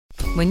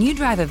When you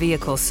drive a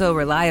vehicle so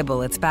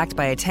reliable it's backed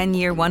by a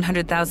 10-year,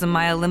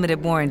 100,000-mile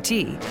limited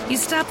warranty, you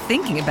stop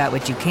thinking about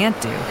what you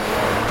can't do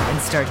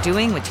and start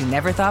doing what you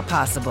never thought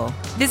possible.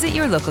 Visit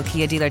your local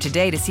Kia dealer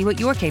today to see what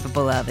you're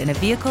capable of in a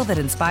vehicle that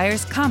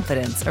inspires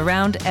confidence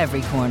around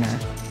every corner.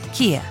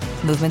 Kia,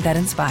 movement that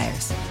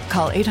inspires.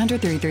 Call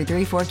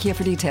 800-333-4KIA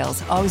for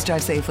details. Always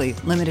drive safely.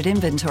 Limited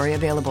inventory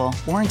available.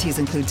 Warranties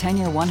include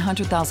 10-year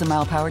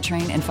 100,000-mile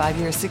powertrain and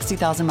 5-year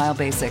 60,000-mile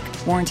basic.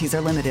 Warranties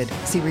are limited.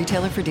 See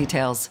retailer for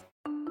details.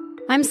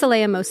 I'm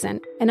Saleha Mohsen,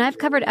 and I've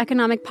covered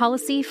economic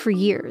policy for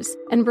years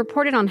and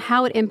reported on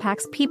how it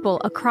impacts people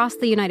across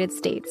the United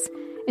States.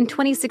 In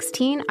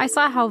 2016, I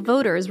saw how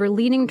voters were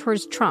leaning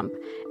towards Trump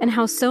and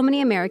how so many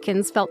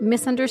Americans felt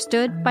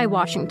misunderstood by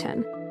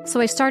Washington.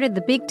 So I started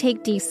The Big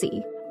Take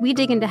DC. We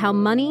dig into how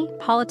money,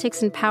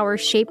 politics, and power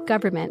shape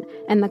government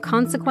and the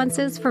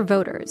consequences for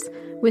voters.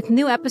 With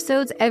new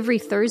episodes every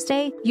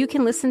Thursday, you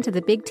can listen to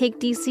The Big Take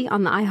DC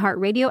on the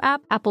iHeartRadio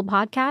app, Apple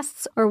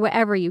Podcasts, or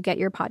wherever you get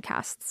your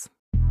podcasts.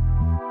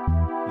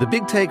 The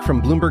Big Take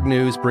from Bloomberg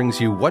News brings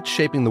you what's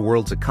shaping the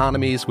world's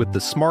economies with the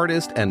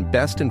smartest and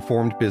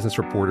best-informed business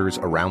reporters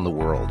around the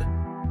world.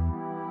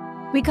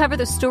 We cover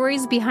the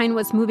stories behind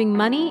what's moving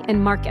money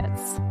and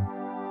markets.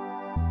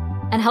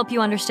 And help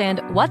you understand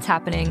what's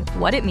happening,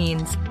 what it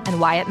means, and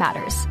why it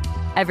matters.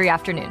 Every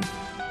afternoon.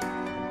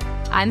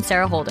 I'm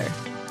Sarah Holder.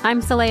 I'm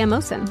Saleha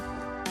Mohsen.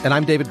 And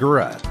I'm David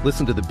Gura.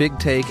 Listen to The Big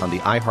Take on the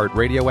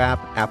iHeartRadio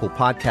app, Apple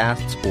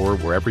Podcasts, or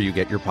wherever you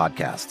get your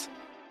podcasts.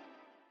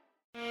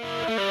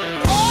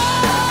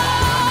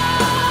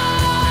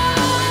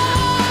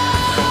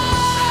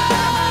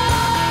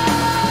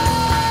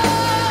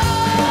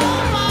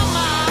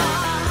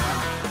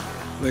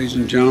 Ladies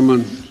and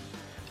gentlemen,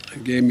 they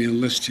gave me a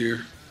list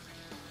here.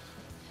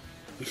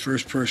 The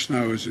first person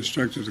I was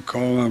instructed to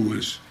call on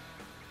was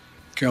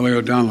Kelly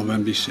O'Donnell of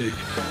NBC.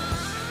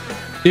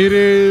 It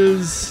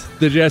is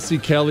the Jesse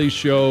Kelly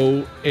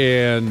Show,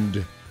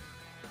 and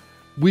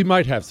we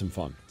might have some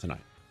fun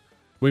tonight.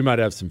 We might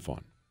have some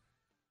fun.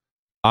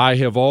 I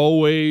have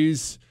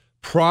always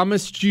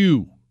promised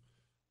you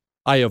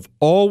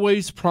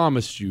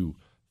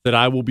that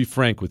I will be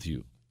frank with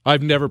you.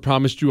 I've never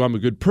promised you I'm a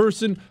good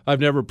person. I've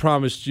never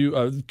promised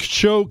you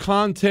show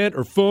content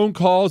or phone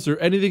calls or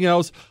anything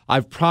else.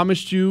 I've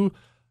promised you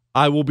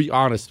I will be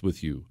honest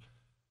with you.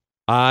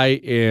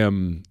 I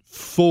am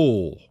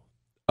full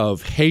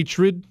of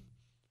hatred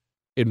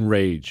and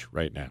rage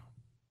right now.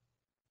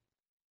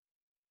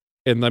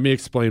 And let me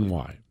explain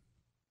why.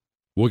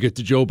 We'll get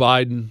to Joe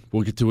Biden.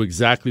 We'll get to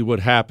exactly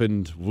what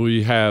happened.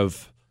 We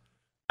have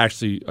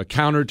actually a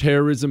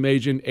counterterrorism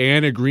agent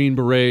and a Green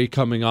Beret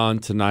coming on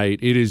tonight.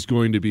 It is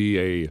going to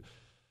be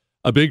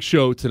a big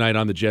show tonight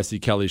on the Jesse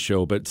Kelly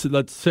Show. But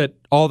let's set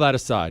all that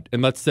aside,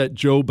 and let's set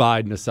Joe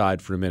Biden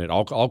aside for a minute.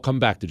 I'll come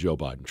back to Joe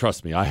Biden.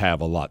 Trust me, I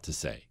have a lot to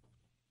say.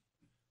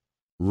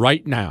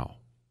 Right now,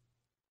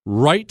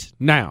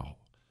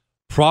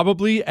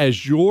 probably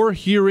as you're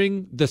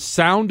hearing the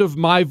sound of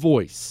my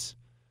voice,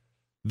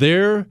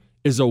 there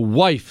is a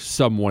wife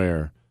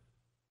somewhere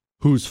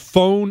whose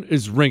phone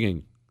is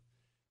ringing.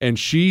 And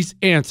she's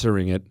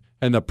answering it,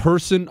 and the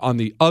person on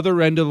the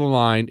other end of the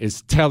line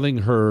is telling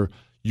her,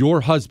 your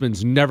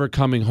husband's never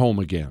coming home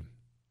again.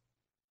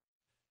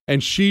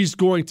 And she's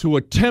going to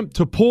attempt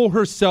to pull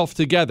herself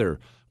together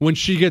when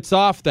she gets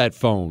off that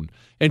phone.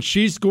 And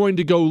she's going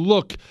to go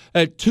look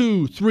at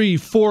 2, 3,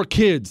 4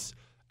 kids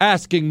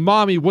asking,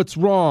 Mommy, what's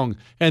wrong?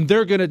 And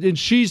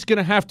she's going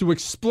to have to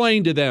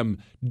explain to them,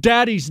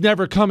 Daddy's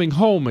never coming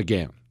home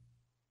again.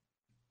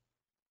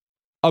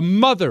 A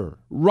mother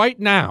right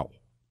now,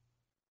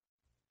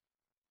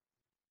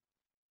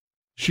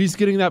 she's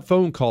getting that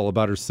phone call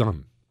about her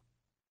son.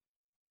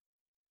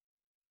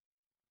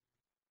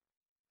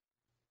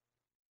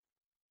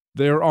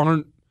 There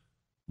aren't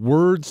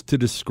words to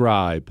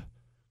describe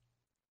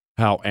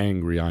how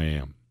angry I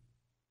am.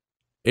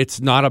 It's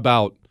not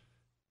about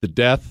the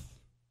death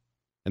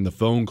and the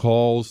phone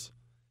calls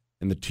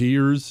and the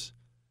tears.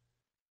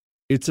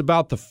 It's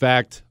about the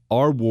fact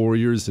our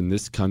warriors in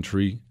this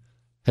country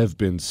have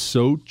been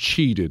so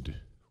cheated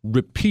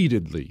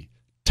repeatedly,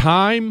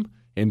 time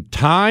and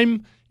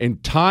time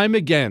and time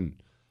again,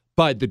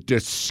 by the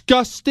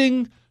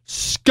disgusting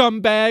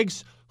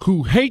scumbags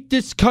who hate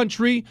this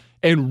country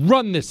and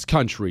run this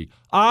country.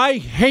 I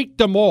hate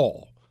them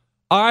all.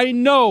 I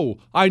know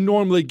I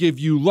normally give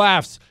you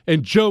laughs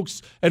and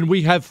jokes and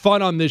we have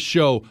fun on this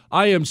show.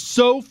 I am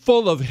so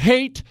full of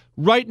hate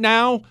right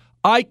now,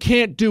 I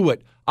can't do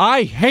it.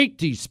 I hate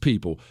these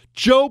people.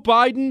 Joe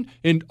Biden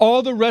and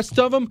all the rest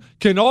of them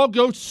can all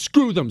go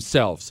screw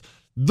themselves.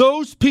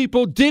 Those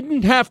people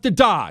didn't have to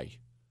die.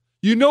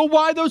 You know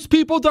why those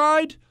people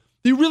died?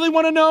 You really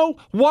want to know?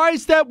 Why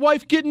is that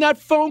wife getting that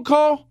phone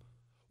call?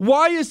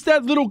 Why is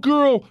that little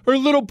girl or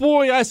little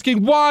boy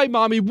asking, why,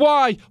 Mommy,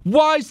 why?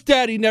 Why is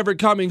Daddy never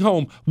coming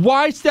home?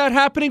 Why is that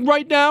happening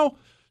right now?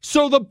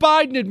 So the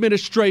Biden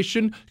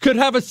administration could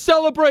have a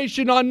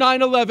celebration on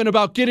 9/11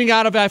 about getting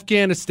out of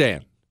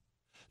Afghanistan.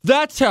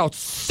 That's how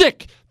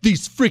sick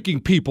these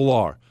freaking people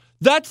are.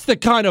 That's the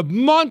kind of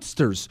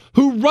monsters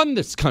who run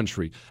this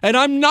country. And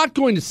I'm not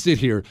going to sit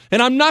here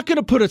and I'm not going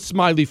to put a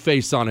smiley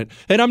face on it.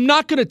 And I'm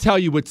not going to tell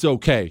you it's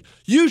okay.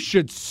 You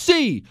should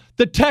see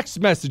the text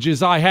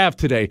messages I have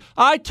today.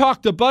 I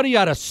talked a buddy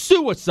out of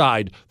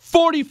suicide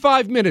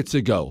 45 minutes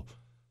ago.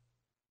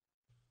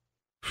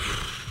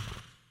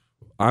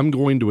 I'm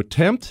going to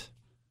attempt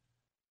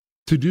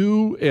to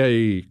do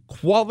a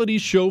quality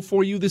show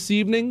for you this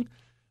evening.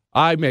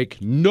 I make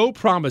no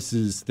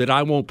promises that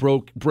I won't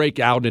break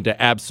out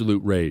into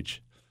absolute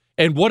rage.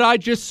 And what I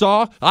just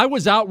saw, I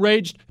was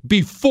outraged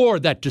before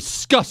that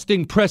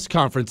disgusting press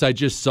conference I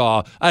just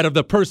saw out of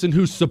the person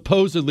who's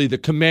supposedly the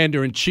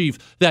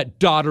commander-in-chief, that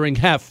doddering,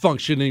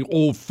 half-functioning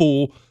old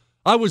fool.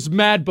 I was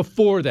mad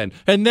before then.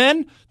 And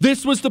then,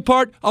 this was the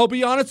part, I'll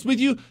be honest with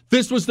you,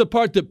 this was the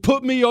part that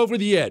put me over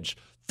the edge.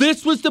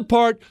 This was the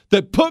part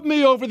that put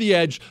me over the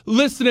edge,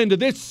 listening to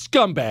this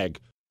scumbag.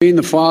 Being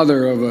the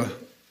father of a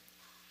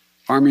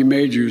Army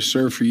major who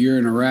served for a year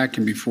in Iraq,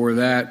 and before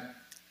that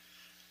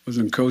was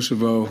in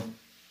Kosovo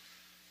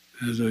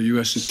as a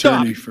U.S.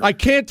 attorney. Stop. I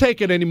can't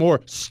take it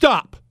anymore.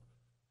 Stop.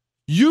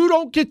 You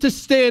don't get to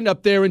stand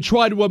up there and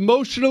try to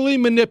emotionally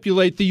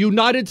manipulate the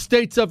United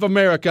States of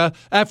America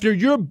after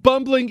your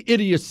bumbling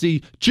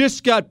idiocy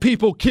just got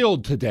people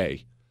killed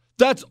today.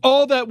 That's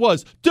all that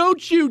was.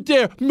 Don't you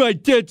dare. My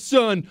dead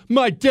son.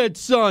 My dead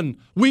son.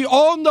 We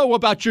all know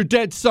about your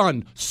dead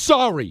son.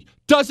 Sorry.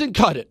 Doesn't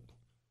cut it.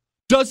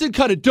 Doesn't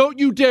cut it. Don't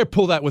you dare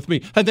pull that with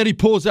me. And then he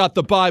pulls out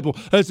the Bible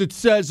as it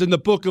says in the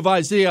book of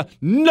Isaiah.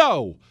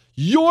 No,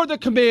 you're the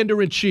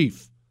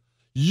commander-in-chief.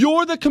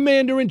 You're the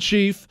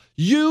commander-in-chief.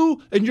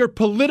 You and your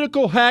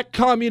political hack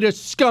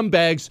communist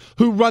scumbags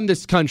who run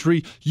this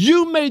country,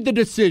 you made the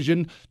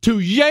decision to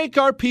yank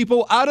our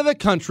people out of the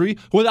country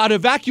without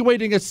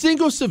evacuating a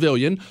single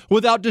civilian,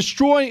 without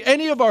destroying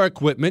any of our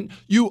equipment.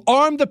 You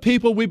armed the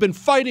people we've been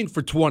fighting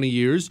for 20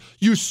 years.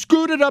 You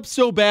screwed it up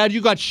so bad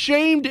you got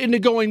shamed into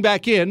going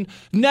back in.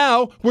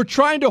 Now we're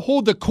trying to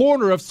hold the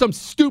corner of some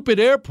stupid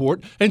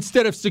airport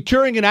instead of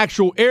securing an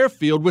actual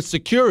airfield with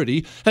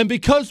security. And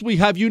because we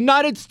have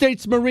United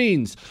States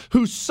Marines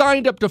who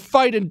signed up to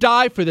fight and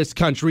die for this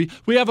country,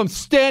 we have them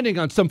standing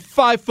on some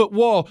 5-foot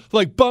wall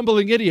like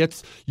bumbling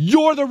idiots.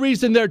 You're the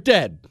reason they're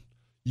dead.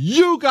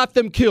 You got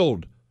them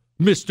killed,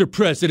 Mr.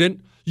 President.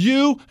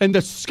 You and the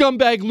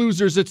scumbag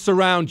losers that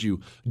surround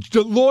you.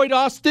 Lloyd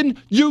Austin,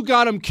 you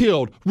got him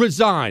killed.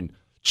 Resign.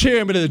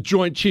 Chairman of the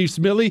Joint Chiefs,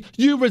 Milley,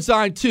 you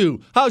resign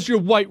too. How's your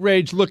white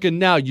rage looking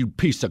now, you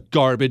piece of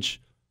garbage?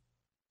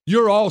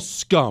 You're all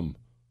scum.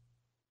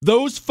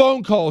 Those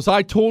phone calls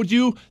I told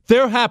you,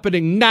 they're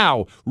happening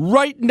now.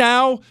 Right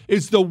now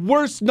is the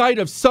worst night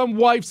of some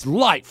wife's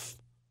life.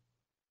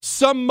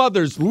 Some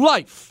mother's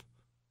life.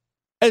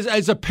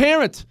 As a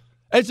parent,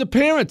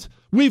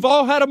 we've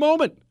all had a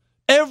moment.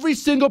 Every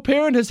single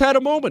parent has had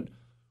a moment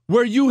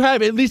where you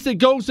have, at least it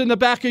goes in the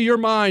back of your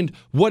mind,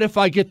 what if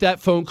I get that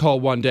phone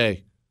call one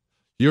day?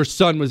 Your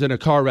son was in a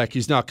car wreck.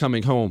 He's not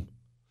coming home.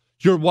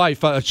 Your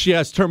wife, she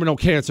has terminal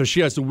cancer.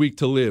 She has a week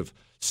to live.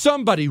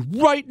 Somebody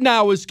right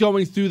now is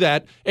going through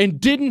that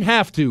and didn't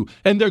have to,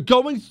 and they're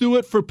going through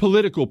it for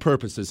political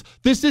purposes.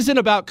 This isn't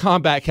about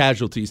combat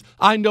casualties.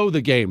 I know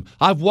the game.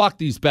 I've walked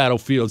these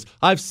battlefields.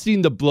 I've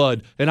seen the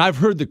blood, and I've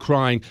heard the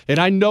crying, and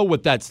I know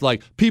what that's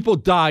like. People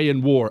die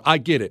in war. I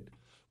get it.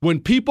 When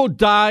people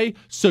die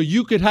so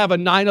you could have a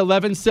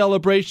 9/11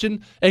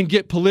 celebration and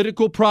get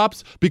political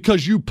props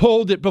because you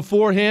polled it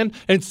beforehand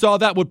and saw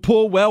that would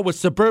pull well with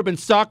suburban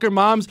soccer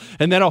moms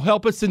and that'll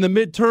help us in the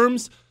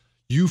midterms,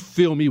 you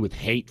fill me with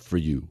hate for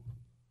you.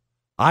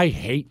 I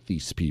hate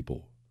these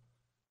people.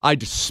 I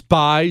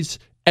despise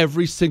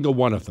every single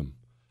one of them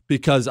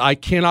because I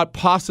cannot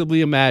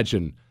possibly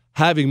imagine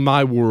having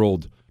my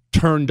world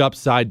turned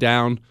upside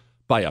down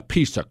by a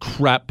piece of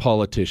crap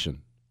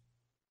politician.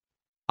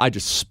 I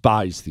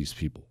despise these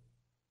people.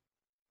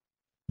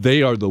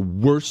 They are the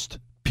worst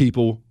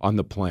people on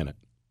the planet.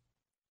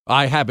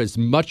 I have as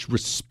much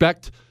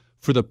respect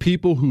for the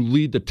people who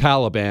lead the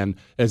Taliban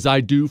as I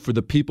do for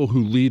the people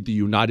who lead the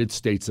United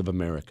States of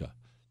America.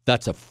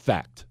 That's a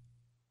fact.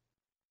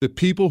 The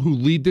people who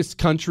lead this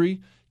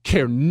country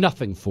care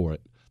nothing for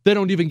it. They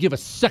don't even give a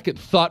second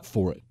thought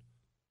for it.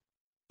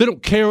 They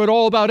don't care at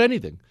all about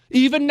anything.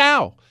 Even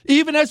now,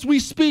 even as we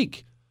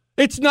speak,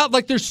 it's not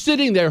like they're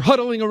sitting there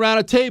huddling around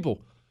a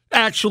table,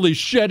 actually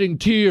shedding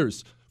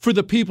tears for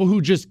the people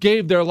who just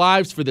gave their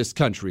lives for this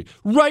country.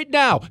 Right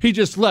now, he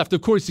just left.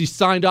 Of course, he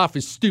signed off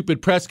his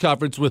stupid press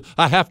conference with,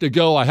 I have to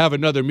go, I have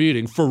another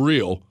meeting, for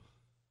real.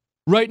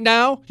 Right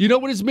now, you know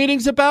what his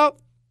meeting's about?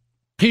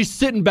 He's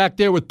sitting back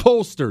there with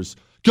pollsters,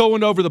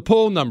 going over the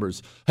poll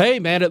numbers. Hey,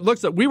 man, it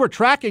looks like we were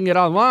tracking it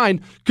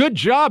online. Good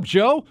job,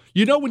 Joe.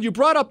 You know, when you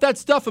brought up that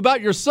stuff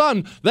about your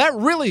son, that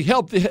really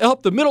helped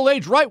the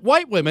middle-aged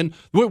white women.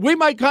 We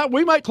might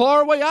claw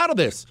our way out of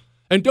this.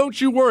 And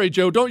don't you worry,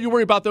 Joe. Don't you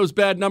worry about those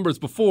bad numbers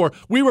before.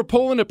 We were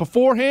polling it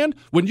beforehand.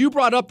 When you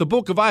brought up the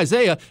book of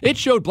Isaiah, it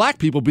showed black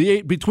people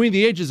between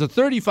the ages of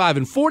 35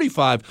 and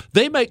 45.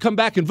 They might come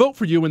back and vote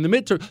for you in the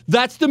midterm.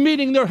 That's the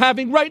meeting they're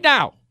having right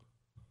now.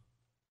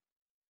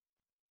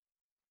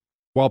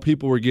 while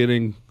people were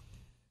getting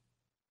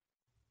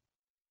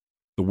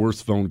the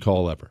worst phone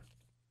call ever.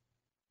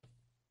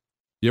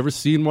 You ever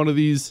seen one of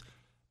these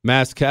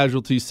mass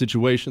casualty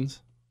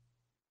situations?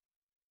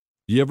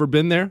 You ever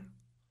been there?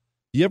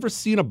 You ever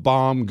seen a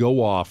bomb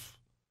go off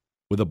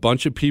with a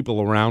bunch of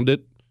people around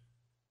it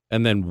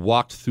and then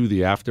walked through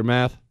the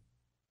aftermath?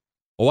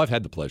 Oh, I've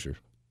had the pleasure.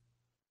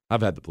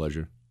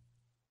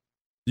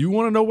 Do you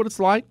want to know what it's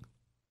like?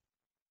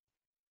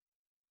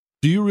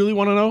 Do you really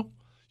want to know?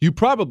 You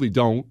probably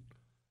don't.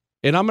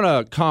 And I'm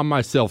going to calm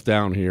myself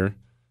down here,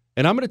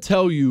 and I'm going to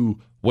tell you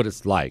what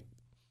it's like.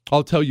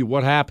 I'll tell you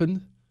what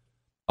happened.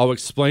 I'll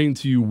explain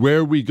to you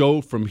where we go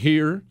from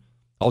here.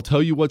 I'll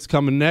tell you what's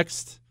coming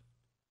next.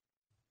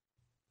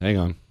 Hang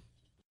on.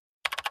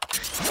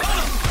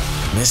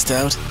 Missed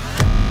out?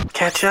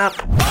 Catch up.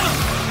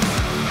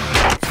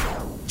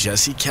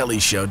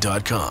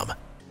 JesseKellyShow.com.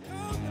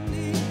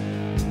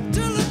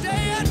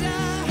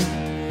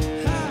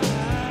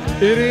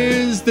 It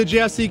is the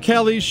Jesse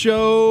Kelly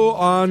Show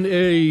on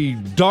a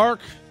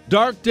dark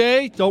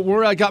day. Don't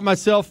worry, I got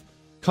myself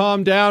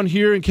calmed down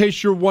here in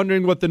case you're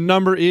wondering what the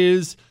number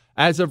is.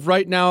 As of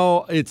right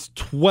now, it's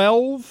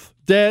 12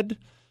 dead,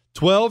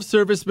 12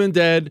 servicemen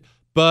dead,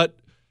 but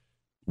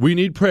we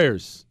need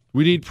prayers.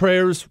 We need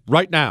prayers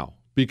right now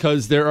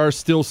because there are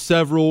still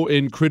several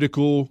in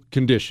critical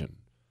condition.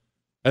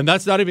 And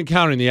that's not even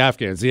counting the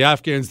Afghans. The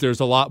Afghans,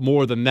 there's a lot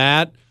more than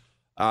that.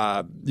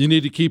 You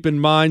need to keep in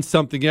mind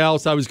something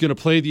else. I was going to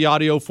play the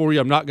audio for you.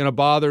 I'm not going to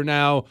bother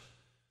now.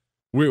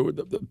 We're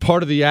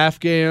part of the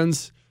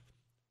Afghans.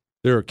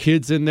 There are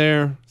kids in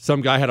there.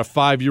 Some guy had a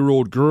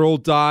 5-year-old girl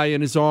die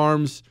in his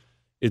arms.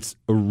 It's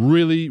a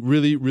really,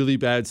 really, really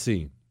bad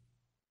scene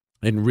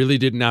and really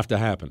didn't have to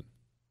happen.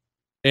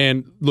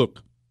 And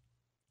look,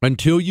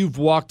 until you've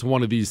walked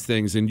one of these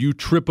things and you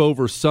trip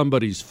over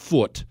somebody's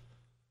foot,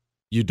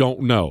 you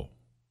don't know.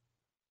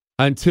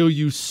 Until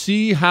you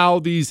see how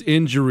these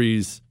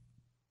injuries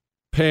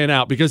pan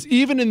out. Because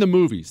even in the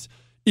movies,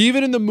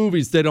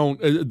 they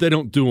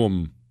don't do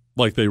them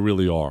like they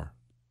really are.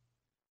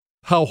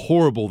 How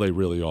horrible they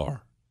really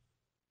are.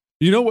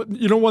 You know what?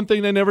 You know one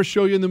thing they never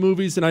show you in the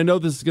movies, and I know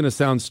this is going to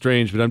sound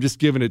strange, but I'm just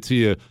giving it to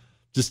you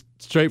just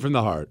straight from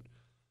the heart.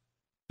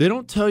 They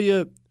don't tell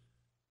you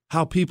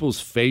how people's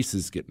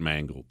faces get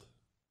mangled.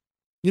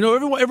 You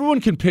know,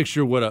 everyone can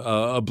picture what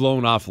a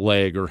blown off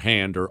leg or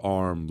hand or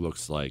arm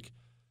looks like.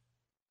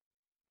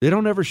 They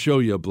don't ever show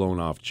you a blown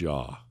off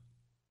jaw.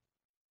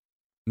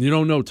 You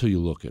don't know till you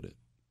look at it.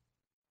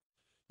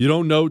 You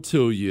don't know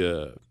till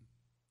you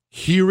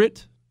hear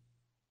it.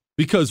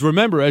 Because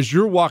remember, as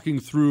you're walking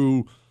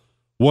through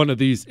one of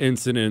these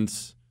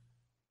incidents,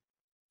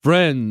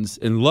 friends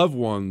and loved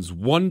ones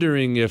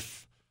wondering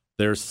if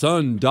their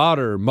son,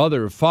 daughter,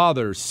 mother,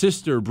 father,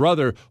 sister,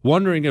 brother,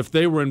 wondering if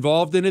they were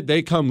involved in it,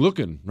 they come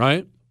looking,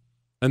 right?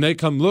 And they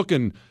come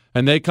looking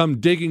and they come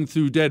digging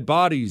through dead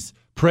bodies,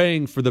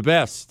 praying for the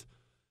best.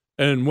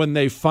 And when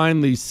they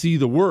finally see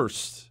the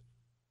worst,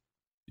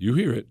 you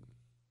hear it.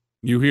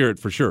 You hear it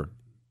for sure.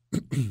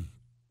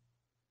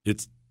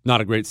 It's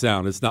not a great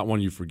sound. It's not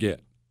one you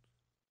forget.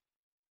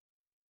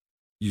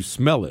 You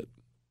smell it.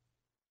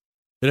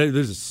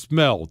 There's a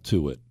smell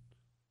to it.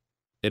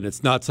 And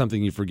it's not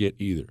something you forget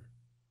either.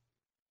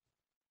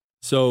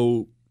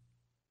 So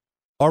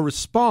our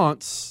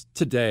response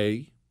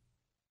today,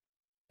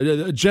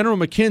 General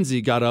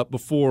McKenzie got up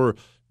before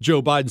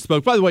Joe Biden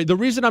spoke. By the way, the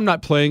reason I'm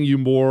not playing you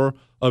more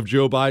of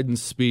Joe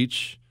Biden's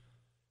speech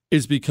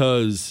is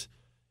because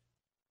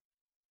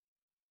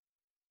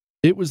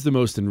it was the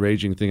most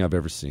enraging thing I've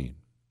ever seen.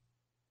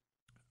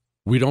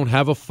 We don't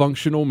have a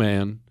functional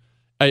man.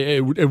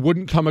 It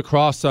wouldn't come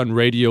across on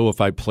radio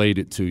if I played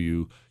it to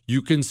you.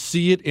 You can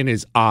see it in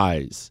his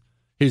eyes.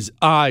 His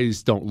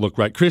eyes don't look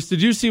right. Chris,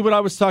 did you see what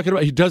I was talking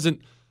about?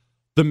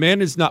 The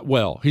man is not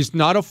well. He's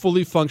not a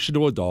fully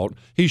functional adult.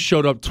 He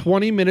showed up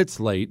 20 minutes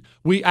late.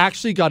 We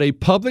actually got a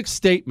public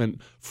statement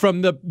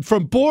from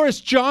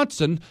Boris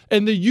Johnson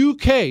in the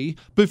UK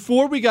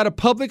before we got a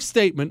public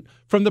statement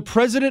from the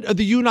President of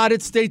the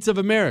United States of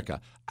America.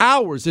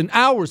 Hours and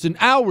hours and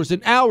hours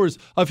and hours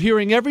of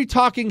hearing every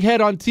talking head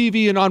on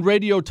TV and on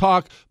radio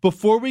talk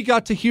before we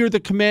got to hear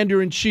the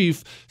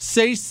Commander-in-Chief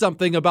say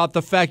something about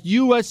the fact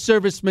U.S.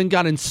 servicemen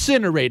got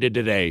incinerated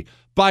today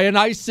by an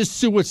ISIS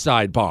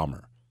suicide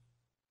bomber.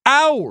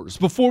 Hours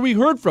before we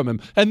heard from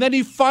him. And then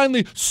he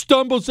finally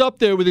stumbles up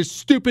there with his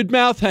stupid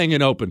mouth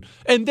hanging open.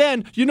 And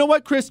then, you know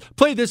what, Chris?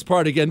 Play this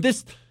part again.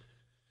 This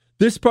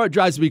part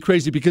drives me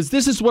crazy because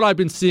this is what I've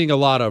been seeing a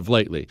lot of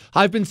lately.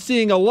 I've been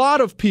seeing a lot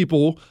of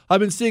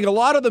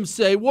them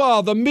say,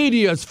 wow, the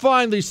media is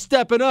finally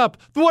stepping up.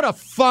 What a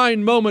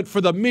fine moment for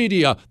the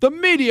media. The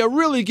media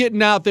really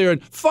getting out there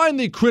and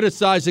finally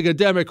criticizing a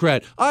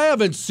Democrat. I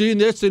haven't seen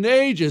this in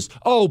ages.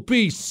 Oh,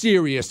 be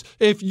serious.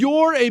 If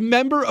you're a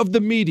member of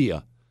the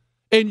media,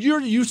 and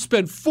you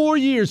spent 4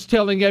 years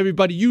telling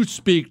everybody you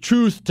speak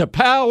truth to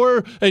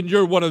power, and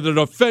you're one of the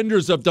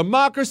defenders of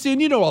democracy,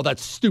 and you know all that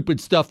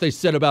stupid stuff they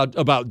said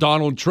about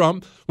Donald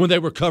Trump when they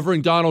were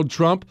covering Donald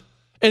Trump.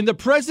 and the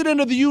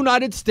President of the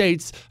United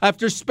States,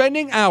 after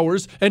spending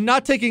hours and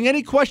not taking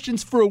any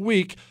questions for a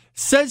week,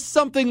 says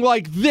something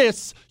like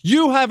this,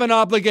 you have an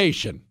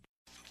obligation.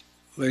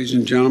 Ladies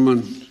and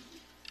gentlemen,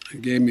 they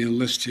gave me a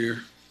list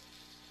here.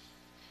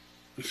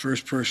 The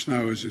first person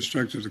I was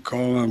instructed to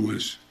call on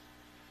was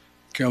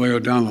Kelly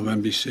O'Donnell of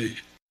NBC.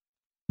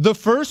 The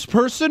first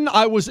person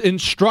I was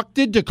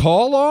instructed to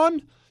call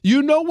on?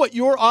 You know what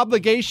your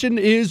obligation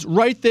is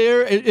right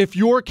there if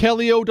you're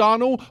Kelly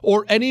O'Donnell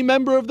or any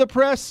member of the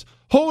press?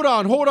 Hold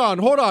on,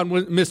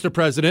 Mr.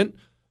 President.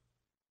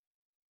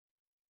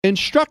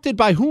 Instructed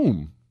by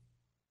whom?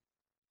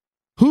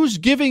 Who's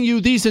giving you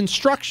these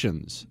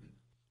instructions?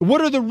 What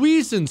are the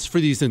reasons for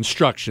these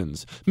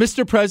instructions?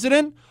 Mr.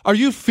 President, are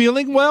you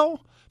feeling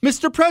well?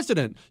 Mr.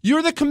 President,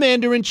 you're the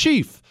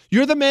commander-in-chief.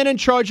 You're the man in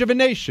charge of a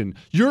nation.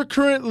 You're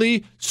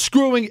currently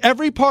screwing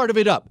every part of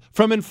it up,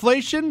 from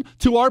inflation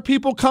to our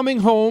people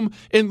coming home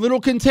in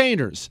little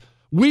containers.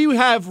 We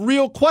have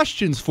real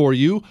questions for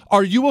you.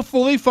 Are you a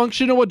fully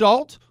functional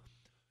adult?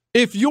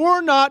 If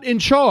you're not in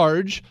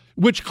charge,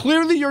 which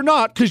clearly you're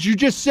not because you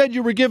just said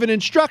you were given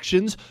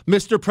instructions,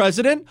 Mr.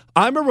 President,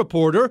 I'm a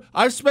reporter.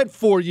 I've spent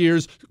 4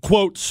 years,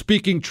 quote,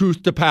 speaking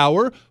truth to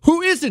power.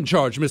 Who is in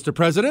charge, Mr.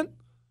 President?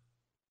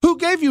 Who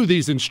gave you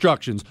these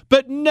instructions?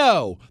 But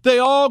no, they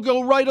all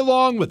go right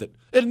along with it.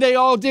 And they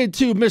all did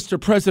too, Mr.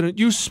 President.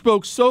 You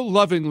spoke so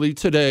lovingly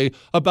today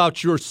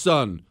about your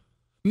son,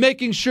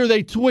 making sure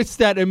they twist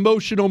that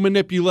emotional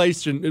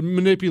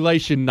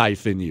manipulation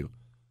knife in you.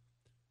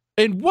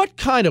 And what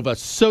kind of a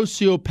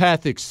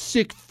sociopathic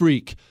sick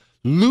freak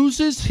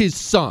loses his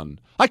son?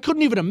 I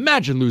couldn't even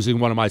imagine losing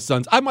one of my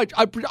sons.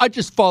 I'd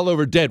just fall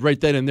over dead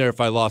right then and there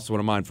if I lost one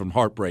of mine from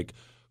heartbreak.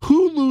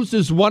 Who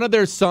loses one of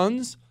their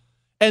sons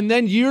and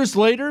then years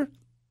later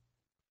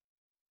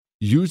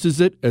uses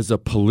it as a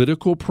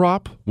political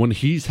prop when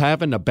he's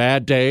having a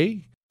bad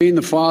day? Being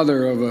the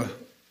father of a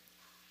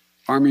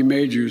Army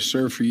major who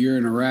served for a year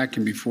in Iraq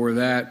and before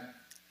that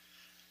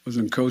was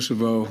in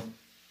Kosovo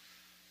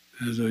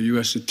as a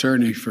U.S.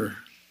 attorney for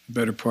the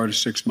better part of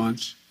 6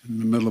 months in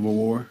the middle of a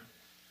war.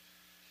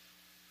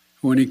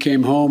 When he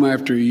came home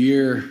after a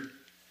year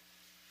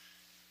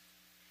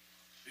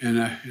in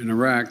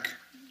Iraq,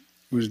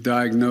 was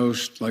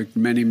diagnosed, like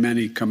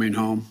many coming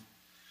home,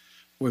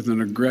 with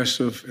an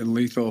aggressive and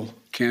lethal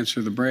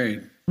cancer of the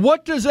brain.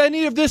 What does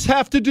any of this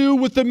have to do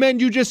with the men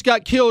you just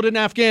got killed in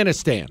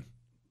Afghanistan?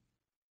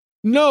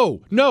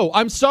 No,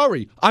 I'm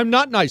sorry. I'm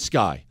not nice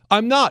guy.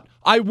 I'm not.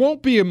 I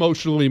won't be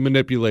emotionally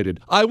manipulated.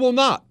 I will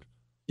not.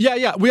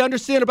 Yeah, we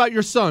understand about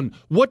your son.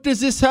 What does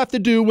this have to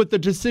do with the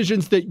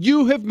decisions that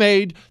you have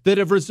made that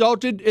have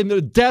resulted in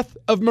the death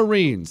of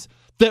Marines,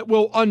 that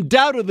will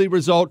undoubtedly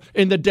result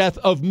in the death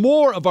of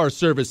more of our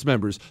service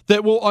members,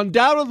 that will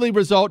undoubtedly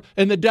result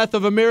in the death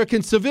of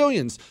American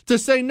civilians, to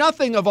say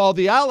nothing of all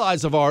the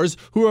allies of ours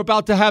who are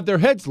about to have their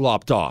heads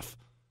lopped off?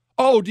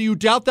 Oh, do you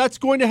doubt that's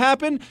going to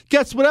happen?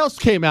 Guess what else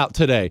came out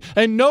today?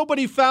 And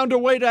nobody found a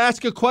way to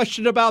ask a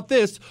question about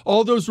this.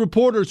 All those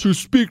reporters who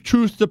speak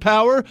truth to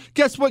power,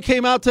 guess what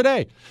came out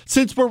today?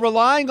 Since we're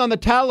relying on the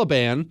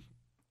Taliban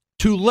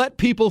to let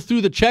people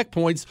through the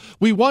checkpoints,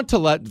 we want to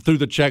let through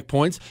the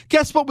checkpoints.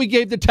 Guess what we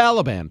gave the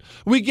Taliban?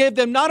 We gave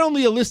them not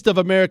only a list of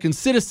American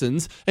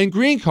citizens and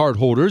green card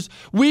holders,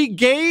 we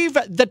gave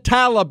the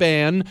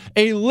Taliban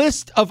a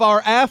list of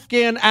our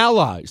Afghan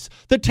allies.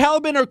 The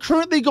Taliban are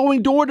currently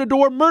going door to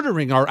door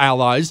murdering our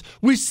allies.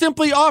 We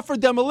simply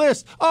offered them a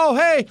list. Oh,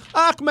 hey,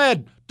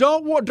 Ahmed,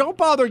 don't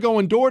bother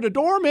going door to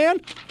door,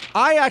 man.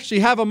 I actually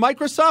have a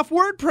Microsoft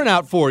Word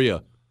printout for you.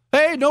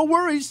 Hey, no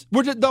worries.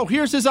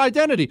 Here's his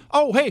identity.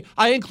 Oh, hey,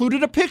 I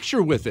included a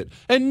picture with it.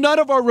 And none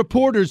of our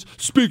reporters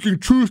speaking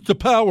truth to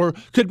power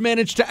could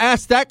manage to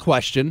ask that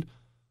question.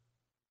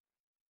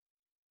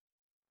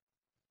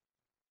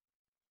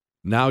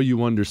 Now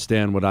you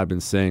understand what I've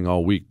been saying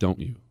all week, don't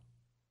you?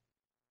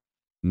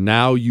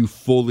 Now you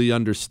fully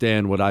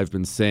understand what I've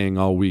been saying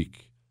all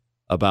week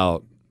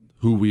about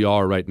who we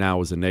are right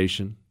now as a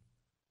nation.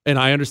 And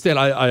I understand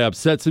I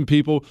upset some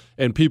people,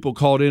 and people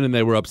called in and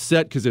they were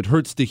upset because it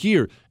hurts to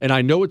hear. And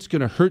I know it's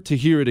going to hurt to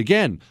hear it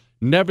again.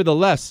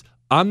 Nevertheless,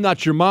 I'm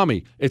not your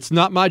mommy. It's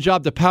not my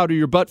job to powder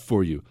your butt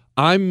for you.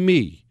 I'm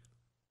me.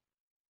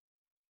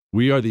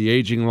 We are the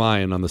aging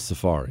lion on the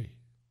safari.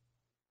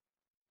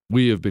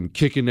 We have been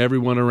kicking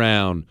everyone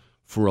around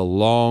for a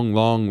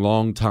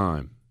long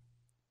time.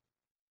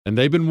 And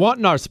they've been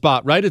wanting our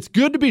spot, right? It's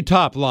good to be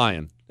top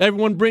lion.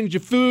 Everyone brings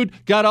you food,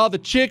 got all the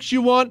chicks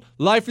you want.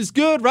 Life is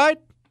good, right?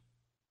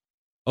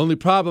 Only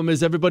problem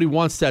is everybody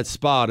wants that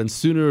spot, and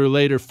sooner or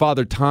later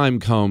Father Time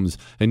comes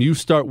and you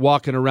start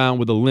walking around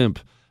with a limp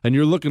and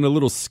you're looking a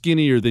little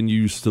skinnier than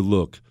you used to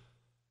look.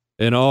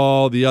 And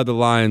all the other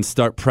lions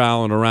start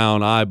prowling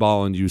around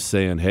eyeballing you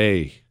saying,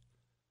 hey,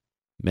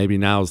 maybe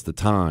now's the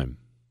time.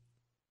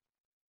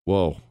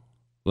 Whoa,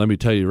 let me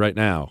tell you right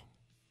now,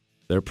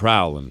 they're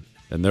prowling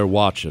and they're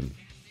watching.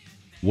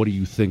 What do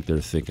you think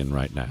they're thinking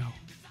right now?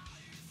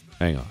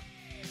 Hang on.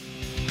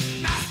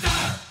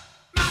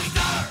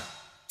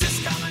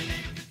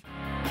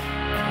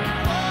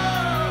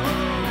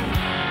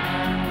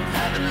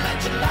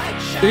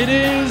 It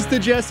is the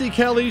Jesse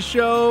Kelly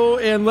Show,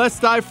 and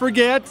lest I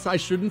forget, I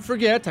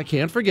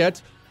can't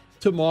forget,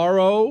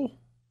 tomorrow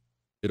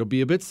it'll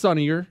be a bit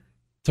sunnier.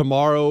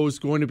 Tomorrow's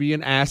going to be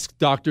an Ask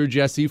Dr.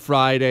 Jesse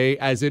Friday,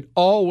 as it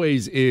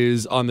always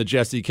is on the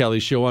Jesse Kelly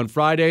Show on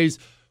Fridays.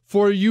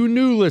 For you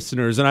new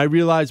listeners, and I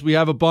realize we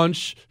have a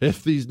bunch,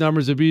 if these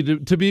numbers are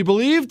to be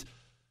believed,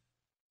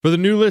 for the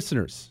new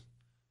listeners,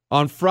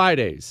 on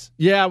Fridays,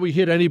 yeah, we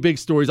hit any big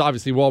stories.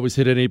 Obviously, we'll always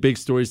hit any big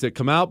stories that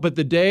come out, but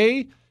the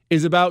day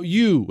is about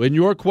you and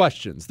your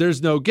questions.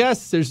 There's no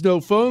guests. There's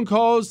no phone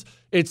calls.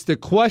 It's the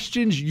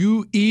questions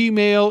you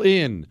email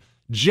in.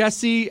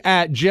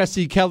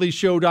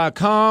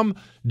 Jesse@jessekellyshow.com.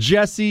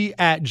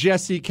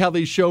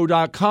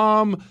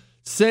 Jesse@jessekellyshow.com.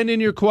 Send in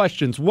your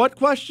questions. What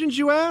questions,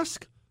 you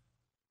ask?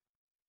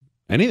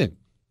 Anything.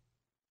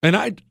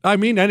 And I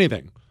mean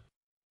anything.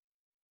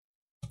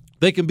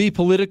 They can be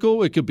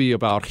political. It could be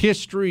about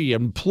history,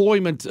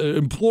 employment,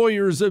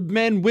 employers,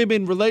 men,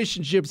 women,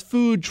 relationships,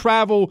 food,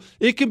 travel.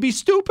 It can be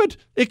stupid.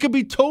 It could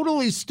be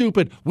totally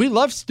stupid. We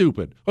love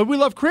stupid. But we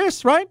love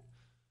Chris, right?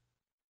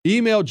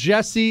 Email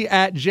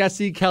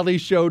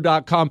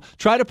Jesse@jessekellyshow.com.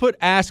 Try to put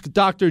Ask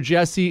Dr.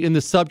 Jesse in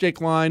the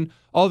subject line.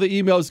 All the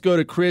emails go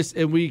to Chris,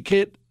 and we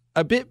get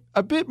a bit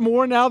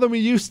more now than we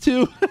used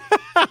to.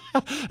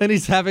 And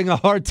he's having a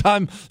hard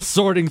time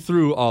sorting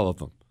through all of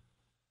them.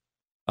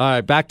 All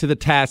right, back to the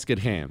task at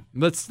hand.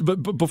 But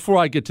before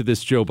I get to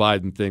this Joe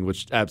Biden thing,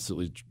 which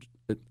absolutely,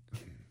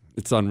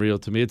 it's unreal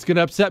to me. It's going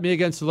to upset me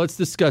again, so let's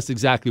discuss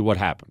exactly what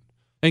happened.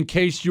 In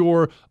case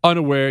you're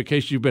unaware, in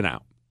case you've been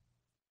out.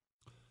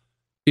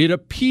 It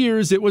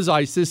appears it was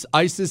ISIS.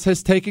 ISIS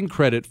has taken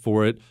credit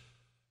for it.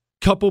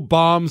 Couple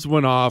bombs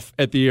went off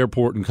at the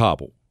airport in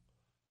Kabul.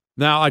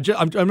 Now,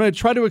 I'm going to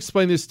try to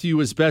explain this to you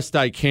as best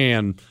I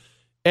can.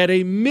 At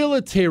a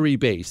military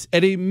base,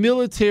 at a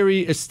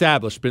military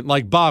establishment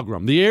like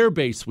Bagram, the air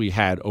base we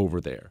had over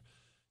there,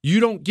 you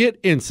don't get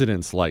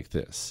incidents like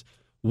this.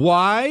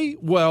 Why?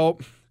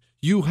 Well,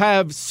 you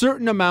have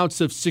certain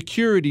amounts of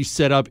security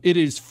set up. It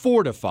is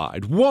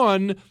fortified.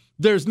 One,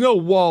 there's no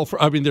wall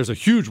there's a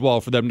huge wall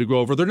for them to go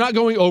over. They're not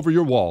going over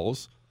your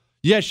walls.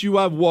 Yes, you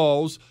have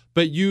walls,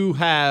 but you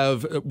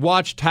have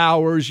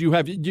watchtowers.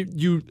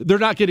 They're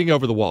not getting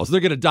over the walls.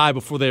 They're going to die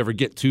before they ever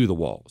get to the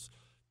walls.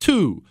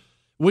 Two,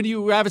 when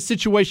you have a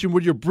situation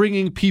where you're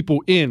bringing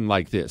people in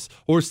like this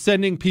or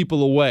sending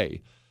people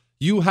away,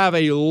 you have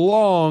a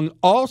long,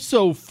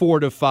 also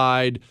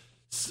fortified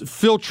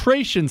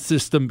filtration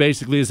system,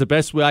 basically, is the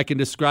best way I can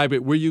describe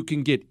it, where you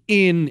can get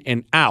in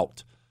and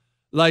out.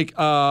 Like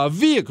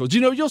vehicles.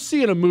 You'll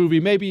see in a movie,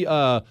 maybe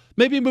a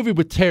movie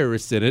with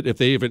terrorists in it, if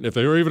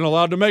they're even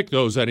allowed to make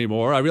those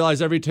anymore. I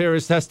realize every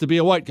terrorist has to be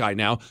a white guy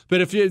now,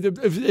 but if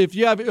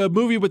you have a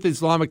movie with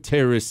Islamic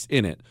terrorists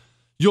in it,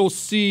 you'll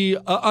see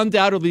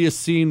undoubtedly a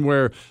scene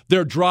where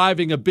they're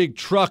driving a big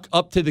truck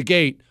up to the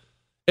gate,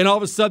 and all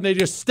of a sudden they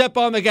just step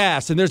on the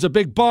gas, and there's a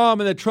big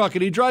bomb in the truck,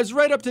 and he drives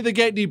right up to the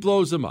gate and he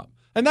blows them up.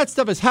 And that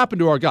stuff has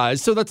happened to our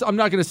guys, so I'm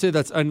not going to say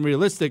that's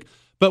unrealistic,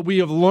 but we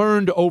have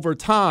learned over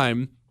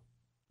time.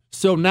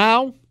 So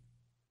now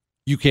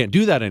you can't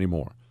do that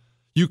anymore.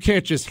 You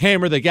can't just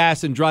hammer the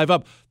gas and drive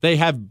up. They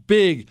have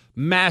big,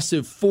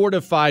 massive,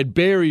 fortified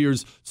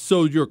barriers,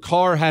 so your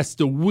car has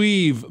to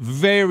weave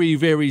very,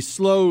 very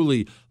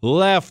slowly,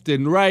 left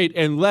and right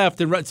and left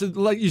and right. So,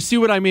 like, you see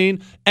what I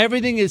mean?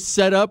 Everything is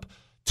set up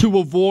to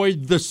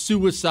avoid the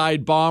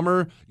suicide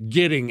bomber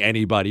getting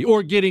anybody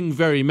or getting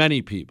very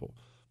many people,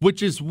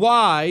 which is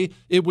why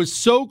it was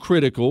so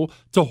critical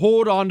to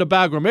hold on to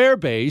Bagram Air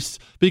Base,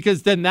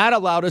 because then that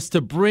allowed us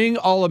to bring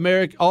all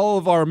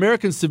of our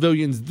American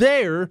civilians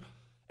there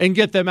and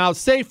get them out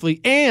safely,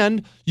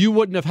 and you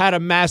wouldn't have had a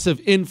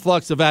massive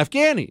influx of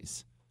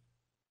Afghanis.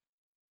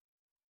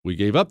 We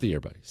gave up the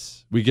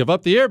airbase.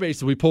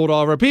 And we pulled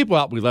all of our people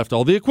out. We left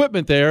all the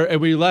equipment there,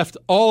 and we left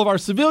all of our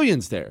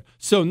civilians there.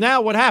 So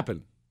now what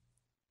happened?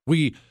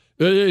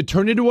 It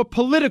turned into a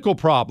political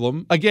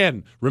problem.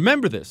 Again,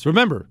 remember this.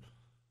 Remember,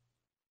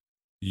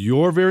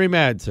 you're very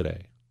mad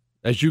today.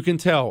 As you can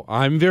tell,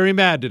 I'm very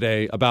mad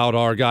today about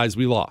our guys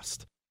we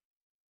lost.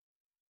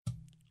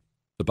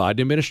 The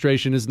Biden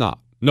administration is not.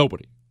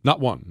 Nobody. Not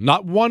one.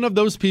 Not one of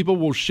those people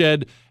will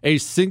shed a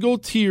single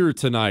tear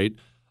tonight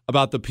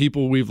about the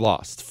people we've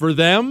lost. For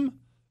them,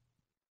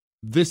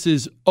 this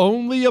is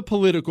only a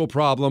political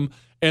problem,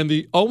 and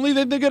the only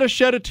thing they're going to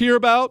shed a tear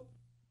about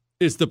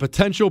is the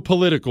potential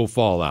political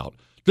fallout.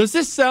 Does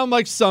this sound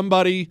like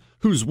somebody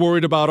who's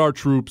worried about our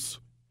troops?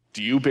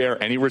 Do you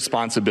bear any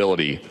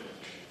responsibility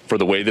for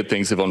the way that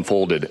things have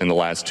unfolded in the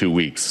last 2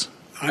 weeks?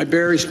 I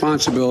bear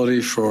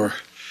responsibility for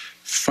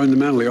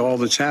fundamentally all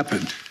that's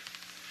happened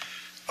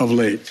of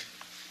late.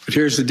 But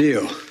here's the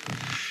deal.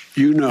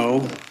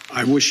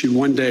 I wish you'd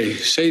one day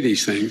say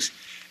these things.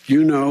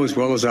 You know as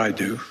well as I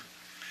do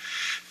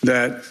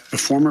that the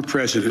former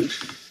president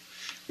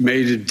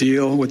made a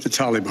deal with the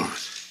Taliban.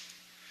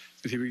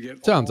 That he would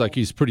get Sounds like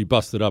he's pretty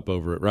busted up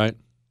over it, right?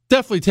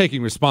 Definitely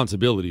taking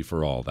responsibility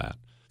for all that.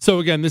 So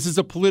again, this is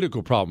a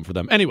political problem for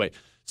them. Anyway,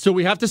 So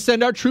we have to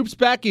send our troops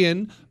back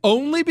in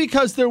only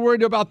because they're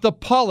worried about the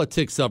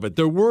politics of it.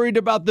 They're worried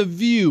about the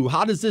view.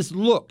 How does this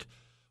look?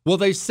 Well,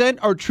 they sent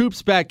our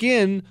troops back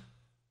in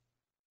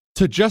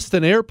to just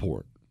an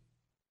airport.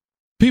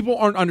 People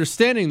aren't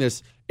understanding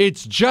this.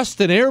 It's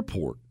just an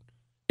airport.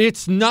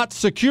 It's not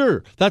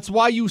secure. That's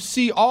why you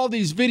see all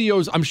these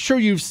videos. I'm sure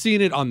you've seen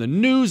it on the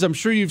news. I'm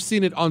sure you've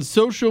seen it on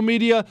social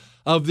media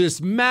of this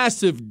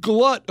massive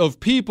glut of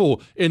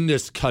people in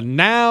this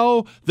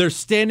canal. They're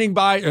standing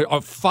by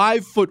a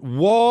 5-foot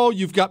wall.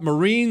 You've got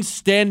Marines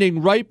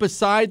standing right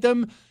beside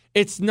them.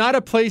 It's not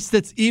a place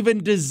that's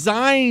even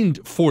designed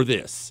for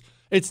this.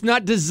 It's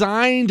not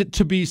designed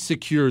to be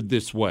secured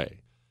this way.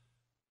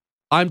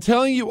 I'm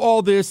telling you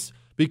all this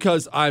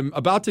because I'm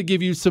about to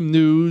give you some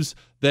news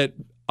that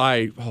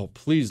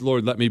please,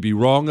 Lord, let me be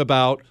wrong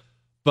about,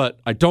 but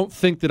I don't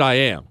think that I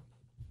am.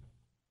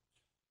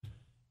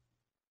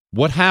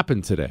 What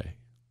happened today,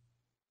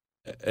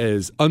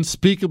 as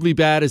unspeakably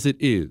bad as it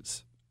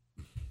is,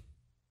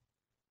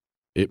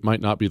 it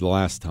might not be the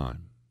last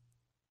time.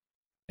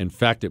 In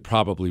fact, it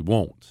probably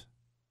won't.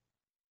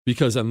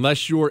 Because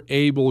unless you're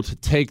able to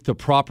take the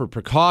proper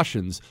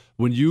precautions,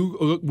 when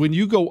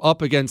you go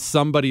up against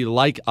somebody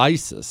like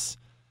ISIS,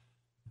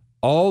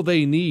 all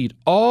they need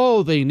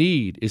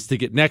is to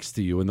get next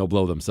to you and they'll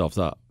blow themselves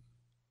up.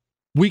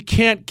 We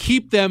can't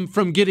keep them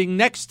from getting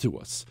next to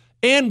us.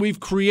 And we've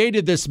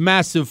created this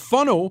massive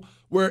funnel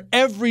where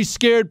every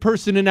scared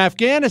person in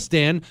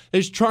Afghanistan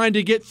is trying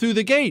to get through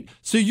the gate.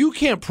 So you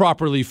can't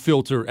properly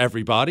filter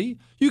everybody.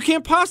 You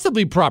can't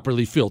possibly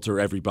properly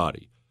filter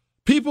everybody.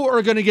 People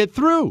are going to get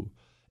through.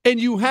 And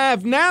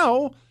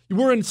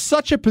we're in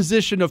such a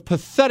position of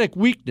pathetic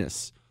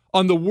weakness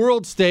on the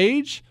world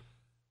stage.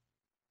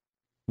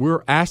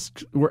 We're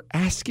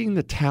asking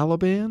the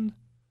Taliban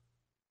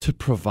to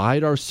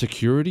provide our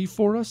security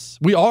for us?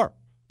 We are.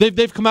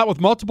 They've come out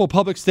with multiple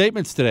public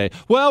statements today.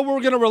 Well, we're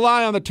going to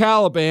rely on the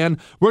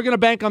Taliban. We're going to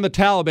bank on the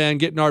Taliban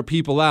getting our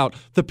people out.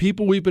 The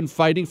people we've been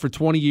fighting for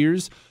 20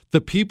 years, the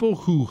people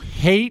who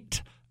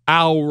hate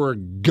our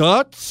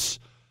guts,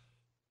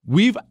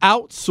 we've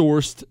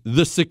outsourced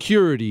the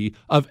security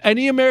of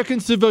any American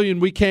civilian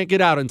we can't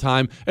get out in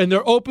time, and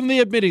they're openly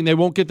admitting they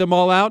won't get them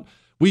all out.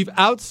 We've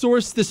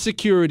outsourced the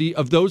security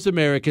of those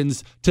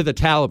Americans to the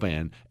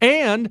Taliban.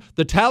 And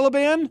the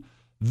Taliban,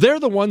 they're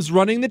the ones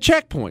running the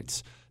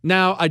checkpoints.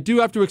 Now, I do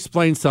have to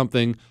explain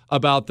something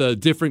about the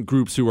different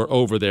groups who are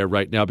over there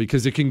right now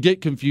because it can get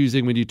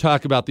confusing when you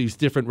talk about these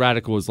different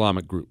radical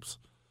Islamic groups.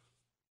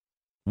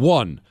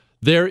 One,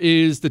 there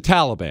is the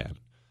Taliban.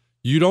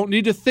 You don't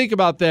need to think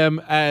about them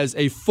as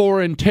a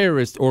foreign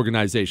terrorist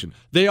organization.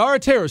 They are a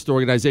terrorist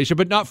organization,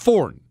 but not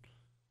foreign.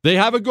 They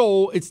have a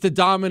goal. It's to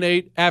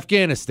dominate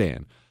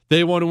Afghanistan.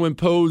 They want to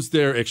impose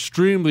their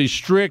extremely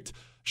strict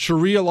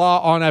Sharia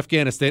law on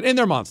Afghanistan. And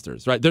they're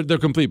monsters, right? They're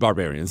complete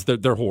barbarians.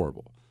 They're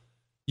horrible.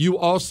 You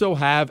also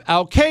have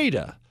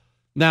Al-Qaeda.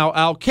 Now,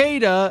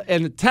 Al-Qaeda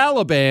and the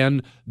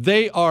Taliban,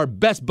 they are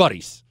best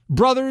buddies.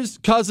 Brothers,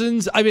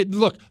 cousins. I mean,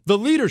 look, the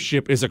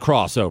leadership is a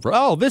crossover.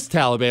 Oh, this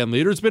Taliban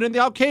leader's been in the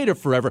Al-Qaeda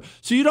forever.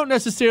 So you don't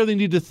necessarily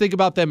need to think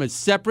about them as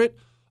separate.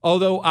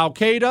 Although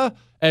Al-Qaeda,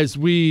 as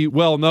we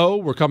well know,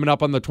 we're coming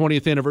up on the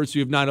 20th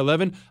anniversary of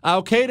 9/11.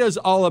 Al-Qaeda is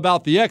all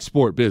about the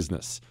export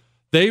business.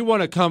 They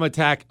want to come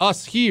attack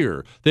us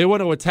here. They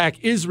want to attack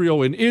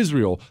Israel in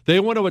Israel. They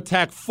want to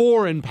attack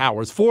foreign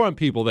powers, foreign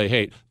people they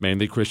hate,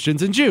 mainly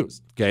Christians and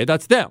Jews. Okay,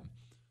 that's them.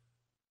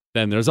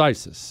 Then there's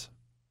ISIS.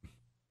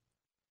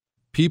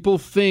 People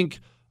think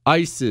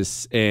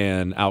ISIS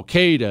and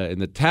Al-Qaeda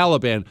and the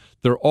Taliban,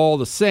 they're all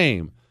the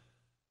same.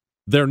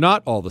 They're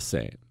not all the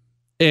same.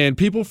 And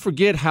people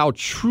forget how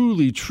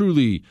truly,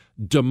 truly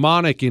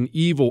demonic and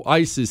evil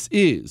ISIS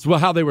is. Well,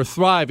 how they were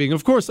thriving,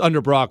 of course,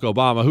 under Barack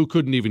Obama, who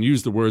couldn't even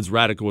use the words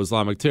radical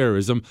Islamic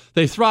terrorism.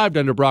 They thrived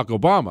under Barack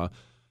Obama.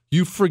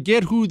 You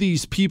forget who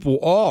these people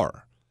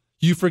are.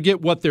 You forget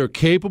what they're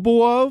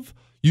capable of.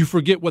 You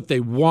forget what they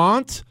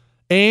want.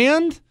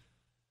 And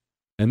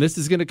this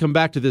is going to come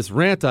back to this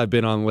rant I've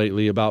been on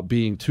lately about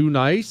being too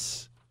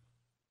nice.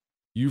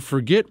 You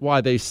forget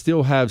why they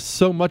still have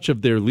so much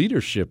of their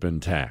leadership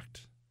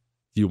intact.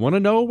 Do you want to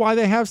know why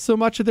they have so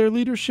much of their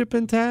leadership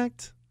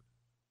intact?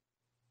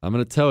 I'm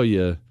going to tell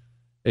you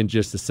in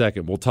just a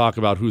second. We'll talk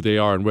about who they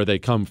are and where they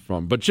come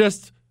from. But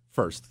just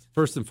first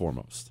and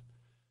foremost,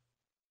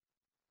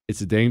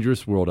 it's a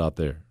dangerous world out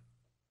there.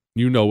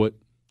 You know it.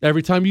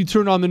 Every time you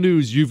turn on the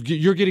news,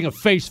 you're getting a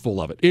face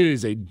full of it. It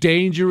is a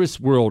dangerous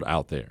world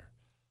out there.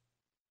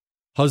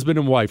 Husband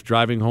and wife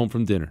driving home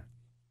from dinner,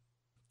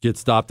 get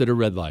stopped at a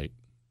red light,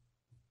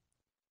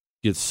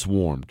 get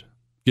swarmed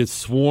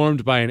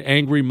by an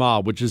angry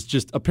mob, which is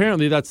just,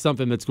 apparently that's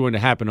something that's going to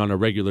happen on a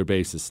regular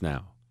basis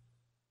now.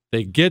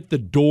 They get the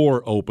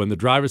door open, the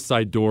driver's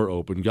side door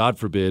open, God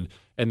forbid,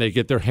 and they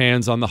get their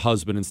hands on the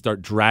husband and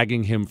start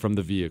dragging him from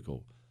the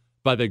vehicle.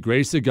 By the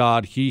grace of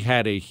God, he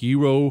had a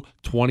Hero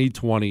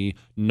 2020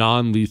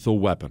 non-lethal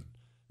weapon.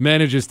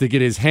 Manages to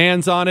get his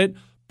hands on it,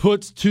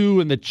 puts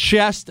two in the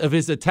chest of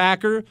his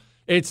attacker,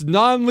 It's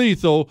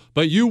non-lethal,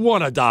 but you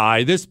want to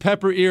die. This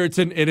pepper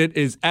irritant in it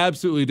is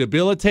absolutely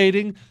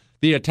debilitating.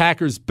 The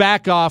attackers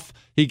back off.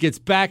 He gets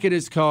back in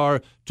his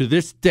car. To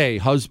this day,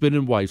 husband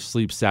and wife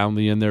sleep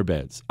soundly in their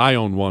beds. I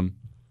own one.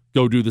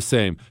 Go do the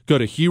same. Go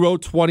to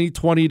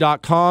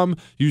hero2020.com.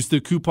 Use the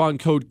coupon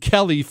code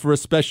Kelly for a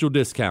special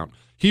discount.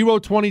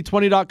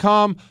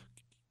 Hero2020.com.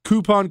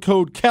 Coupon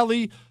code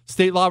Kelly.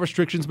 State law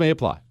restrictions may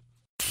apply.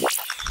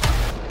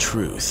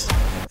 Truth,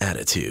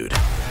 attitude,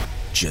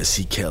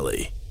 Jesse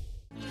Kelly.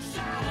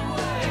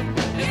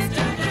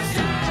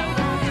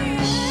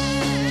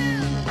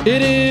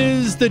 It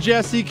is the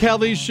Jesse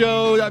Kelly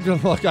Show.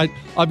 Look,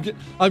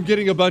 I'm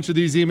getting a bunch of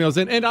these emails,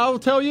 and I'll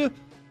tell you,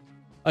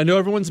 I know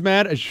everyone's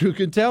mad. As you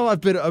can tell,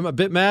 I'm a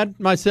bit mad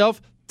myself.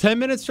 10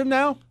 minutes from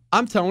now,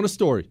 I'm telling a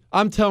story.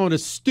 I'm telling a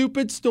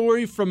stupid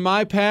story from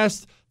my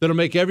past that'll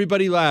make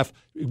everybody laugh,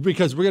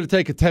 because we're going to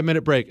take a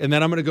 10-minute break, and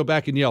then I'm going to go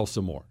back and yell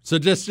some more. So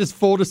just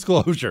full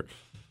disclosure.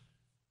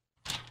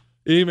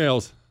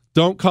 Emails.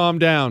 Don't calm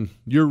down.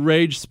 Your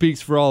rage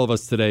speaks for all of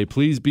us today.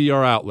 Please be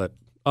our outlet.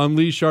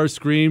 Unleash our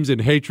screams and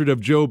hatred of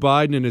Joe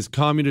Biden and his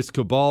communist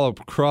cabal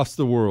across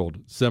the world.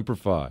 Semper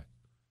Fi.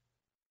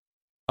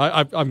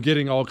 I'm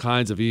getting all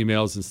kinds of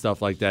emails and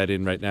stuff like that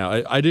in right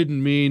now. I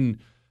didn't mean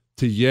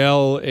to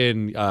yell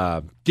and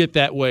get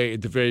that way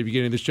at the very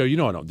beginning of the show. You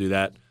know I don't do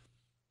that.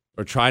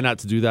 Or try not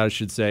to do that, I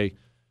should say.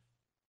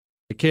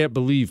 I can't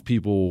believe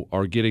people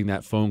are getting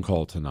that phone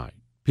call tonight.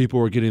 People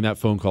are getting that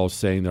phone call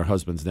saying their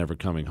husband's never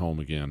coming home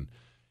again.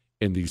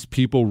 And these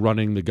people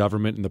running the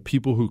government and the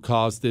people who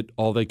caused it,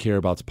 all they care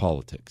about is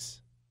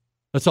politics.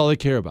 That's all they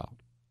care about.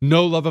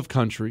 No love of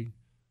country.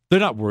 They're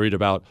not worried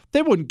about,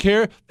 they wouldn't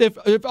care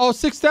if all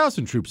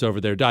 6,000 troops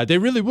over there died. They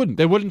really wouldn't.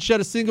 They wouldn't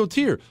shed a single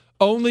tear.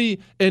 Only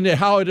in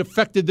how it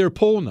affected their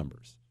poll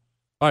numbers.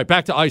 All right,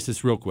 back to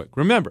ISIS real quick.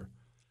 Remember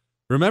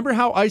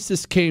how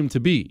ISIS came to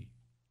be.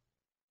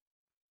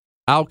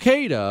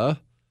 Al-Qaeda,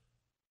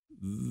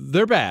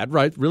 they're bad,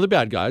 right? Really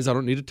bad guys. I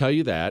don't need to tell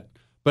you that.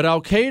 But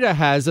Al-Qaeda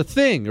has a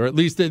thing, or at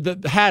least they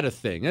had a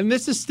thing. And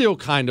this is still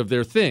kind of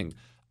their thing.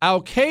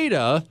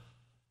 Al-Qaeda,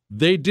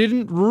 they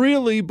didn't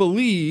really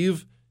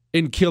believe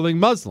in killing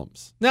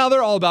Muslims. Now,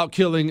 they're all about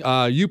killing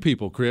you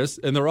people, Chris,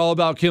 and they're all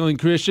about killing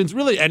Christians.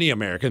 Really, any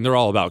American, they're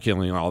all about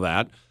killing all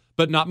that,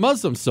 but not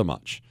Muslims so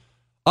much.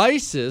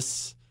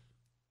 ISIS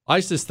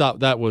thought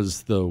that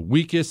was the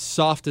weakest,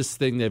 softest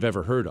thing they've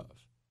ever heard of.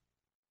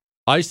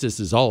 ISIS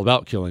is all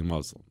about killing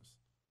Muslims.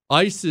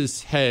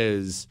 ISIS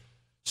has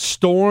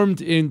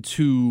stormed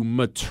into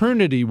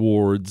maternity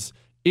wards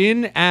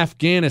in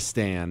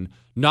Afghanistan,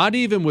 not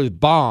even with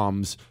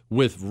bombs,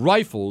 with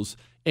rifles,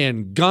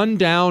 and gunned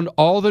down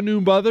all the new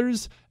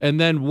mothers, and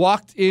then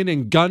walked in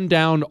and gunned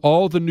down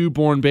all the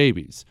newborn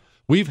babies.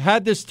 We've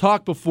had this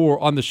talk before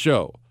on the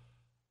show.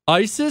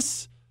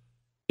 ISIS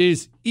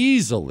is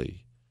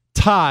easily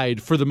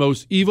tied for the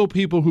most evil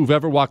people who've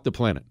ever walked the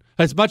planet.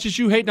 As much as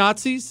you hate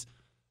Nazis,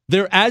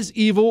 they're as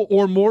evil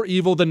or more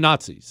evil than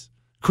Nazis.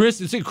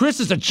 Chris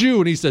is a Jew,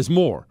 and he says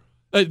more.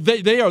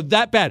 They are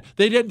that bad.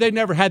 They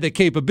never had the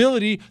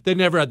capability. They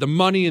never had the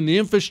money and the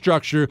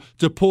infrastructure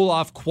to pull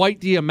off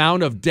quite the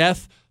amount of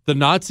death the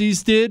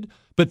Nazis did.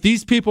 But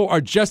these people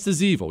are just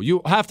as evil.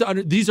 You have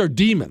to these are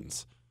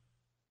demons.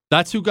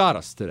 That's who got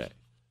us today.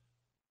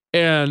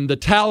 And the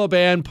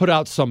Taliban put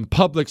out some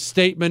public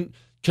statement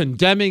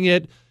condemning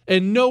it,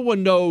 and no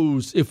one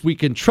knows if we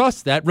can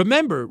trust that.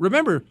 Remember,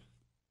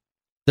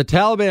 the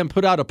Taliban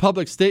put out a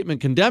public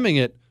statement condemning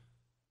it.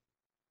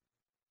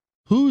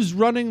 Who's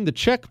running the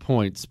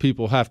checkpoints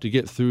people have to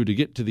get through to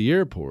get to the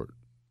airport?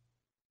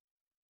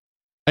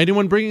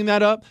 Anyone bringing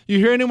that up? You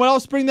hear anyone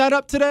else bring that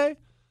up today?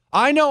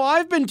 I know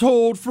I've been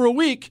told for a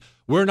week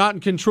we're not in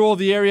control of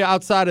the area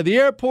outside of the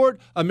airport.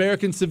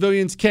 American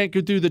civilians can't go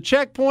through the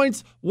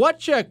checkpoints. What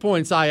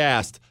checkpoints, I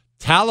asked?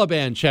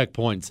 Taliban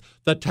checkpoints.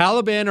 The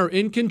Taliban are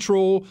in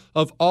control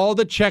of all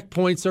the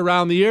checkpoints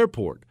around the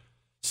airport.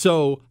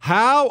 So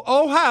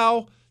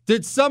how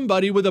did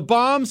somebody with a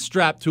bomb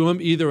strapped to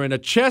him, either in a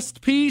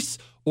chest piece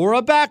or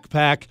a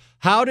backpack,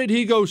 how did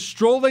he go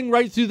strolling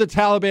right through the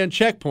Taliban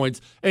checkpoints?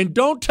 And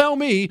don't tell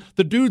me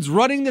the dudes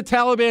running the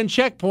Taliban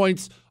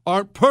checkpoints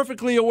aren't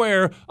perfectly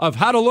aware of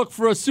how to look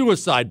for a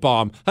suicide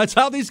bomb. That's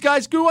how these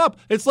guys grew up.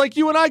 It's like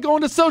you and I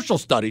going to social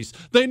studies.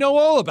 They know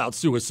all about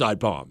suicide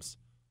bombs.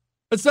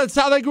 That's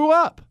how they grew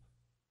up.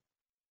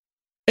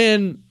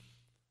 And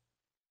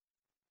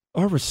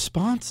our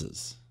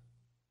responses.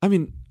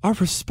 General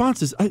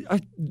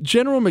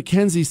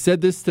McKenzie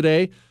said this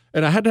today,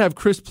 and I had to have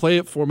Chris play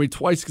it for me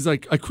twice because I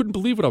couldn't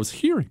believe what I was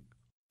hearing.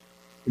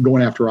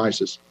 Going after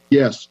ISIS.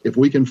 Yes, if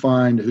we can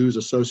find who's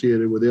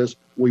associated with this,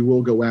 we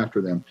will go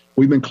after them.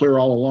 We've been clear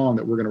all along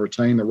that we're going to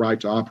retain the right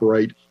to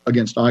operate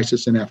against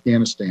ISIS in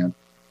Afghanistan,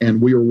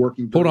 and we are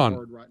working very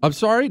hard right now. I'm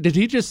sorry, did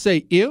he just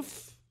say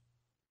if?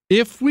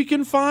 If we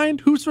can find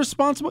who's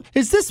responsible?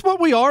 Is this what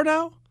we are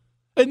now?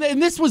 And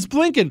this was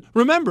Blinken.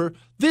 Remember,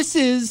 this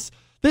is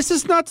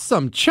not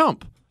some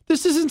chump.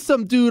 This isn't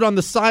some dude on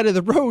the side of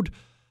the road.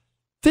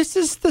 This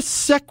is the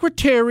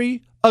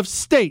Secretary of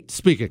State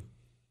speaking.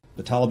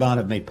 The Taliban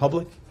have made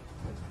public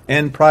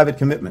and private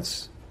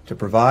commitments to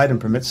provide and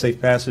permit safe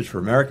passage for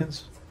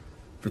Americans,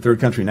 for third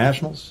country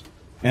nationals,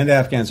 and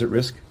Afghans at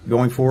risk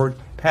going forward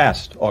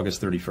past August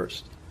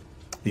 31st.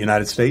 The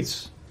United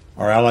States,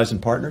 our allies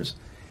and partners,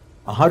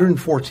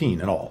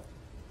 114 in all,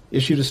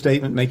 issued a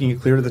statement making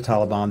it clear to the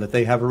Taliban that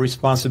they have a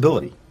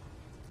responsibility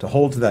to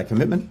hold to that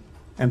commitment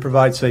and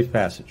provide safe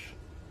passage.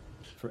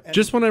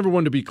 Just want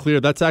everyone to be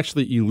clear, that's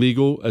actually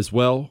illegal as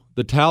well.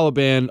 The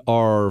Taliban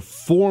are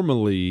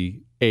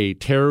formally a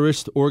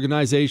terrorist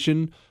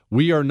organization.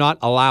 We are not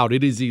allowed.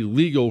 It is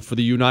illegal for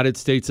the United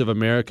States of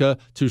America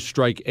to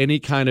strike any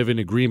kind of an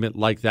agreement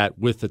like that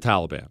with the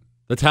Taliban.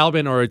 The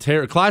Taliban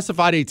are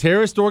classified a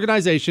terrorist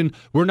organization.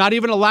 We're not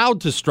even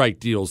allowed to strike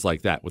deals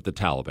like that with the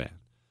Taliban.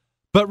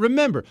 But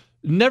remember,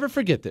 never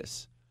forget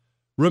this.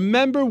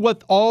 Remember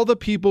what all the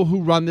people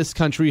who run this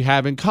country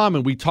have in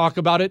common. We talk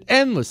about it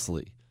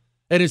endlessly.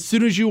 And as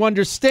soon as you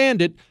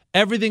understand it,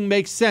 everything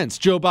makes sense.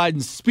 Joe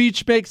Biden's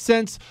speech makes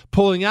sense.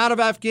 Pulling out of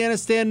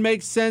Afghanistan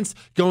makes sense.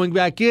 Going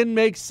back in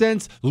makes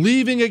sense.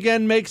 Leaving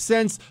again makes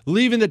sense.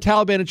 Leaving the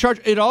Taliban in charge.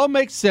 It all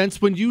makes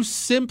sense when you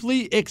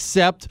simply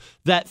accept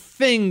that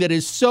thing that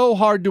is so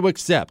hard to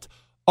accept.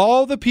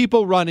 All the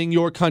people running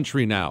your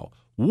country now.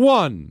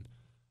 One,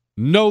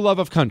 no love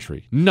of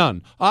country.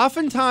 None.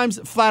 Oftentimes,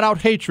 flat out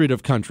hatred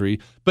of country,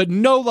 but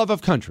no love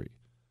of country.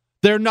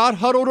 They're not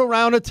huddled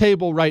around a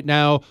table right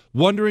now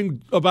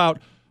wondering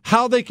about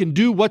how they can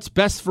do what's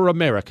best for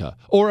America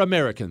or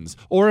Americans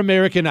or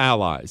American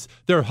allies.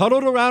 They're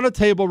huddled around a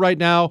table right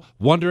now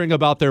wondering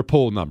about their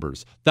poll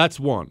numbers. That's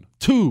one.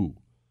 Two,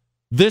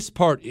 this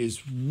part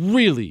is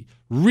really,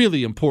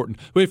 really important.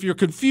 If you're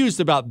confused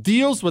about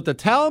deals with the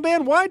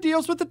Taliban, why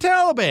deals with the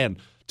Taliban?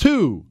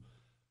 Two,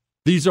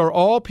 these are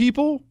all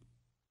people,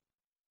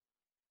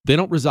 they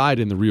don't reside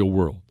in the real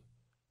world.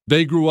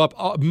 They grew up,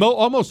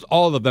 almost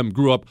all of them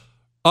grew up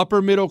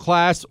upper middle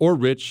class or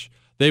rich.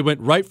 They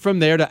went right from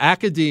there to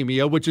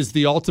academia, which is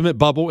the ultimate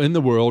bubble in the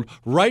world,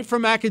 right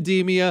from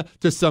academia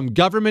to some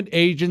government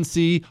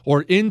agency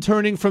or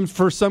interning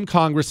for some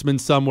congressman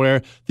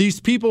somewhere.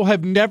 These people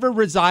have never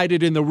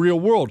resided in the real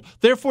world.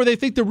 Therefore, they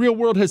think the real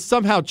world has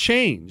somehow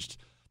changed.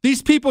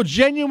 These people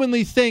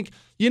genuinely think,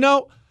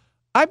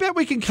 I bet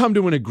we can come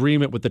to an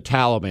agreement with the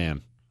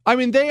Taliban. I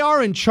mean, they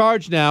are in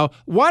charge now.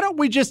 Why don't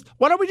we just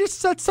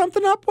set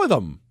something up with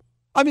them?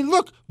 I mean,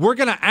 look, we're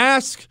going to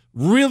ask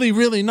really,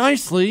 really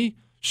nicely.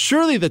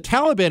 Surely the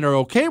Taliban are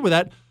okay with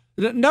that.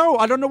 No,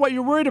 I don't know what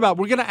you're worried about.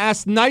 We're going to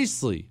ask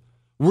nicely.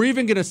 We're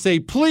even going to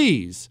say,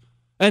 please.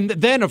 And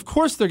then, of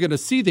course, they're going to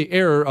see the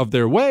error of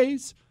their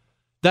ways.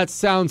 That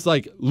sounds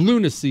like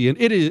lunacy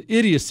and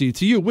idiocy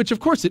to you, which,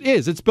 of course, it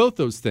is. It's both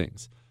those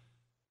things.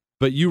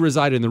 But you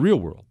reside in the real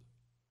world.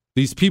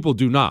 These people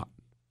do not.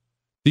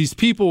 These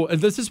people,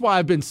 and this is why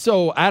I've been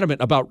so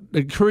adamant about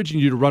encouraging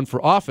you to run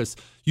for office.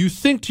 You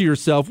think to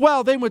yourself,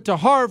 well, they went to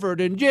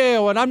Harvard and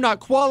Yale, and I'm not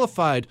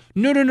qualified.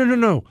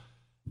 No.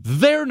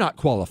 They're not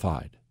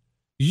qualified.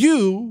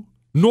 You,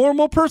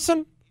 normal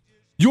person,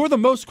 you're the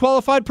most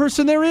qualified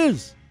person there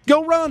is.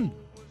 Go run.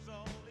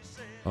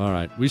 All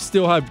right. We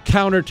still have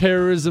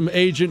counterterrorism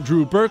agent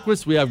Drew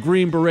Berquist. We have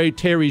Green Beret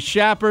Terry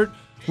Schappert.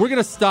 We're going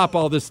to stop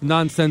all this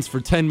nonsense for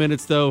 10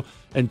 minutes, though,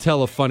 and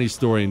tell a funny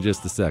story in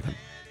just a second.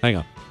 Hang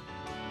on.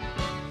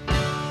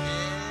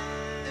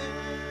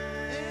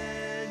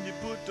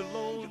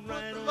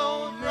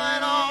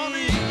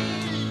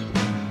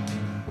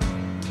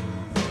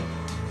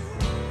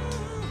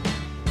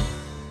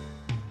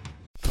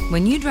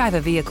 When you drive a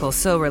vehicle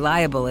so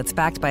reliable it's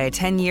backed by a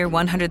 10-year,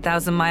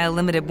 100,000-mile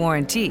limited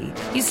warranty,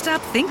 you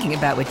stop thinking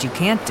about what you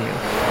can't do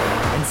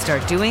and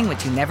start doing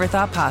what you never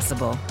thought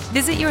possible.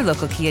 Visit your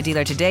local Kia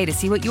dealer today to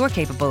see what you're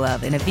capable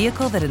of in a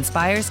vehicle that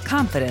inspires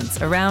confidence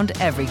around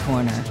every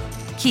corner.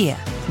 Kia,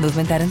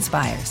 movement that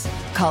inspires.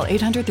 Call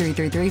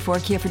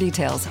 800-333-4KIA for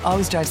details.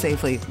 Always drive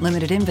safely.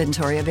 Limited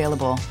inventory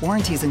available.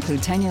 Warranties include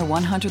 10-year,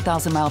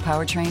 100,000-mile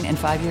powertrain and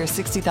 5-year,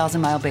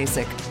 60,000-mile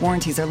basic.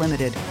 Warranties are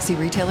limited. See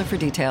retailer for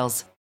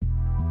details.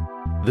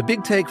 The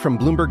Big Take from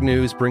Bloomberg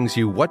News brings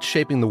you what's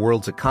shaping the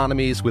world's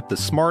economies with the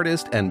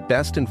smartest and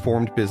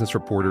best-informed business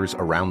reporters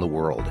around the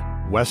world.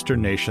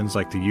 Western nations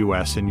like the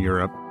U.S. and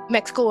Europe.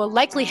 Mexico will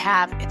likely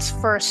have its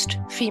first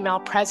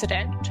female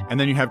president. And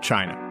then you have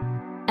China.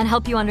 And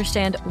help you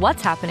understand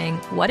what's happening,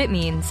 what it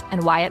means,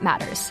 and why it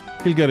matters.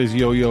 He'll get his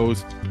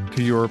yo-yos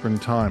to Europe in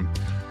time.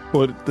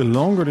 But the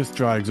longer this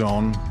drags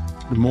on,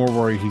 the more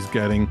worry he's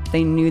getting.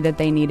 They knew that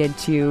they needed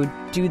to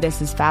do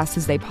this as fast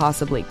as they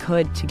possibly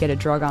could to get a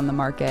drug on the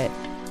market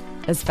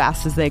as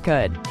fast as they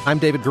could. I'm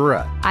David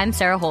Gura. I'm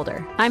Sarah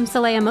Holder. I'm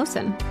Saleha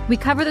Mohsen. We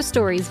cover the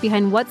stories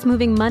behind what's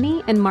moving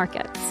money and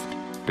markets.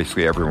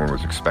 Basically, everyone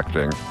was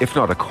expecting, if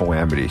not a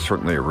calamity,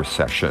 certainly a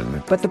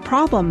recession. But the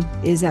problem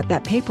is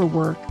that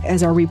paperwork,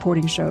 as our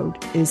reporting showed,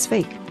 is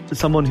fake. As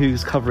someone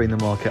who's covering the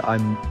market,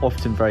 I'm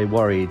often very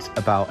worried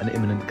about an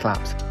imminent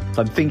collapse.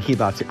 So I'm thinking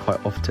about it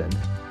quite often.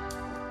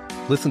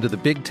 Listen to The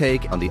Big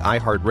Take on the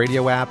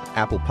iHeartRadio app,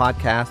 Apple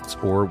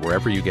Podcasts, or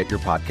wherever you get your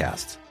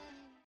podcasts.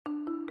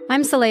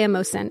 I'm Saleha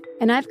Mohsen,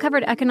 and I've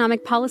covered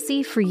economic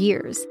policy for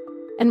years.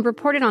 and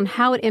reported on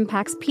how it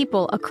impacts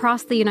people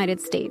across the United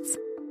States.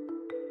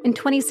 In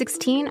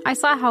 2016, I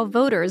saw how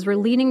voters were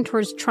leaning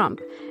towards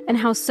Trump and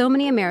how so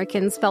many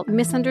Americans felt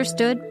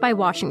misunderstood by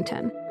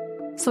Washington.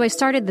 So I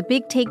started the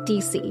Big Take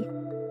DC.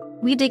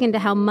 We dig into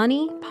how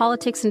money,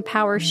 politics, and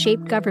power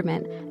shape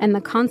government and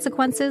the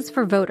consequences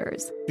for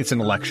voters. It's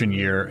an election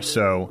year,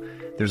 so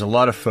there's a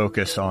lot of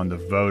focus on the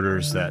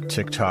voters that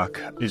TikTok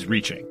is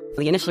reaching.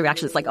 The initial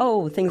reaction is like,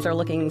 oh, things are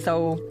looking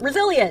so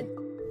resilient.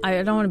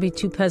 I don't want to be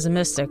too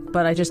pessimistic,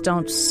 but I just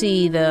don't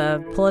see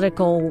the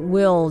political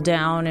will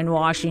down in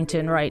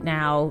Washington right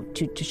now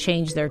to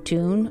change their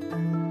tune.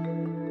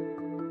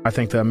 I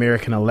think the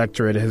American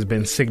electorate has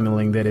been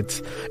signaling that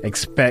it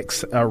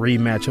expects a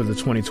rematch of the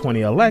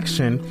 2020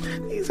 election.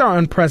 These are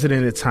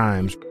unprecedented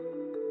times.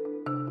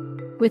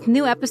 With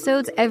new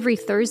episodes every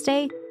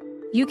Thursday,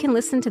 you can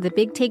listen to the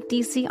Big Take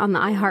DC on the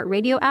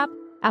iHeartRadio app,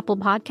 Apple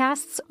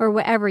Podcasts, or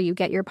wherever you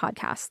get your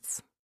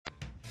podcasts.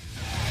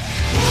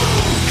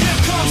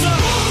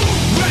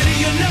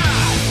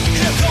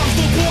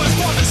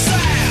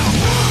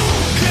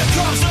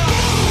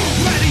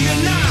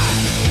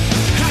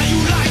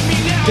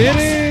 It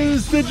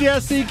is the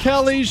Jesse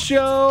Kelly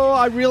Show.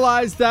 I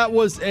realize that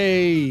was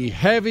a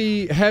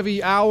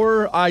heavy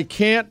hour. I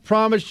can't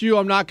promise you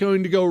I'm not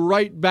going to go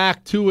right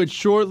back to it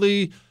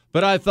shortly,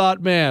 but I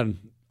thought, man,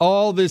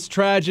 all this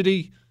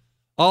tragedy,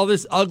 all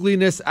this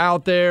ugliness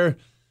out there,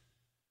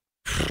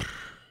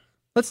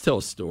 let's tell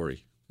a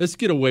story. Let's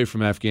get away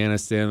from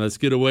Afghanistan. Let's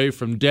get away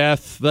from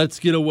death. Let's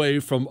get away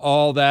from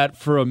all that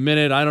for a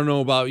minute. I don't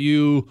know about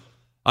you.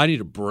 I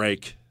need a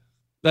break.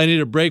 I need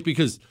a break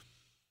because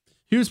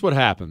here's what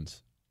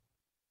happens.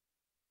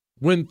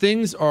 When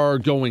things are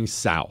going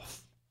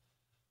south,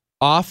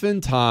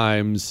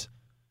 oftentimes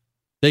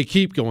they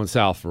keep going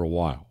south for a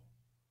while.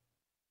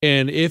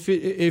 And if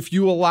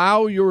you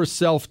allow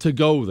yourself to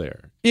go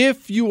there,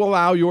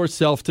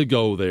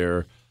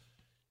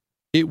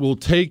 it will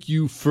take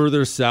you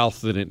further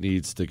south than it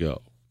needs to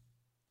go.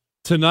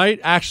 Tonight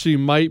actually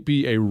might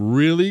be a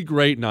really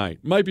great night.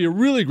 Might be a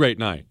really great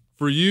night.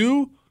 For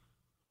you,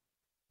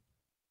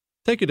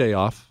 take a day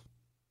off.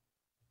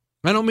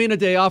 I don't mean a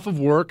day off of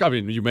work. I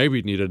mean, you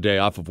maybe need a day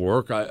off of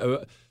work.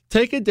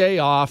 Take a day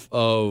off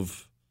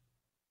of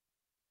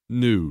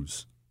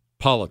news,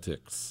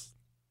 politics.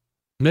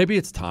 Maybe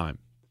it's time.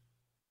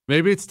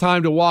 Maybe it's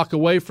time to walk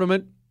away from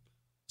it.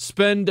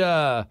 Spend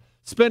a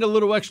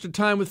little extra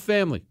time with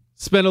family.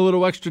 Spend a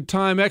little extra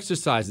time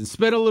exercising.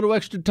 Spend a little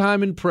extra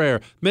time in prayer.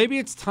 Maybe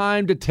it's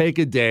time to take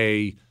a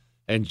day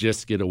and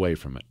just get away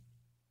from it.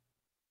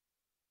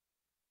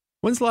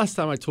 When's the last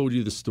time I told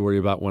you the story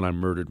about when I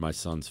murdered my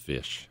son's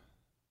fish?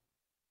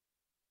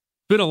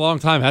 Been a long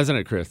time, hasn't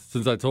it, Chris,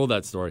 since I told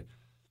that story?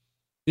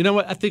 You know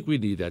what? I think we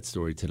need that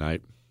story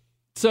tonight.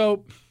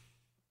 So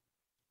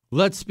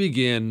let's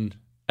begin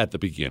at the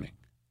beginning.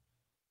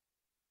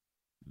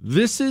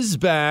 This is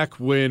back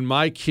when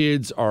my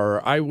kids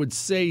are, I would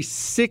say,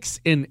 6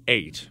 and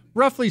 8.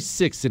 Roughly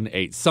 6 and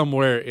 8,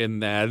 somewhere in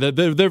that.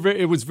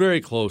 It was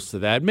very close to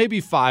that. Maybe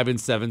 5 and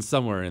 7,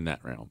 somewhere in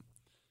that realm.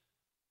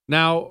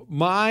 Now,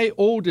 my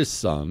oldest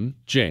son,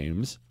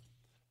 James,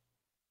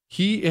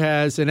 he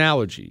has an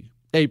allergy.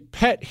 A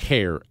pet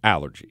hair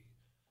allergy.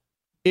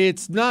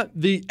 It's not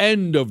the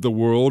end of the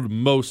world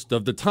most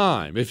of the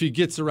time. If he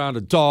gets around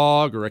a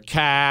dog or a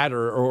cat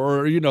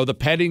or the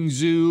petting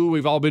zoo,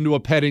 we've all been to a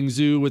petting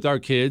zoo with our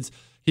kids,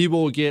 he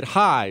will get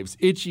hives,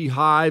 itchy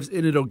hives,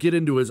 and it'll get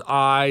into his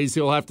eyes.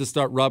 He'll have to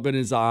start rubbing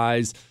his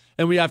eyes,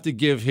 and we have to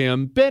give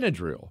him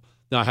Benadryl.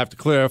 Now, I have to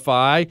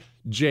clarify,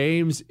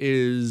 James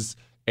is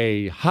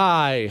a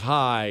high-strung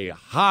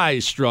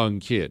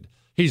kid.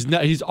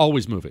 He's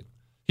always moving.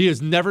 He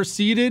is never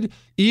seated.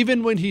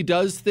 Even when he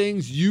does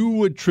things you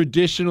would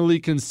traditionally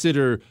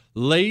consider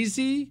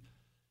lazy,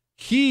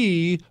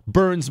 he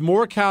burns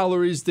more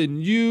calories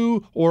than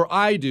you or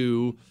I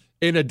do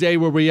in a day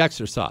where we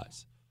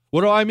exercise.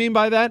 What do I mean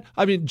by that?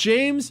 I mean,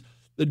 James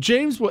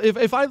will,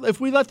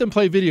 if we let them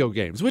play video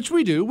games, which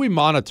we do, we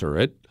monitor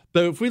it,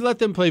 but if we let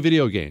them play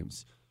video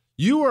games,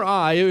 you or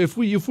I, if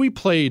we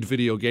played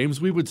video games,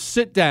 we would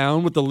sit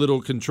down with the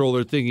little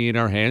controller thingy in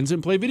our hands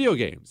and play video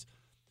games.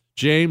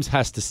 James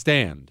has to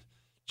stand.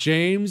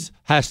 James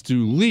has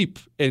to leap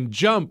and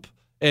jump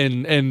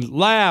and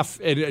laugh.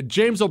 And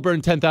James will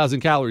burn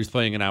 10,000 calories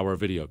playing an hour of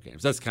video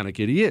games. That's the kind of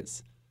kid he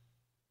is.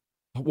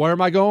 Where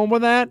am I going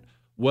with that?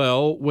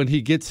 Well, when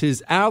he gets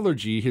his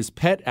allergy, his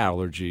pet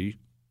allergy,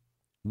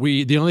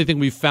 the only thing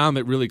we found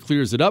that really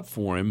clears it up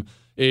for him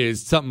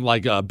is something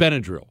like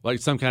Benadryl, like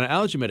some kind of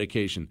allergy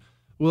medication.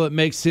 Well, it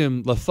makes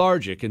him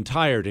lethargic and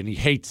tired, and he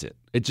hates it.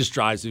 It just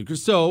drives him.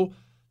 So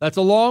that's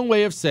a long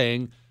way of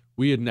saying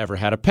we had never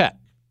had a pet.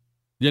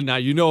 Yeah, now,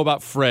 you know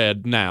about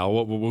Fred now.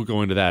 We'll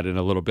go into that in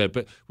a little bit.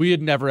 But we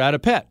had never had a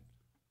pet.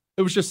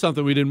 It was just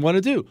something we didn't want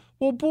to do.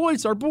 Well,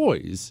 boys are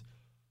boys.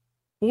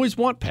 Boys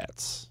want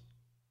pets.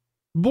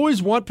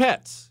 Boys want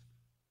pets.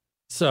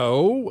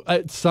 So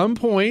at some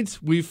point,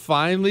 we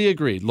finally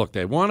agreed. Look,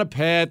 they want a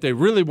pet. They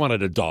really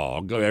wanted a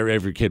dog.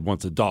 Every kid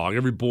wants a dog.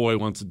 Every boy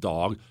wants a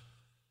dog.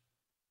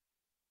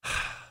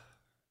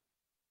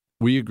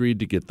 we agreed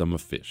to get them a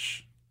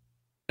fish.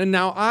 And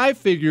now I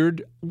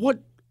figured,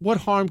 what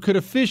harm could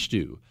a fish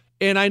do?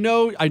 And I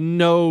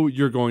know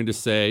you're going to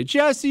say,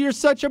 Jesse, you're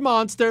such a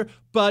monster.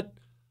 But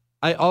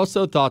I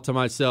also thought to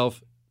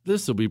myself,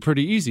 this will be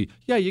pretty easy.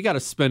 Yeah, you got to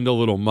spend a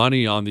little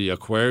money on the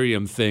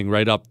aquarium thing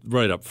right up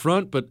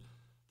front, but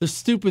the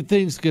stupid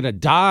thing's going to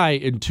die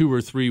in 2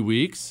 or 3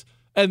 weeks.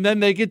 And then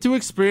they get to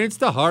experience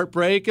the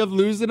heartbreak of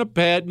losing a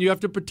pet, and you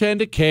have to pretend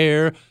to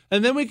care.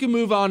 And then we can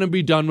move on and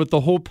be done with the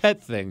whole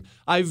pet thing.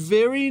 I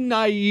very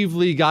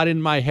naively got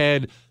in my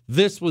head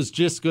this was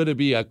just going to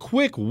be a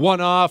quick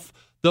one-off.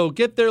 They'll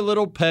get their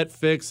little pet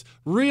fix,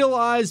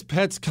 realize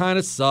pets kind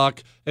of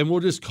suck, and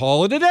we'll just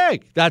call it a day.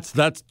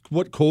 That's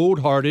what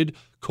cold-hearted,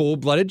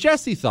 cold-blooded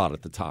Jesse thought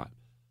at the time.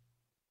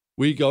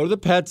 We go to the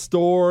pet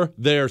store.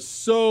 They're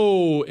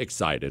so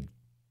excited.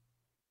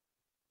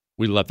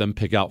 We let them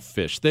pick out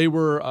fish. They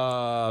were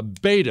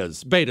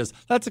betas. Betas.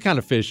 That's the kind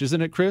of fish,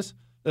 isn't it, Chris?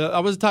 I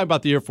wasn't talking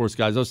about the Air Force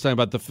guys. I was talking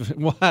about the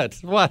what?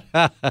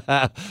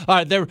 All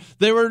right, they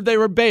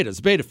were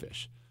betas, beta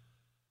fish.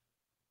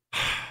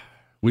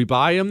 We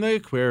buy them the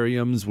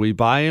aquariums. We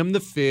buy them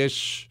the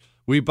fish.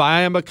 We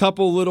buy them a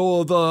couple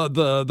little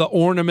the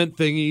ornament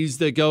thingies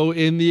that go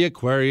in the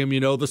aquarium.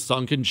 You know, the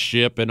sunken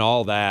ship and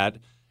all that.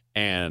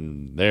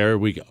 And there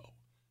we go.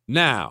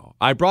 Now,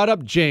 I brought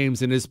up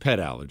James and his pet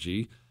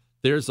allergy.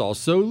 There's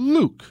also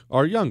Luke,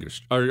 our younger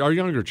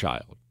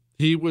child.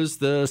 He was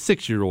the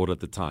 6-year-old at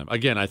the time.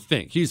 Again, I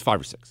think he's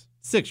 5 or 6.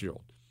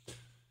 6-year-old.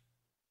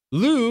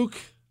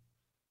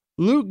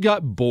 Luke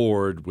got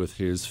bored with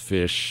his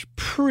fish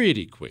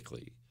pretty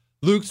quickly.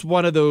 Luke's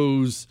one of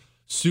those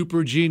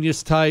super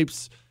genius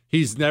types.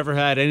 He's never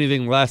had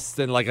anything less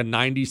than like a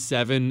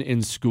 97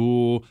 in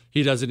school.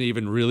 He doesn't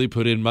even really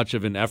put in much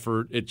of an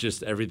effort. It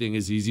just, everything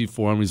is easy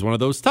for him. He's one of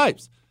those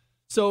types.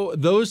 So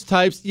those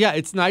types, yeah,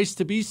 it's nice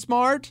to be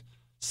smart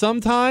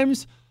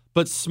sometimes,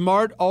 but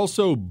smart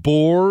also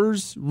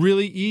bores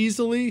really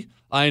easily.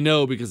 I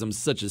know, because I'm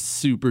such a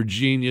super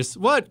genius.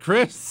 What,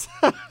 Chris?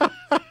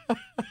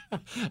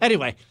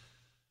 Anyway,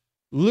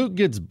 Luke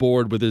gets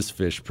bored with his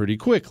fish pretty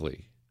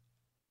quickly.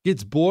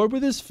 Gets bored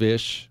with his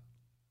fish,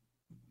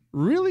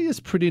 really is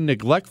pretty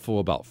neglectful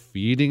about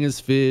feeding his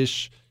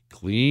fish,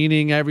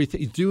 cleaning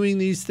everything, doing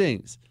these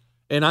things.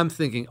 And I'm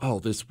thinking, oh,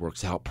 this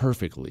works out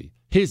perfectly.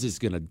 His is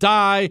going to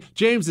die.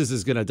 James's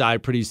is going to die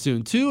pretty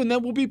soon, too. And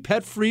then we'll be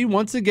pet-free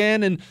once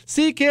again. And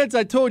see, kids,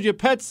 I told you,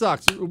 pet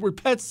sucks.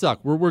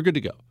 We're good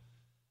to go.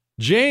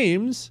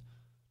 James,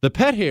 the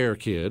pet hair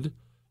kid,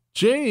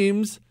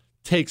 James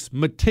takes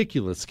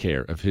meticulous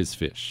care of his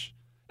fish.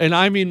 And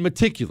I mean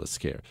meticulous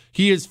care.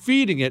 He is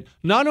feeding it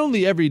not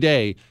only every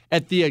day,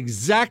 at the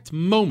exact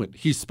moment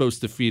he's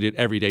supposed to feed it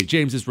every day.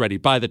 James is ready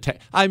by the time.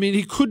 I mean,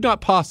 he could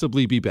not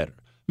possibly be better.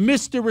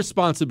 Mr.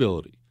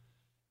 Responsibility.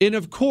 And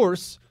of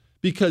course,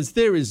 because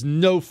there is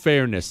no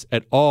fairness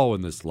at all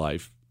in this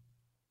life,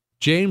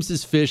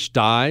 James's fish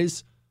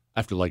dies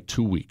after like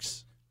 2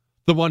 weeks.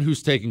 The one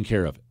who's taking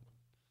care of it.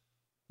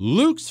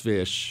 Luke's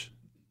fish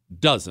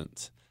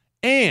doesn't.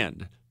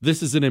 And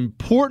this is an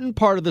important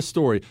part of the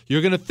story.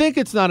 You're going to think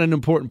it's not an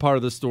important part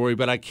of the story,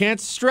 but I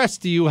can't stress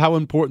to you how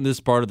important this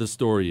part of the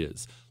story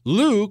is.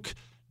 Luke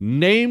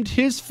named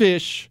his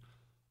fish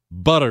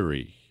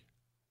Buttery.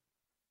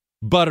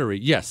 Buttery,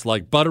 yes,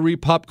 like buttery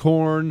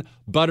popcorn,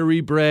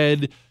 buttery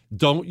bread.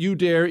 Don't you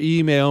dare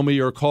email me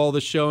or call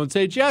the show and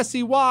say,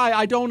 Jesse, why?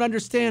 I don't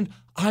understand.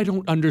 I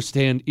don't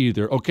understand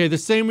either. Okay, the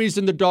same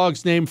reason the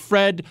dog's named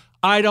Fred,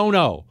 I don't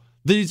know.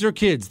 These are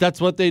kids. That's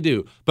what they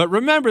do. But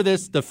remember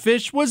this, the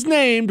fish was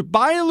named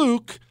by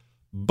Luke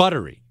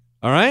Buttery.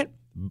 All right?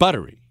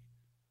 Buttery.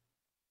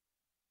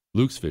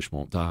 Luke's fish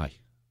won't die.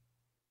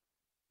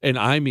 And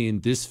I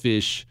mean, this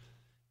fish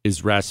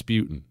is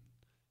Rasputin.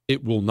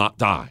 It will not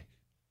die.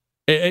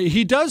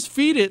 He does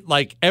feed it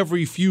like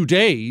every few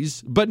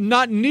days, but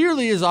not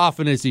nearly as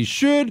often as he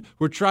should.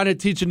 We're trying to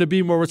teach him to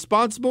be more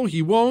responsible.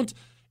 He won't.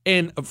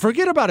 And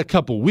forget about a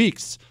couple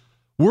weeks.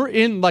 We're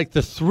in like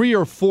the 3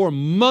 or 4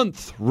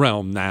 month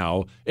realm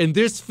now, and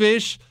this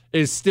fish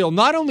is still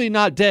not only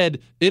not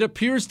dead, it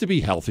appears to be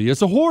healthy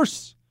as a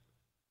horse.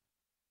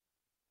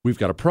 We've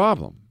got a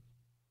problem.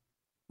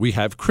 We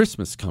have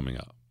Christmas coming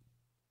up.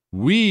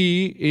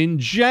 We, in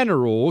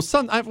general,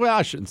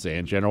 I shouldn't say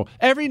in general,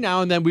 every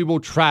now and then we will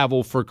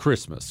travel for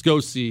Christmas.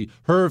 Go see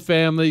her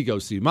family, go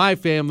see my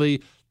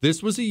family.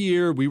 This was a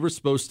year we were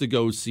supposed to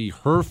go see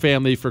her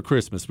family for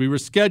Christmas. We were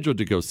scheduled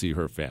to go see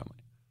her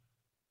family.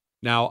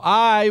 Now,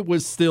 I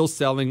was still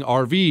selling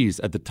RVs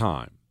at the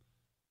time.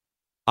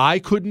 I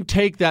couldn't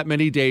take that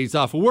many days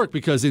off of work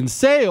because in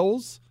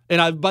sales,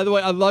 and by the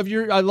way, I love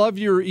your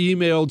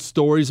emailed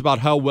stories about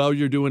how well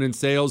you're doing in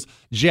sales.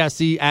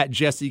 Jesse at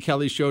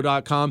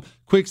jessekellyshow.com.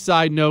 Quick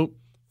side note,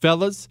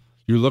 fellas,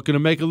 you're looking to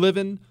make a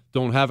living,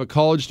 don't have a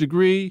college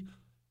degree,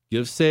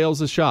 give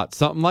sales a shot.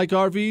 Something like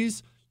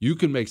RVs, you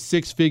can make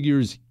 6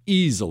 figures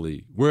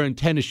easily wearing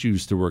tennis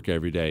shoes to work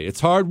every day.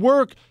 It's hard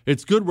work.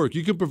 It's good work.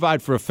 You can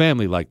provide for a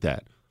family like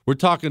that. We're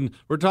talking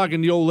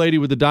the old lady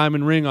with the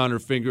diamond ring on her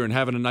finger and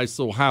having a nice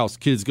little house,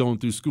 kids going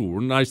through school.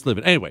 We're nice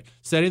living. Anyway,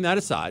 setting that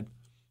aside,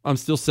 I'm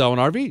still selling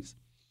RVs.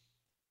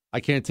 I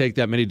can't take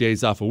that many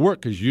days off of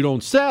work because you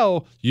don't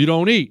sell, you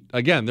don't eat.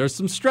 Again, there's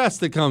some stress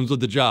that comes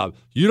with the job.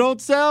 You don't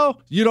sell,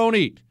 you don't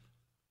eat.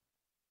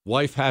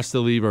 Wife has to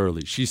leave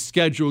early. She's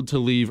scheduled to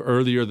leave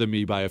earlier than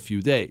me by a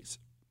few days.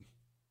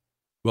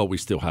 Well, we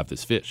still have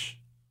this fish.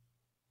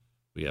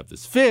 We have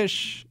this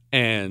fish,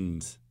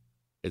 and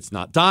it's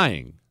not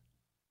dying.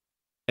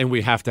 And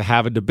we have to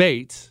have a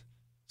debate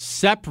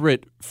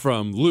separate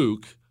from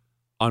Luke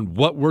on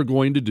what we're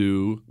going to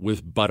do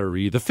with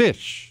Buttery the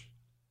fish.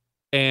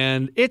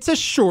 And it's a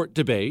short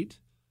debate.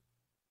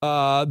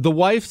 The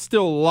wife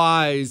still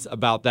lies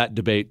about that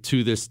debate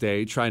to this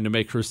day, trying to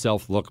make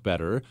herself look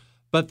better.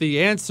 But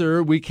the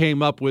answer we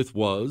came up with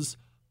was,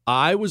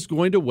 I was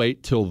going to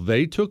wait till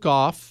they took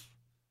off.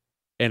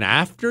 And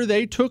after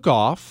they took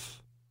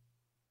off,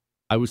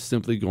 I was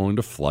simply going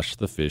to flush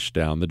the fish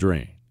down the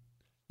drain.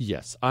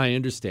 Yes, I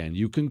understand.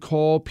 You can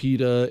call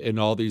PETA and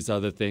all these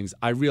other things.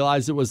 I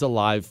realized it was a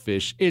live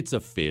fish. It's a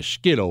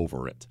fish. Get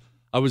over it.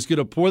 I was going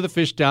to pour the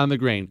fish down the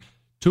drain.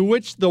 To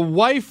which the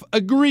wife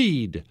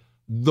agreed.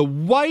 The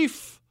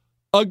wife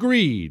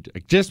agreed. I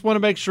just want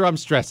to make sure I'm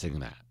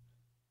stressing that.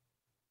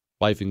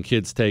 Wife and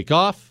kids take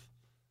off.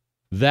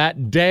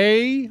 That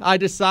day, I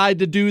decide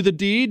to do the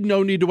deed.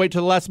 No need to wait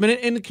till the last minute.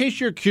 In case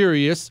you're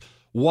curious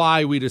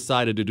why we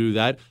decided to do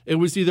that, it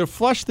was either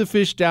flush the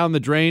fish down the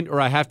drain or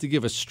I have to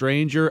give a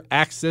stranger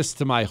access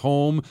to my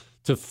home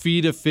to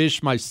feed a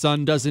fish my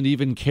son doesn't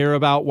even care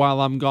about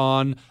while I'm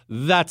gone.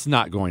 That's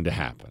not going to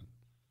happen.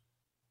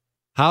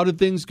 How did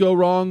things go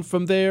wrong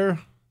from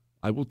there?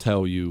 I will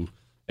tell you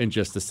in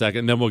just a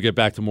second. Then we'll get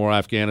back to more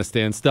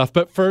Afghanistan stuff.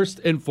 But first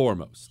and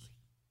foremost,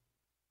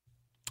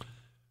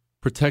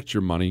 protect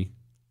your money.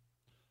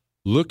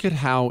 Look at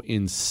how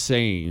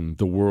insane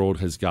the world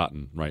has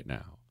gotten right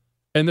now.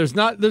 And there's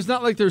not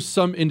like there's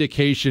some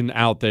indication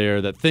out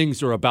there that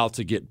things are about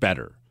to get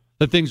better,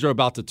 that things are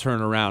about to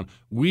turn around.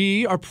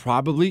 We are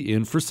probably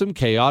in for some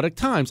chaotic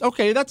times.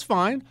 Okay, that's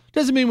fine.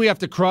 Doesn't mean we have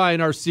to cry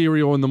in our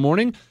cereal in the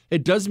morning.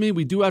 It does mean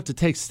we do have to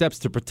take steps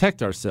to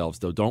protect ourselves,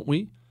 though, don't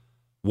we?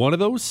 One of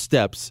those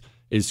steps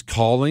is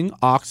calling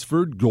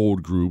Oxford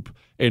Gold Group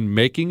and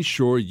making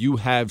sure you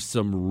have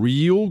some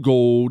real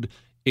gold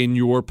in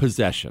your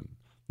possession.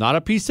 Not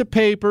a piece of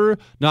paper,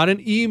 not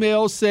an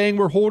email saying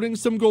we're holding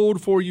some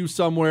gold for you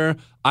somewhere.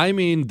 I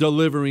mean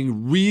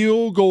delivering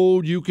real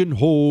gold you can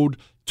hold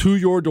to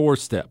your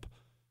doorstep.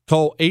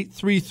 Call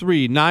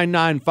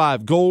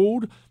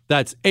 833-995-GOLD.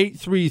 That's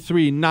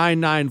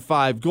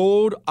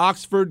 833-995-GOLD,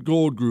 Oxford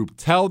Gold Group.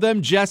 Tell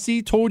them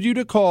Jesse told you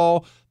to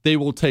call. They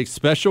will take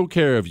special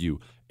care of you.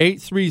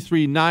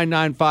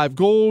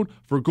 833-995-GOLD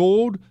for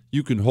gold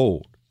you can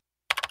hold.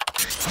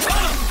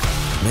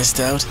 Missed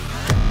out?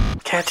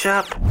 Catch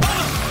up.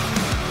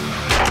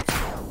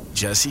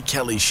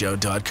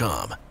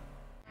 JesseKellyShow.com.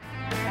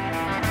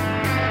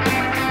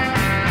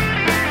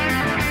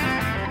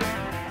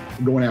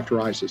 Going after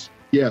ISIS.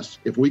 Yes,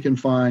 if we can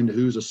find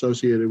who's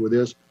associated with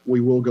this,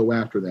 we will go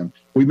after them.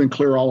 We've been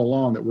clear all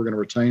along that we're going to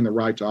retain the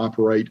right to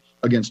operate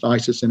against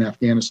ISIS in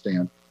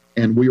Afghanistan.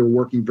 And we are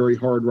working very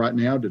hard right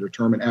now to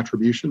determine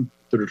attribution,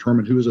 to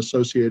determine who is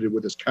associated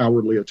with this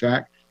cowardly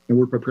attack, and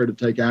we're prepared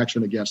to take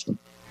action against them.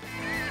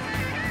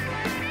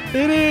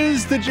 It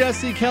is the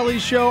Jesse Kelly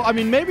Show. I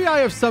mean, maybe I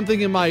have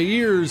something in my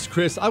ears,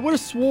 Chris. I would have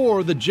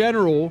swore the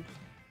general,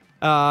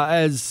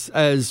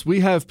 as we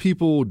have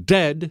people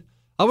dead,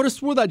 I would have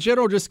swore that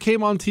general just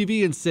came on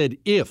TV and said,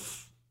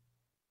 if.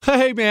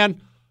 Hey,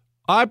 man,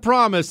 I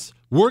promise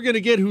we're going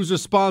to get who's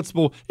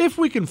responsible if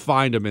we can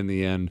find him in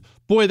the end.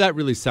 Boy, that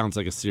really sounds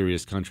like a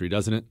serious country,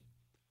 doesn't it?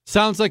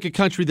 Sounds like a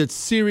country that's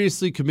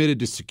seriously committed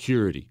to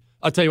security.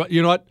 I'll tell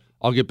you what,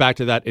 I'll get back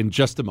to that in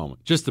just a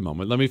moment. Just a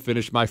moment. Let me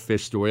finish my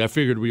fish story. I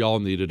figured we all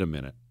needed a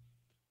minute.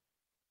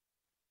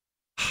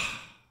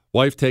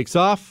 Wife takes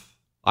off.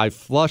 I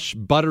flush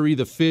Buttery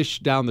the fish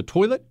down the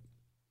toilet.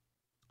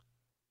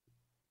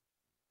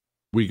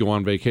 We go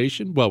on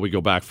vacation. Well, we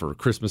go back for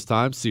Christmas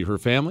time, see her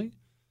family.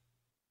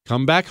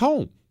 Come back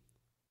home.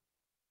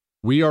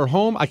 We are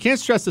home. I can't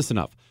stress this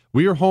enough.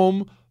 We are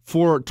home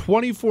for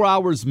 24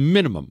 hours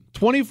minimum.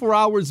 24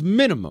 hours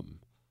minimum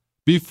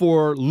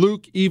before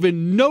Luke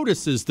even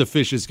notices the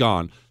fish is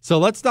gone. So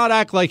let's not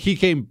act like he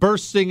came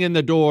bursting in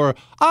the door.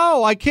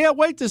 Oh, I can't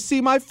wait to see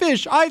my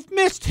fish. I've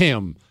missed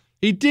him.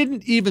 He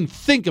didn't even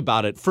think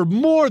about it for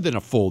more than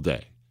a full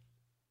day.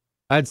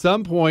 At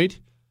some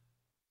point,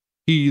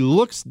 he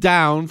looks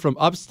down from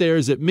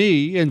upstairs at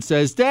me and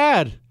says,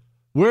 Dad,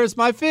 where's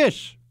my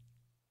fish?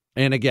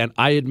 And again,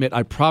 I admit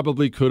I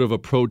probably could have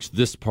approached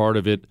this part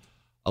of it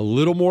a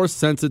little more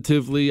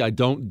sensitively. I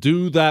don't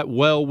do that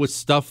well with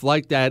stuff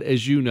like that,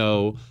 as you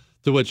know,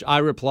 to which I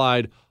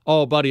replied,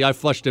 oh, buddy, I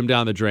flushed him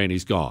down the drain.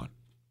 He's gone.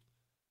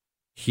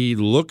 He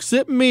looks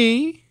at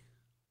me.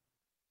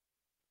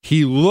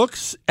 He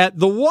looks at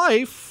the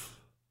wife.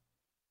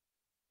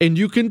 And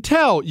you can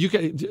tell,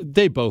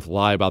 they both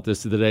lie about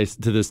this to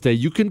this day.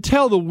 You can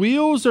tell the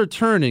wheels are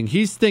turning.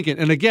 He's thinking,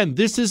 and again,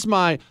 this is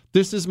my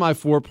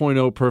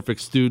 4.0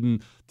 perfect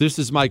student. This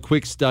is my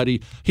quick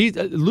study.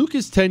 Luke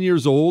is 10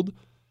 years old,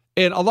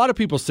 And a lot of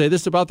people say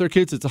this about their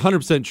kids. It's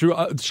 100% true.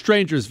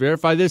 Strangers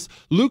verify this.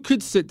 Luke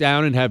could sit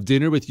down and have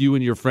dinner with you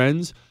and your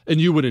friends,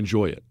 and you would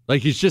enjoy it.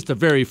 Like, he's just a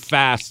very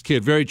fast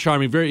kid, very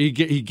charming, he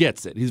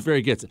gets it.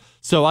 Gets it.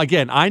 So,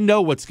 again, I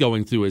know what's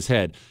going through his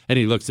head. And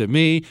he looks at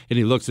me, and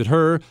he looks at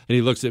her, and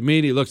he looks at me,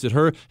 and he looks at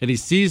her, and he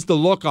sees the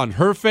look on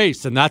her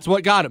face, and that's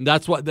what got him.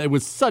 It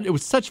was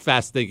such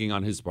fast thinking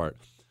on his part.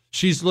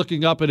 She's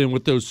looking up at him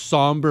with those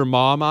somber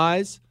mom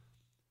eyes,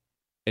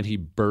 and he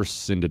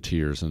bursts into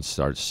tears and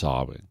starts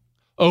sobbing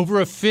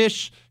over a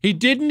fish he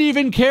didn't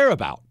even care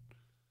about.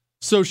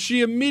 So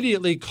she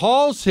immediately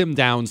calls him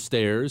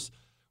downstairs,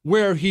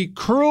 where he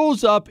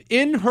curls up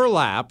in her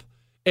lap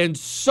and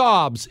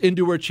sobs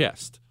into her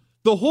chest.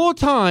 The whole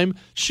time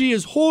she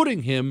is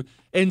holding him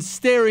and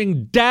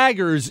staring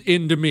daggers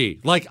into me,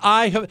 like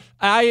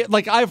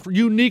I've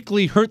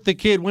uniquely hurt the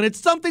kid when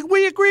it's something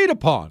we agreed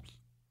upon.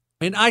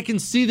 And I can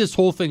see this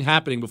whole thing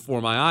happening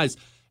before my eyes.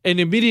 And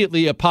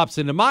immediately it pops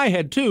into my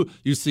head too.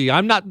 You see,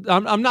 I'm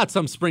not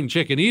some spring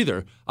chicken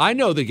either. I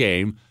know the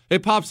game.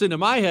 It pops into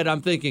my head.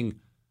 I'm thinking,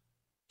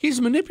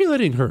 he's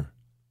manipulating her.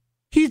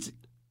 He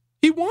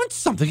wants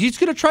something. He's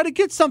going to try to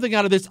get something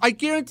out of this. I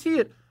guarantee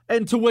it.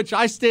 And to which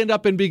I stand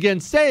up and begin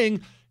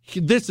saying,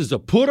 this is a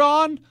put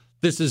on.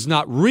 This is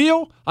not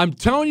real. I'm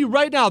telling you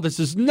right now, this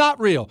is not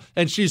real.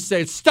 And she's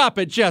saying, stop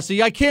it,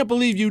 Jesse. I can't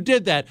believe you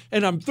did that.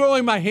 And I'm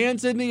throwing my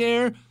hands in the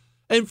air.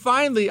 And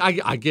finally,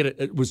 I get it.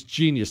 It was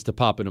genius to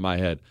pop into my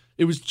head.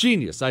 It was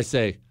genius. I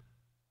say,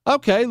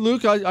 okay,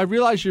 Luke, I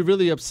realize you're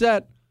really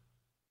upset.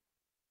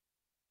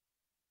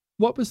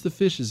 What was the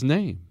fish's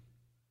name?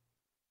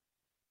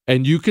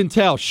 And you can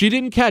tell she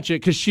didn't catch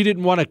it because she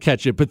didn't want to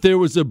catch it. But there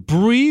was a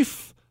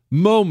brief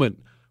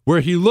moment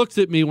where he looked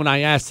at me when I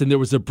asked, and there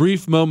was a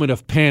brief moment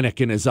of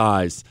panic in his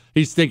eyes.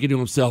 He's thinking to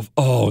himself,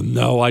 oh,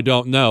 no, I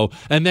don't know.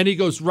 And then he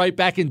goes right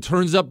back and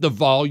turns up the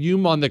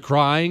volume on the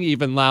crying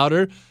even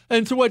louder.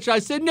 And to which I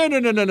said,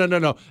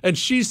 no. And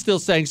she's still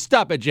saying,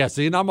 stop it,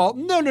 Jesse. And I'm all,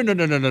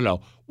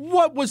 no.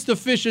 What was the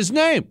fish's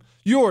name?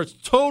 You're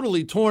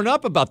totally torn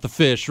up about the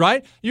fish,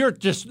 right? You're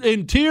just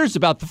in tears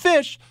about the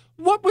fish.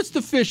 What was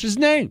the fish's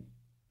name?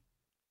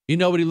 You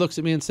know what he looks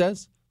at me and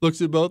says?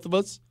 Looks at both of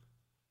us.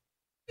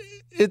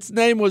 Its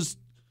name was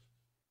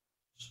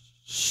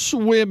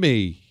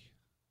Swimmy.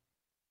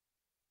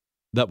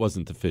 That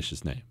wasn't the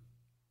fish's name.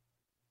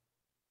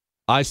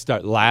 I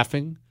start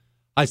laughing.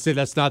 I say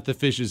that's not the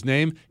fish's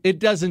name. It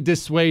doesn't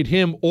dissuade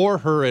him or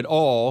her at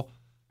all.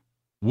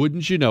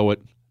 Wouldn't you know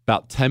it,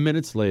 about 10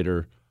 minutes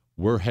later,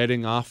 we're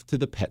heading off to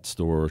the pet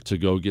store to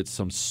go get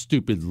some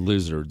stupid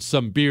lizard,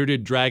 some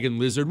bearded dragon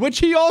lizard, which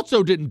he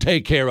also didn't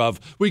take care of.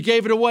 We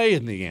gave it away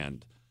in the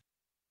end.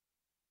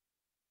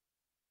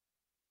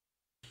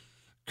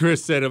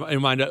 Chris said,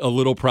 am I a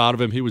little proud of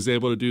him? He was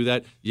able to do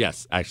that?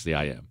 Yes, actually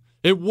I am.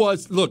 It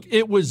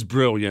was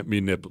brilliant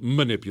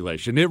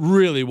manipulation. It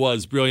really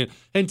was brilliant.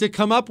 And to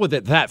come up with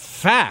it that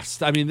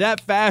fast,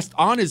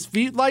 on his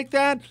feet like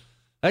that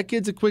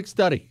kid's a quick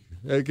study.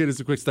 That kid is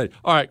a quick study.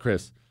 All right,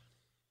 Chris,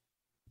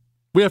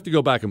 we have to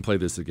go back and play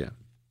this again.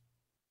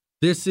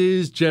 This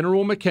is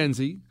General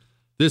McKenzie.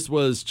 This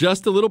was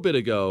just a little bit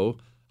ago.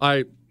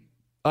 I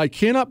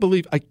cannot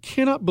believe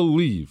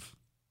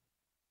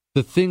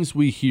the things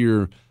we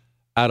hear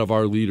out of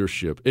our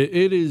leadership.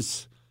 It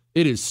is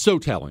so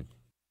telling.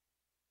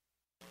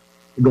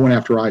 Going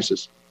after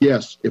ISIS.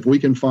 Yes, if we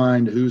can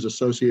find who's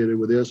associated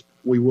with this,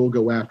 we will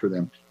go after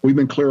them. We've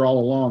been clear all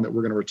along that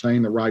we're going to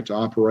retain the right to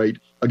operate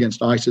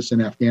against ISIS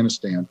in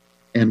Afghanistan.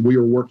 And we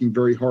are working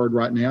very hard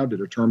right now to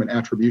determine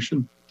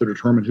attribution, to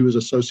determine who is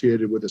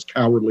associated with this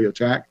cowardly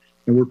attack,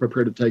 and we're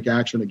prepared to take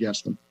action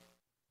against them.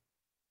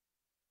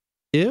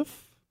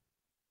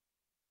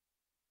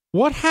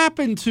 What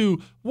happened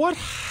to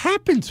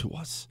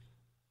us?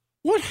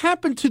 What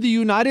happened to the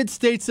United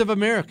States of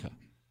America?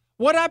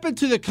 What happened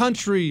to the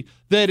country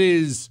that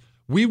is,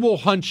 we will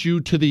hunt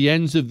you to the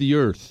ends of the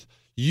earth?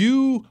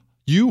 You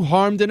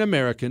harmed an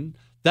American.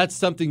 That's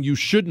something you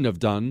shouldn't have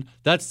done.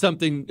 That's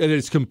something that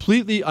is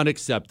completely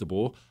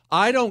unacceptable.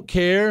 I don't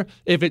care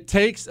if it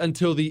takes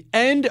until the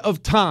end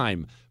of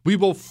time. We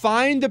will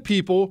find the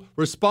people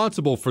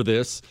responsible for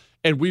this,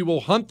 and we will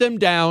hunt them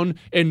down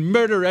and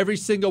murder every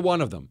single one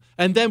of them.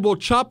 And then we'll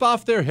chop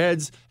off their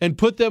heads and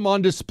put them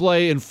on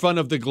display in front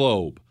of the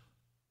globe.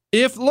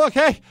 If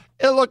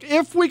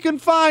we can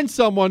find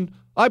someone,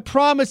 I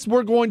promise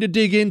we're going to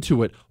dig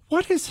into it.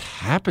 What has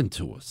happened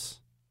to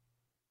us?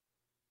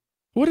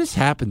 What has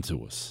happened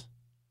to us?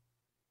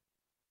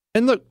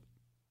 And look,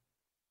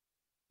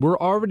 we're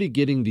already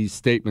getting these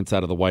statements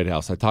out of the White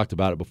House. I talked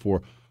about it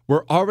before.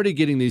 We're already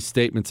getting these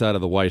statements out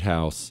of the White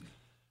House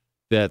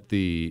that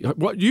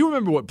you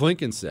remember what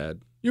Blinken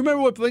said? You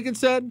remember what Blinken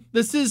said?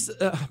 This is,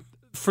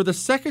 for the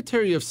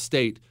Secretary of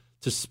State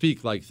to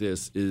speak like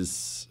this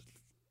is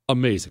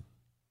amazing.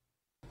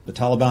 The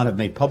Taliban have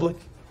made public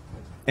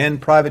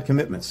and private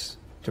commitments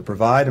to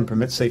provide and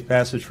permit safe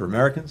passage for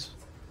Americans,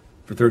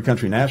 for third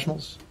country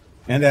nationals,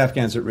 and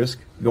Afghans at risk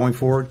going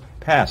forward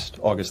past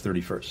August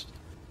 31st.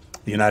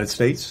 The United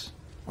States,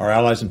 our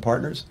allies and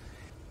partners,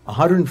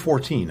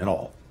 114 in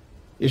all,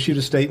 issued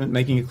a statement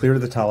making it clear to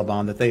the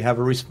Taliban that they have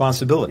a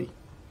responsibility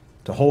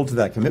to hold to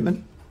that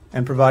commitment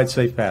and provide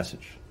safe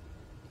passage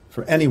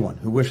for anyone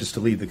who wishes to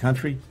leave the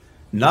country,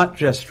 not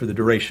just for the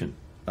duration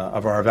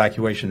of our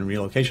evacuation and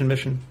relocation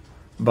mission,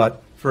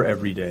 but for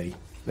every day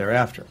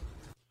thereafter.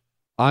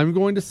 I'm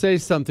going to say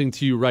something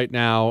to you right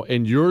now,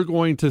 and you're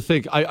going to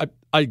think,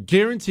 I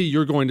guarantee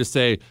you're going to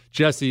say,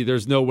 Jesse,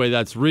 there's no way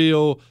that's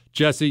real.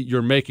 Jesse,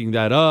 you're making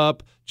that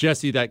up.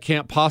 Jesse, that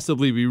can't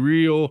possibly be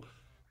real.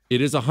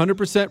 It is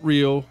 100%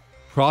 real.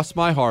 Cross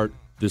my heart.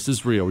 This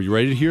is real. Are you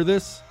ready to hear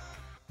this?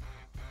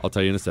 I'll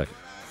tell you in a second.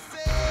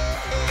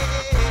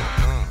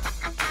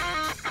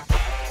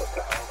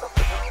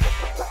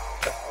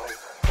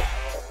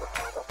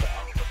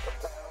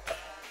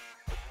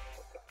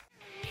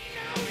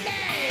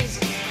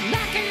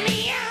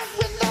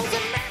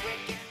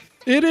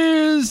 It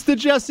is the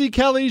Jesse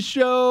Kelly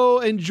Show,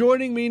 and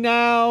joining me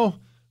now,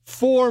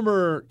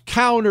 former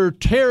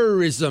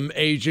counterterrorism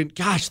agent,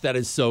 gosh, that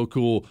is so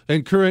cool,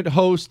 and current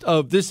host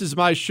of This Is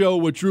My Show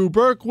with Drew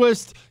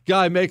Berquist.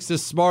 Guy makes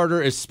us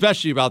smarter,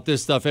 especially about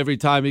this stuff every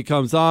time he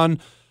comes on.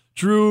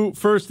 Drew,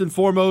 first and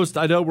foremost,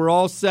 I know we're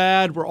all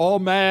sad, we're all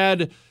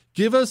mad.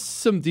 Give us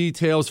some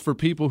details for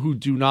people who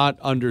do not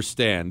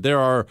understand.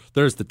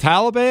 There's the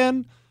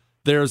Taliban,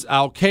 there's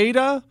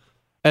Al-Qaeda,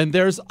 and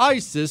there's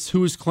ISIS,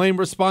 who has claimed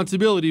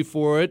responsibility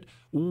for it.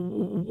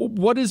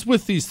 What is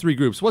with these three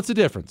groups? What's the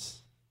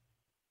difference?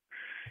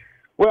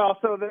 Well,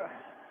 so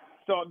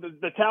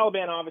the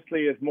Taliban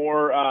obviously is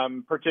more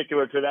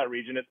particular to that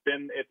region.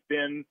 It's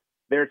been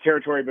their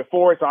territory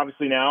before. It's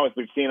obviously now, as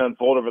we've seen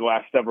unfold over the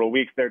last several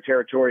weeks, their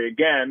territory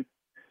again.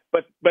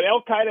 But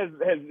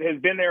Al-Qaeda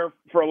has been there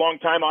for a long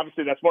time.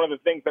 Obviously, that's one of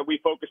the things that we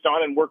focused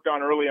on and worked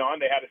on early on.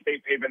 They had a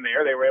safe haven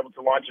there. They were able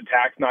to launch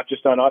attacks, not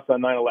just on us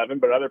on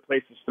 9/11, but other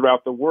places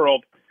throughout the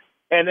world.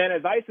 And then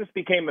as ISIS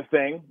became a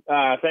thing,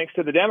 thanks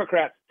to the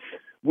Democrats,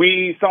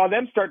 we saw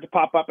them start to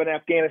pop up in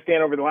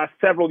Afghanistan over the last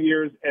several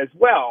years as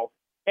well.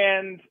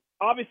 And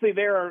obviously,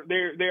 they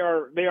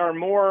are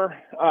more.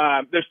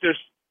 There's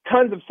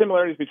tons of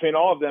similarities between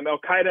all of them.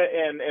 Al-Qaeda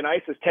and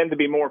ISIS tend to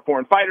be more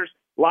foreign fighters.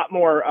 A lot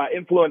more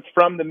influence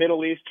from the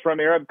Middle East, from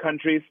Arab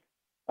countries.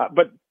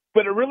 But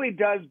it really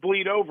does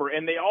bleed over,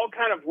 and they all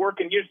kind of work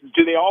in unison.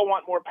 Do they all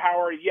want more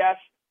power? Yes.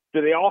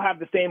 Do they all have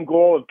the same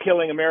goal of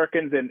killing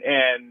Americans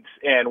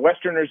and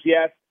Westerners?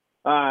 Yes.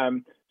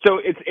 So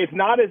it's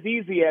not as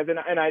easy as,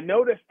 and I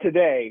noticed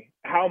today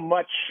how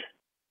much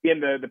in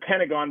the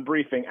Pentagon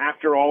briefing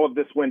after all of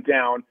this went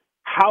down,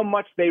 how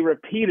much they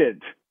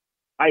repeated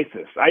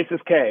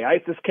ISIS-K.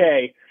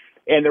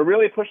 And they're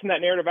really pushing that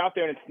narrative out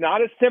there, and it's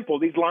not as simple.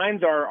 These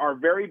lines are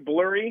very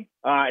blurry.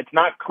 It's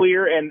not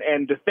clear,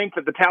 and to think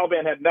that the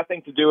Taliban had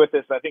nothing to do with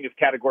this, I think is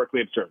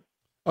categorically absurd.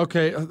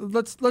 Okay,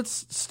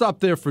 let's stop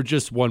there for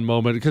just one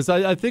moment, because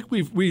I think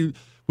we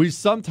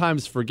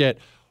sometimes forget,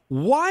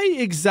 why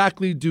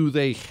exactly do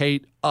they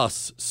hate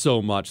us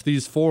so much?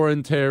 These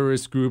foreign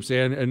terrorist groups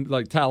and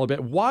like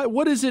Taliban.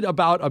 What is it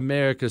about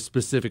America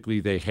specifically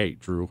they hate,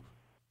 Drew?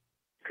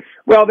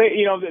 Well,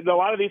 a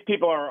lot of these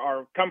people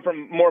are come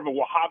from more of a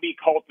Wahhabi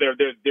cult. They're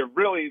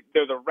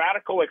the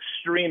radical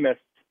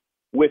extremists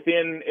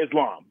within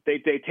Islam. They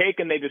take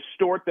and they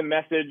distort the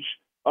message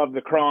of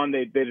the Quran.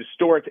 They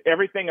distort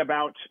everything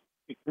about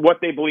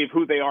what they believe,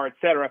 who they are,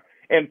 etc.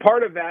 And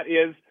part of that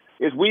is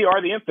we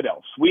are the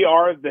infidels. We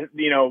are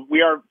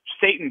we are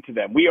Satan to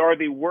them. We are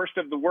the worst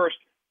of the worst.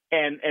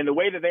 And the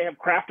way that they have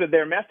crafted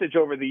their message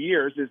over the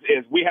years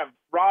is we have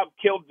robbed,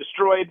 killed,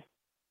 destroyed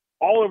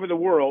all over the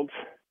world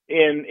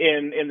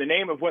in the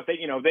name of what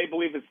they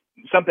believe is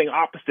something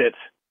opposite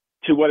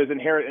to what is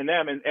inherent in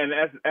them. And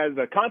as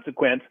a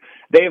consequence,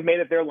 they have made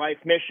it their life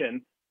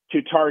mission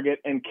to target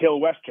and kill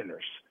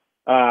Westerners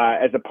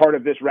as a part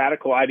of this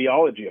radical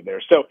ideology of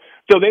theirs. So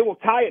they will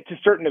tie it to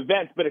certain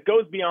events, but it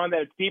goes beyond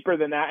that. It's deeper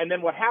than that. And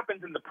then what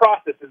happens in the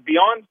process is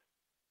beyond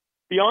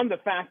the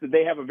fact that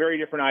they have a very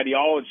different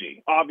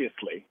ideology,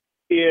 obviously,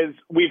 is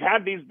we've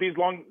had these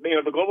long,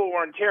 the global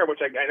war on terror, which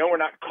I know we're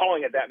not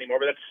calling it that anymore,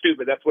 but that's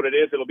stupid. That's what it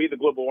is. It'll be the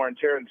global war on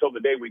terror until the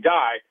day we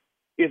die,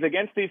 is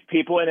against these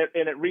people, and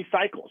it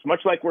recycles,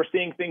 much like we're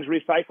seeing things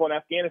recycle in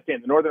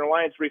Afghanistan, the Northern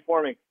Alliance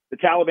reforming, the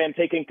Taliban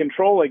taking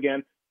control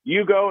again.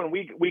 You go and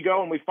we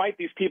go and we fight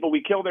these people.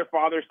 We kill their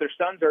fathers. Their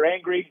sons are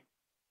angry,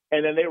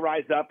 and then they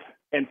rise up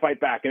and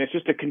fight back. And it's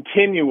just a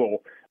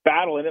continual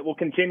battle, and it will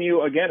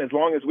continue again as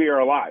long as we are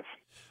alive.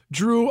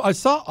 Drew, I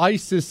saw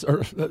ISIS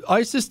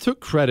took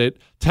credit.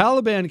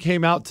 Taliban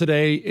came out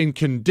today and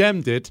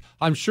condemned it.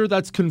 I'm sure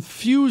that's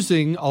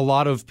confusing a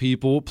lot of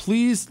people.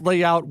 Please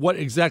lay out what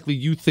exactly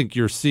you think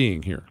you're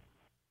seeing here.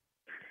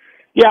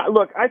 Yeah,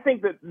 look, I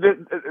think that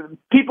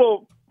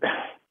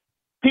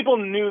people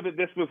knew that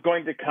this was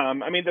going to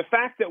come. I mean, the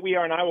fact that we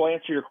are, and I will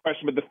answer your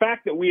question, but the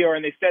fact that we are,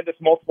 and they said this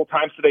multiple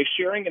times today,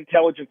 sharing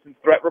intelligence and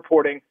threat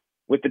reporting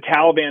with the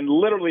Taliban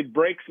literally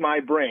breaks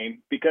my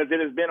brain, because it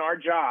has been our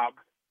job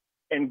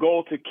and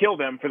goal to kill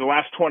them for the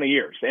last 20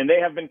 years, and they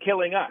have been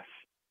killing us.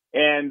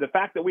 And the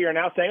fact that we are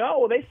now saying, oh,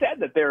 well, they said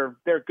that they're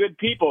good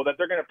people, that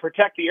they're going to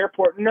protect the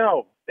airport.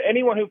 No,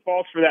 anyone who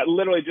falls for that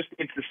literally just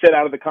needs to sit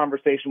out of the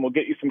conversation. We'll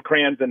get you some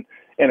crayons and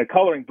a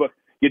coloring book.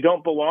 You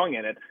don't belong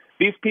in it.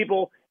 These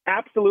people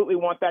absolutely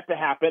want that to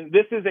happen.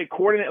 This is a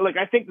coordinate. Like,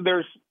 I think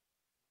there's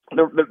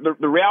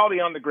the reality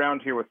on the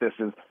ground here with this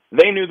is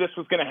they knew this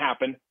was going to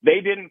happen.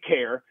 They didn't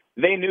care.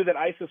 They knew that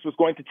ISIS was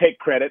going to take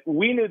credit.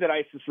 We knew that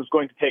ISIS was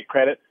going to take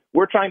credit.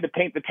 We're trying to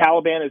paint the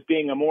Taliban as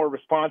being a more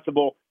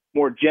responsible,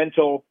 more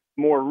gentle,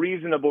 more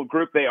reasonable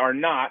group. They are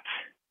not.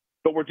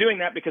 But we're doing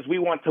that because we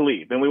want to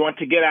leave and we want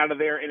to get out of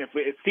there. And if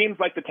it seems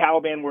like the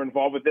Taliban were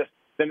involved with this,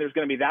 then there's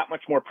going to be that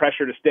much more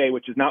pressure to stay,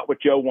 which is not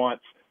what Joe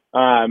wants.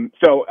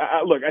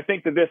 Look, I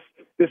think that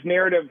this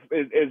narrative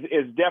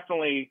is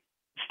definitely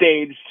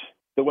staged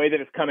the way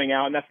that it's coming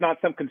out, and that's not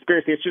some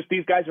conspiracy. It's just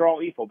these guys are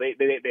all evil. They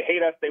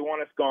hate us. They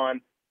want us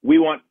gone. We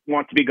want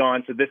to be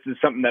gone. So this is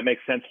something that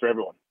makes sense for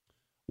everyone.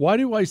 Why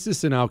do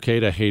ISIS and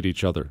Al-Qaeda hate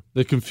each other?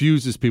 It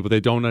confuses people. They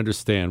don't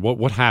understand.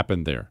 What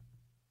happened there?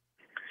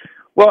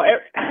 Well,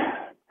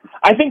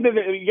 I think that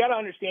you got to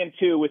understand,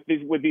 too, with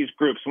these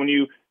groups, when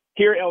you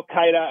hear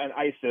Al-Qaeda and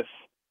ISIS,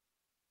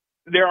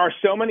 there are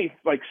so many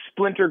like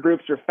splinter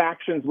groups or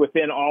factions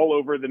within all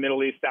over the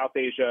Middle East, South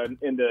Asia,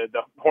 in the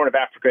Horn of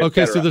Africa.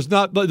 Okay, so there's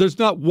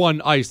not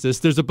one ISIS.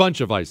 There's a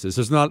bunch of ISIS.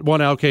 There's not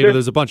one Al-Qaeda.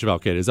 There's a bunch of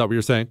Al-Qaeda. Is that what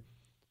you're saying?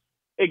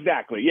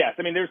 Exactly, yes.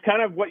 I mean, there's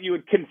kind of what you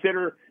would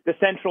consider the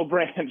central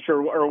branch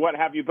or what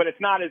have you, but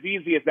it's not as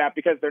easy as that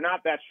because they're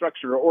not that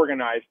structured or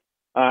organized.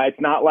 It's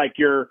not like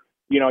you're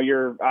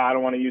I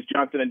don't want to use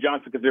Johnson &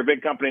 Johnson because they're a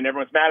big company and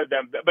everyone's mad at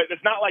them, but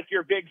it's not like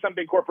you're some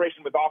big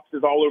corporation with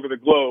offices all over the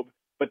globe,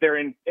 but they're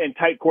in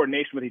tight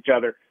coordination with each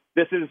other.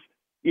 This is,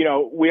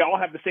 we all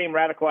have the same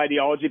radical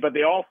ideology, but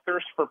they all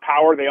thirst for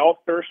power. They all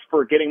thirst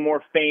for getting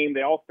more fame.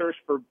 They all thirst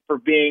for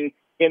being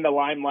in the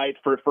limelight,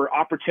 for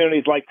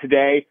opportunities like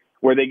today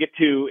where they get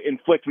to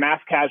inflict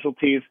mass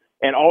casualties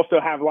and also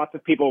have lots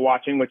of people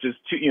watching, which is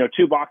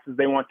two boxes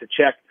they want to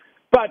check.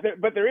 But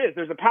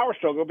there's a power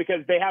struggle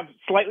because they have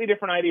slightly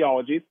different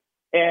ideologies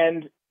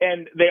and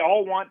they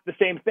all want the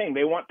same thing.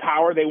 They want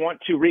power. They want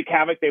to wreak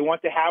havoc. They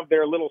want to have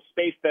their little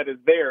space that is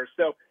theirs.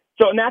 So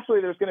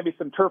naturally there's going to be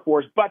some turf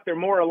wars, but they're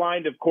more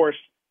aligned, of course,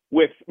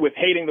 with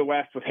hating the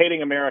West, with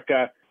hating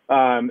America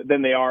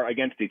than they are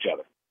against each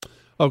other.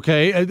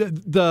 Okay,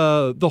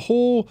 the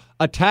whole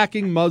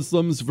attacking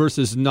Muslims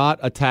versus not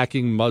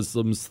attacking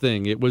Muslims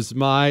thing, it was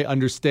my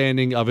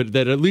understanding of it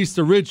that at least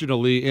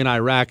originally in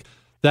Iraq,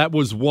 that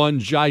was one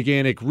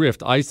gigantic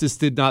rift. ISIS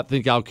did not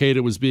think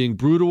Al-Qaeda was being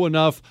brutal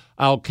enough.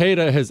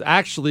 Al-Qaeda has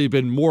actually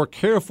been more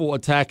careful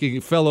attacking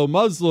fellow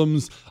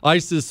Muslims.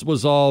 ISIS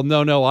was all,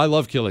 no, I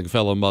love killing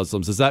fellow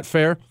Muslims. Is that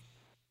fair?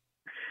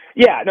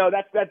 Yeah, no,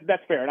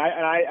 that's fair, and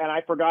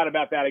I forgot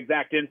about that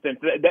exact instance.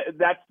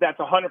 That's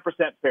 100%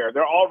 fair.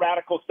 They're all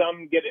radical.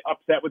 Some get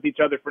upset with each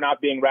other for not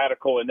being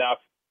radical enough.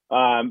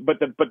 But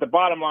the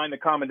bottom line, the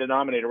common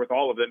denominator with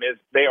all of them is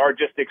they are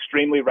just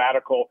extremely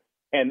radical,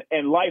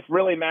 and life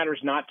really matters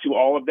not to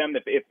all of them.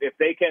 If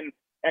they can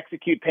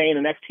execute pain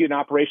and execute an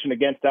operation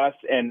against us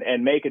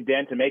and make a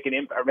dent and make a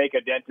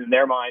dent in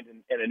their mind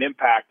and an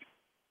impact,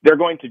 they're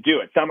going to do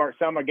it.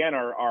 Some again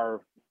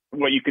are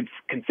what you could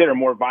consider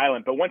more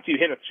violent, but once you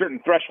hit a certain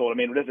threshold, I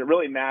mean, does it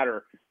really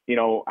matter?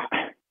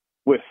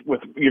 With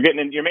you're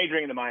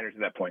majoring in the minors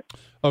at that point.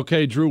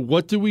 Okay, Drew,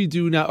 what do we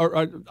do now?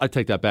 Or I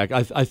take that back.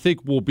 I think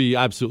we'll be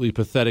absolutely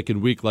pathetic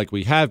and weak like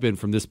we have been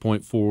from this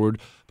point forward.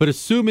 But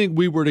assuming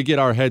we were to get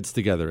our heads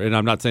together, and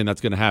I'm not saying that's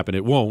going to happen,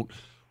 it won't.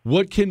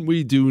 What can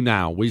we do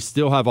now? We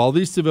still have all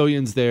these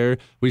civilians there.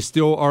 We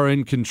still are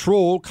in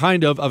control,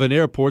 kind of an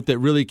airport that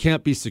really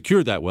can't be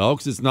secured that well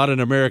because it's not an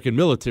American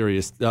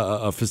military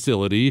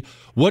facility.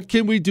 What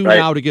can we do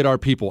now to get our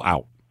people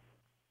out?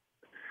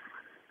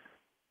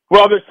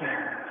 Well,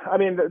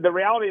 the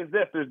reality is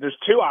this. There's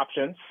two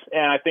options,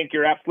 and I think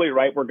you're absolutely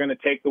right. We're going to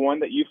take the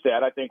one that you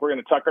said. I think we're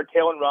going to tuck our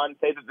tail and run,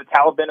 say that the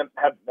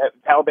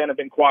Taliban have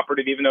been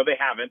cooperative, even though they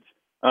haven't.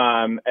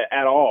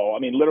 At all. I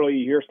mean, literally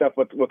you hear stuff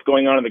what's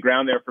going on the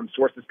ground there from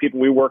sources,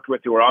 people we worked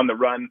with who are on the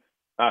run,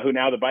 who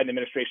now the Biden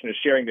administration is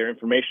sharing their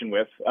information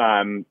with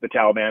the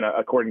Taliban,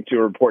 according to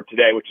a report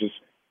today, which is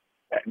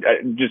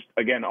just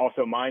again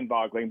also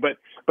mind-boggling. But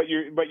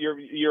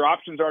your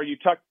options are you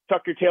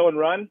tuck your tail and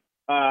run,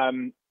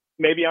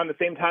 maybe on the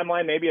same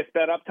timeline, maybe a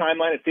sped up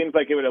timeline. It seems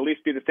like it would at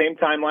least be the same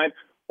timeline,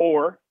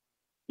 or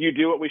you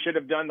do what we should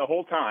have done the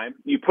whole time.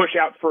 You push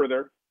out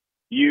further.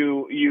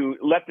 You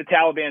let the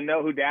Taliban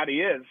know who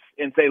daddy is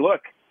and say,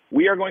 look,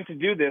 we are going to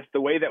do this the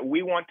way that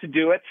we want to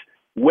do it,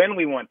 when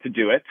we want to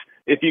do it.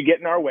 If you get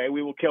in our way,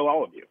 we will kill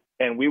all of you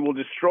and we will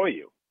destroy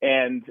you.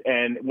 And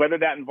whether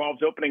that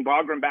involves opening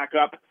Bagram back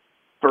up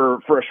for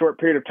a short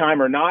period of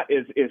time or not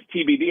is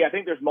TBD. I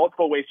think there's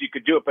multiple ways you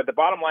could do it. But the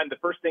bottom line, the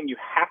first thing you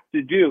have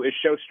to do is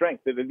show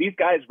strength. These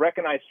guys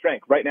recognize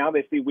strength. Right now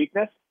they see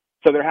weakness,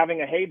 so they're having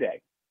a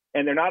heyday.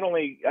 And they're not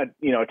only,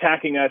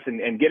 attacking us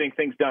and getting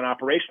things done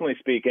operationally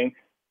speaking,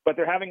 but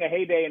they're having a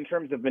heyday in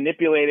terms of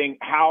manipulating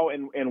how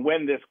and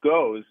when this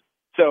goes.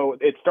 So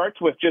it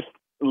starts with just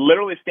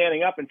literally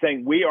standing up and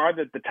saying, we are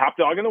the top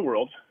dog in the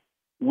world.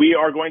 We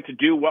are going to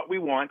do what we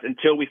want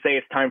until we say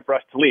it's time for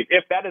us to leave.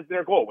 If that is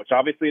their goal, which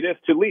obviously it is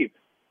to leave.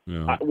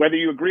 Yeah. Whether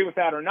you agree with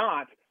that or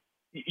not,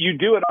 you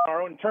do it on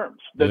our own terms.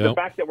 The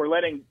fact that we're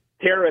letting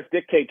terrorists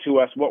dictate to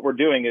us what we're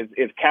doing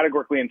is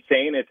categorically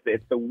insane.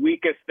 It's the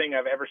weakest thing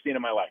I've ever seen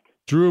in my life.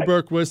 Drew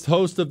Berquist,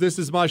 host of This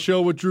Is My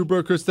Show with Drew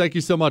Berquist. Thank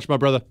you so much, my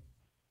brother.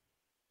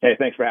 Hey,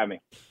 thanks for having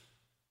me.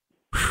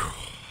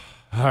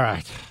 All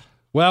right.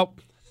 Well,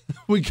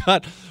 we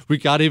got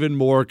even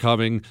more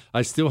coming.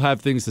 I still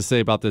have things to say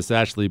about this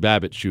Ashley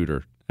Babbitt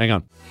shooter. Hang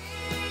on.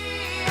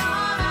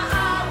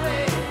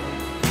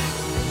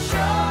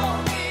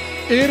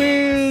 It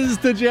is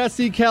the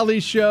Jesse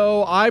Kelly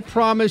Show. I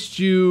promised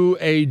you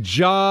a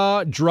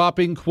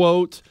jaw-dropping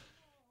quote,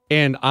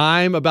 and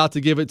I'm about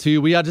to give it to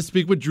you. We had to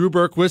speak with Drew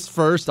Berquist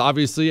first.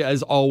 Obviously,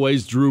 as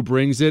always, Drew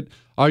brings it.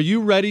 Are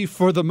you ready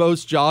for the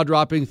most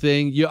jaw-dropping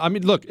thing?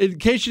 Look, in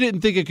case you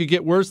didn't think it could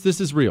get worse, this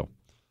is real.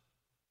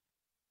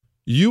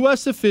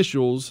 U.S.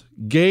 officials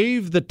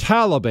gave the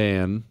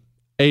Taliban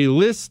a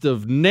list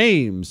of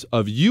names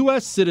of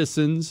U.S.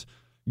 citizens,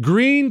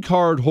 green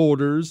card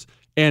holders,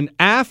 and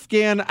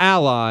Afghan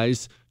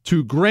allies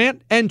to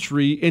grant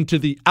entry into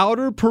the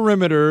outer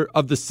perimeter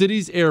of the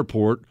city's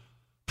airport,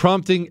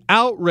 prompting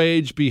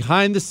outrage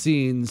behind the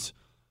scenes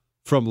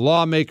from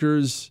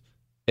lawmakers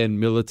and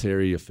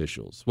military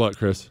officials. What,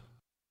 Chris?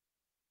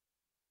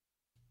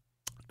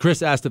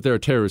 Chris asked if they're a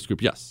terrorist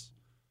group. Yes.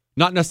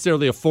 Not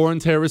necessarily a foreign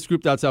terrorist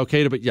group, that's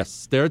Al-Qaeda, but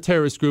yes, they're a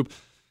terrorist group.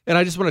 And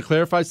I just want to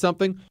clarify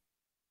something.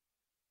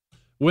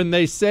 When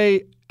they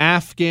say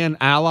Afghan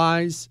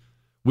allies,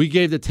 we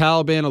gave the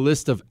Taliban a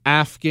list of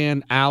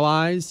Afghan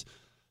allies.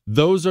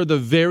 Those are the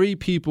very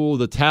people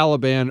the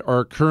Taliban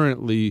are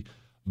currently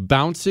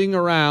bouncing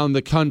around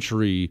the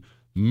country,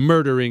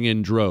 murdering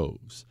in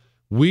droves.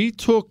 We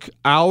took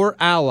our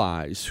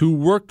allies who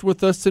worked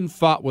with us and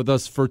fought with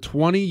us for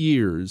 20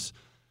 years.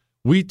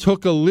 We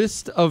took a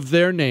list of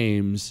their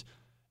names,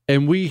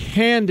 and we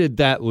handed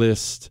that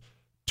list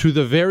to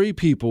the very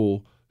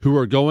people who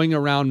are going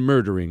around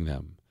murdering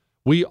them.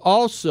 We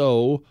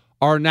also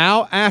are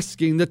now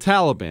asking the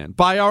Taliban,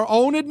 by our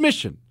own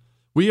admission,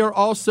 we are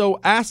also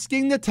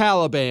asking the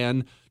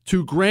Taliban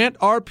to grant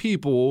our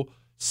people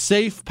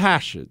safe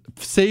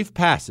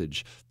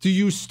passage. Do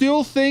you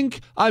still think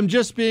I'm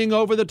just being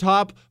over the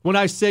top when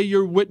I say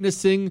you're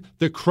witnessing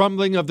the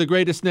crumbling of the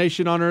greatest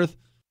nation on earth?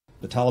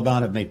 The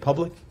Taliban have made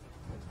public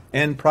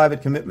and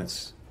private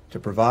commitments to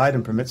provide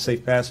and permit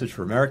safe passage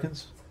for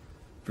Americans,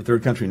 for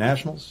third country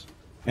nationals,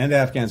 and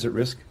Afghans at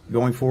risk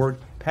going forward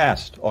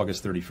past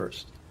August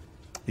 31st.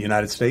 The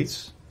United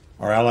States,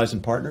 our allies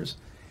and partners,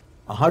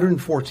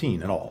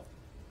 114 in all,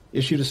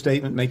 issued a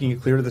statement making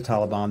it clear to the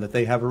Taliban that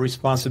they have a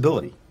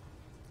responsibility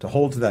to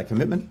hold to that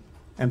commitment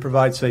and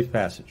provide safe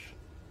passage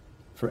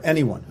for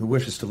anyone who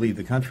wishes to leave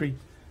the country,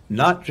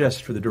 not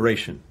just for the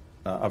duration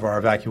of our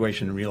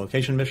evacuation and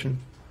relocation mission,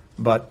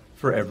 but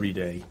for every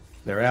day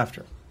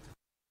thereafter.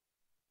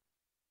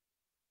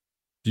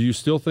 Do you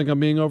still think I'm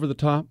being over the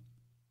top?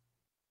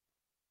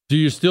 Do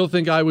you still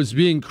think I was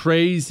being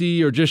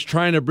crazy or just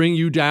trying to bring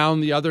you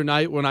down the other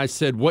night when I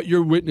said what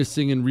you're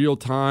witnessing in real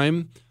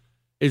time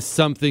is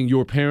something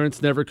your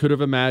parents never could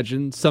have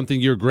imagined, something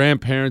your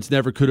grandparents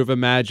never could have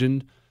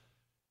imagined?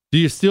 Do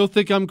you still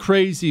think I'm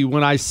crazy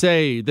when I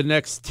say the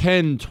next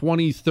 10,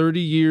 20, 30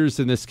 years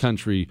in this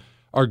country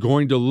are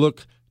going to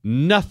look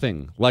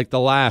nothing like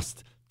the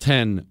last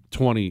 10,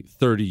 20,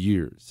 30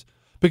 years?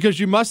 Because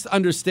you must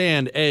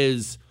understand,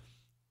 as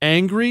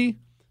angry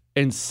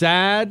and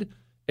sad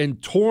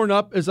and torn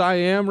up as I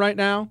am right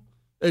now,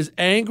 as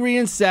angry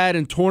and sad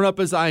and torn up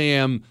as I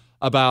am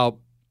about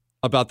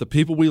the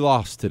people we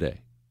lost today,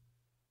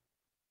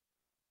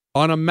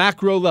 on a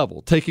macro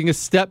level, taking a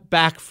step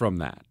back from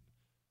that,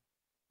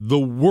 the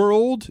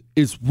world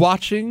is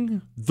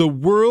watching. The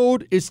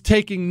world is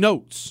taking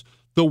notes.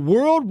 The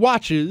world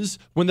watches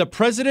when the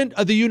President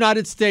of the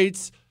United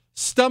States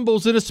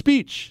stumbles in a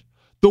speech.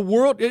 The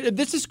world,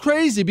 this is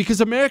crazy because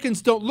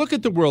Americans don't look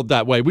at the world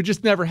that way. We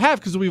just never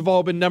have because we've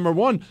all been number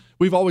one.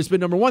 We've always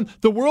been number one.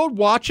 The world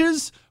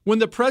watches when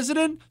the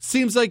president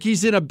seems like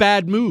he's in a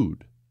bad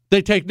mood.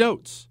 They take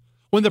notes.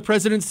 When the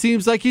president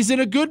seems like he's in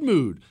a good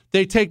mood,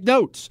 they take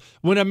notes.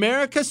 When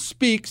America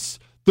speaks,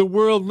 the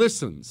world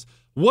listens.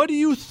 What do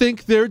you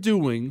think they're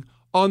doing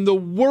on the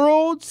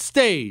world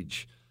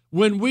stage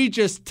when we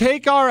just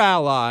take our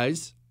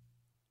allies,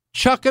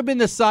 chuck them in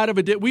the side of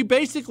a... We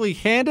basically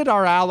handed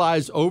our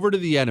allies over to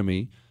the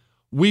enemy.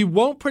 We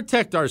won't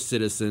protect our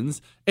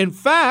citizens. In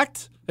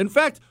fact,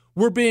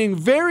 we're being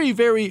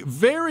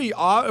very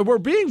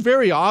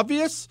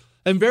obvious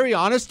and very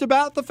honest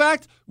about the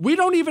fact we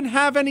don't even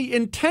have any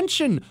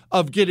intention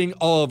of getting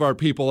all of our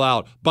people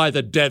out by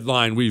the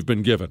deadline we've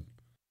been given.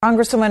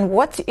 Congresswoman,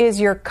 what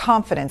is your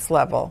confidence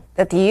level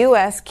that the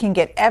U.S. can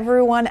get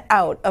everyone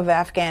out of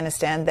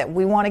Afghanistan that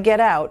we want to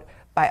get out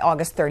by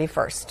August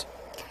 31st?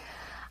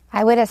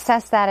 I would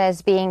assess that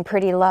as being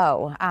pretty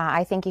low.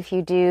 I think if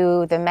you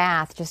do the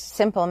math, just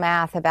simple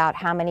math about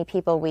how many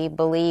people we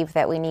believe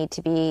that we need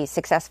to be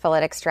successful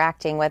at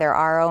extracting, whether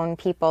our own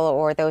people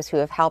or those who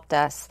have helped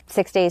us,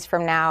 6 days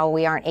from now,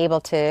 we aren't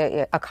able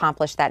to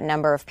accomplish that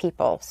number of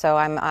people. So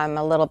I'm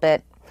a little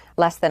bit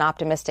less than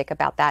optimistic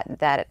about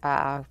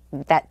that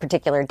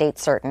particular date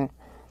certain.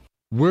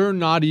 We're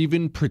not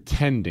even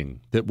pretending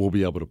that we'll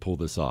be able to pull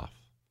this off.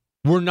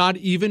 We're not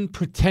even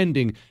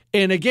pretending.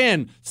 And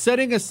again,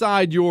 setting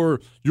aside your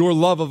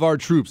love of our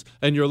troops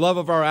and your love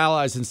of our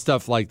allies and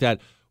stuff like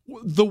that,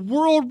 the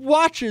world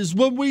watches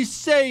when we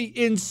say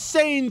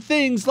insane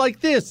things like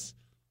this.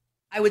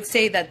 I would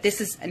say that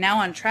this is now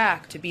on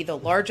track to be the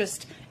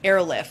largest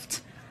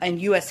airlift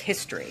in U.S.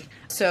 history.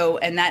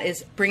 And that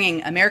is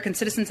bringing American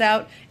citizens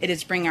out. It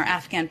is bringing our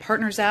Afghan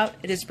partners out.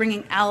 It is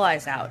bringing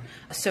allies out.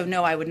 So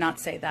no, I would not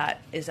say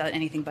that is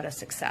anything but a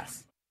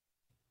success.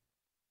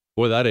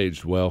 Boy, that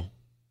aged well.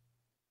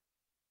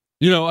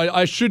 You know,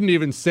 I shouldn't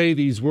even say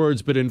these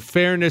words, but in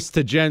fairness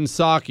to Jen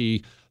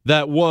Psaki,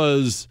 that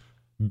was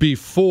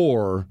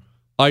before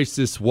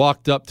ISIS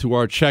walked up to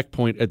our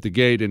checkpoint at the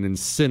gate and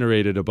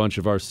incinerated a bunch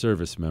of our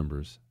service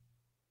members.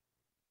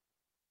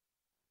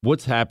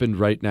 What's happened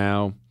right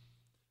now,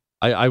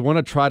 I want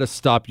to try to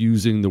stop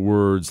using the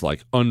words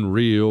like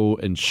unreal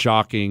and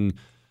shocking,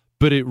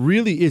 but it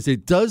really is.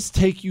 It does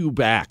take you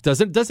back.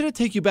 Doesn't it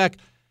take you back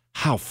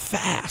how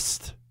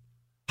fast,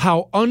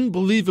 how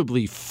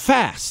unbelievably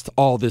fast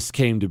all this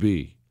came to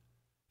be?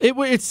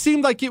 It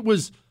seemed like it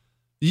was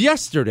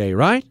yesterday,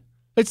 right?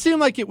 It seemed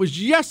like it was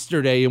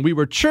yesterday, and we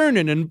were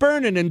churning and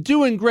burning and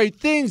doing great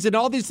things and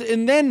all these,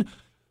 and then,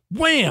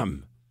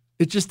 wham,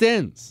 it just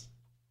ends.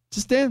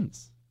 Just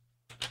ends.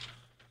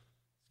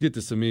 Get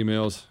to some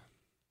emails.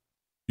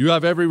 You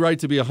have every right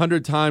to be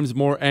 100 times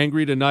more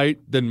angry tonight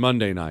than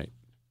Monday night.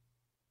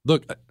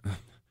 Look,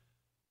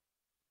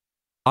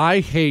 I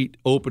hate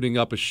opening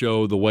up a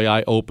show the way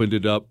I opened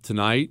it up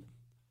tonight.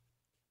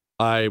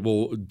 I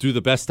will do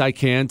the best I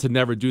can to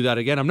never do that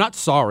again. I'm not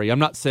sorry. I'm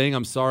not saying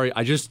I'm sorry.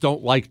 I just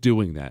don't like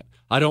doing that.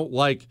 I don't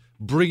like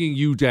bringing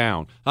you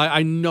down.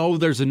 I know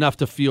there's enough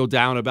to feel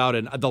down about,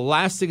 and the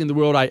last thing in the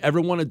world I ever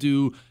want to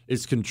do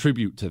is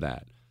contribute to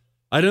that.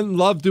 I didn't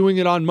love doing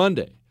it on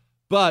Monday,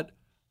 but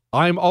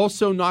I'm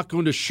also not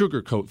going to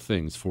sugarcoat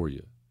things for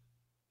you.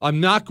 I'm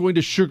not going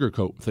to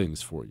sugarcoat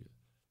things for you.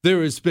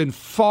 There has been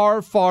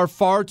far, far,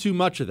 far too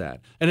much of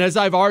that. And as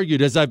I've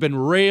argued, as I've been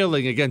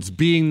railing against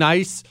being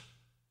nice,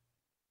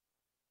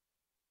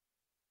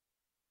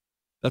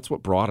 that's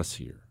what brought us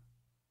here.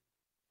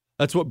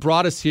 That's what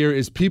brought us here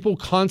is people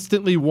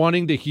constantly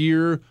wanting to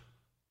hear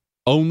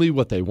only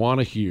what they want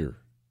to hear.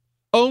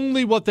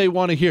 Only what they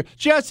want to hear.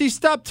 Jesse,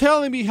 stop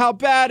telling me how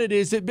bad it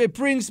is. It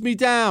brings me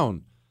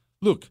down.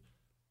 Look,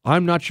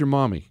 I'm not your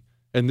mommy,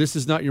 and this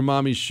is not your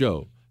mommy's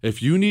show.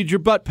 If you need your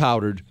butt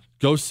powdered,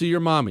 go see your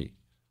mommy.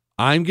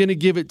 I'm going to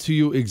give it to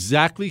you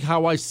exactly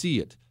how I see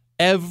it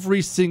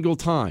every single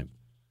time.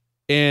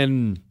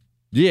 And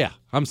yeah,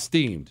 I'm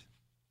steamed.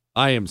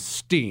 I am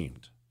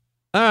steamed.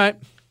 All right.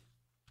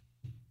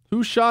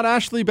 Who shot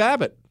Ashley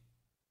Babbitt?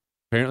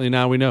 Apparently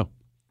now we know.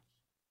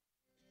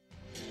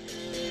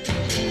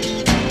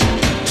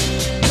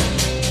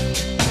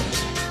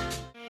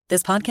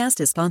 This podcast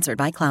is sponsored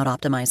by Cloud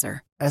Optimizer.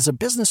 As a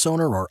business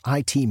owner or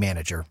IT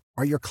manager,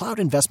 are your cloud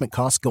investment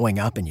costs going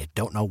up and you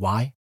don't know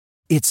why?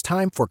 It's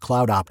time for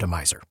Cloud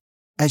Optimizer.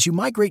 As you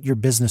migrate your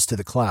business to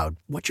the cloud,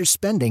 what you're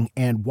spending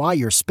and why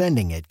you're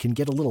spending it can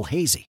get a little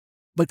hazy.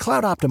 But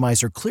Cloud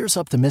Optimizer clears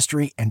up the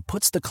mystery and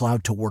puts the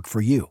cloud to work for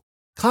you.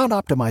 Cloud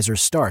Optimizer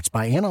starts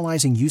by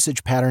analyzing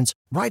usage patterns,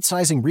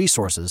 right-sizing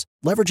resources,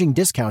 leveraging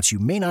discounts you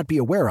may not be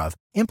aware of,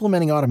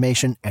 implementing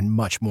automation, and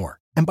much more.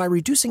 And by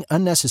reducing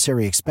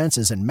unnecessary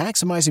expenses and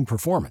maximizing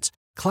performance,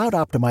 Cloud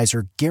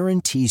Optimizer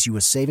guarantees you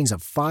a savings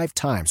of 5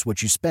 times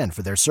what you spend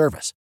for their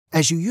service.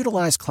 As you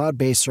utilize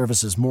cloud-based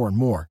services more and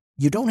more,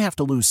 you don't have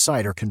to lose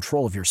sight or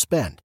control of your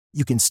spend.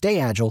 You can stay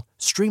agile,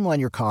 streamline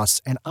your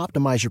costs, and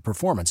optimize your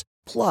performance,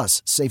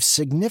 plus save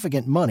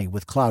significant money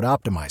with Cloud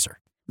Optimizer.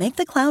 Make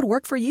the cloud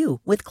work for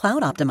you with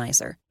Cloud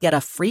Optimizer. Get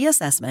a free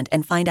assessment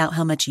and find out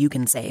how much you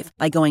can save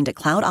by going to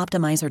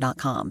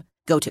cloudoptimizer.com.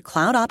 Go to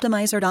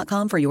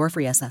cloudoptimizer.com for your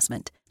free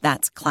assessment.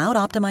 That's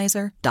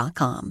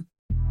cloudoptimizer.com.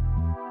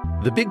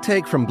 The Big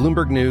Take from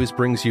Bloomberg News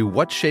brings you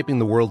what's shaping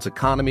the world's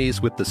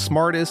economies with the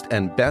smartest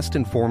and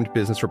best-informed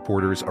business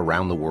reporters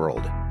around the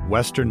world.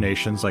 Western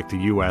nations like the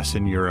U.S.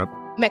 and Europe.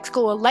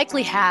 Mexico will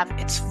likely have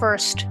its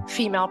first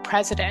female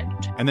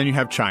president. And then you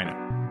have China.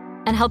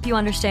 And help you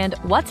understand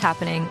what's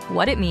happening,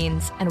 what it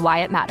means, and why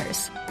it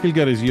matters. He'll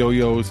get his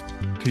yo-yos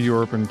to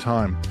Europe in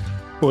time.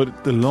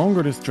 But the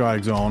longer this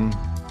drags on,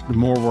 the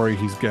more worried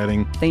he's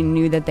getting. They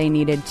knew that they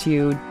needed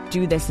to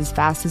do this as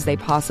fast as they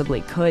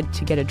possibly could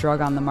to get a drug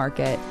on the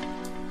market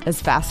as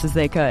fast as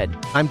they could.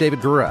 I'm David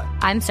Gura.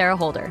 I'm Sarah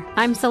Holder.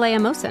 I'm Saleha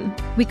Mohsen.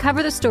 We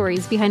cover the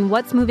stories behind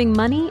what's moving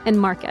money and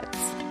markets.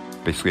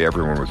 Basically,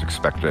 everyone was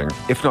expecting,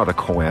 if not a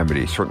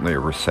calamity, certainly a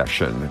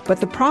recession. But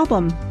the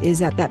problem is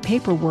that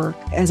paperwork,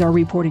 as our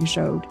reporting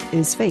showed,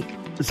 is fake.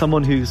 As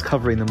someone who's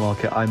covering the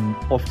market, I'm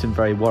often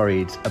very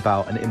worried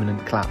about an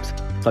imminent collapse.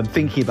 So I'm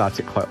thinking about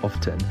it quite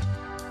often.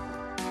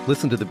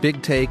 Listen to The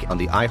Big Take on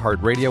the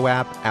iHeartRadio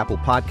app, Apple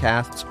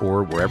Podcasts,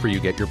 or wherever you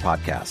get your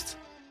podcasts.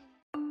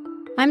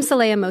 I'm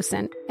Saleha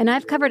Mohsen, and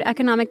I've covered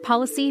economic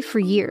policy for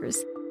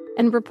years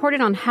and reported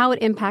on how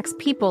it impacts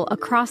people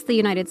across the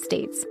United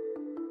States.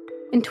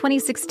 In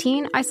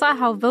 2016, I saw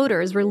how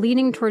voters were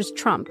leaning towards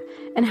Trump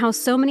and how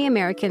so many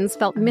Americans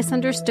felt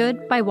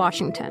misunderstood by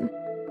Washington.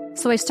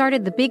 So I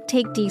started The Big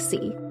Take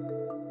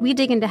DC. We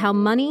dig into how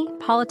money,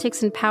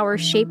 politics, and power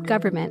shape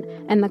government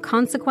and the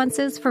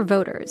consequences for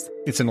voters.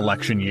 It's an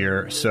election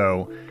year,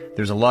 so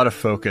there's a lot of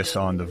focus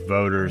on the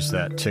voters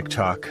that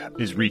TikTok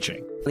is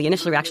reaching. The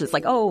initial reaction is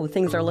like, oh,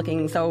 things are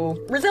looking so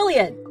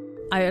resilient.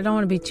 I don't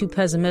want to be too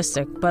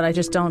pessimistic, but I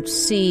just don't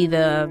see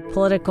the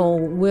political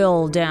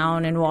will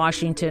down in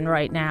Washington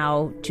right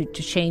now to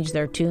change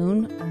their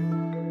tune.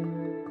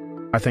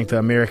 I think the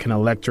American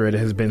electorate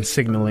has been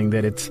signaling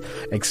that it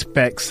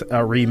expects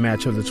a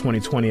rematch of the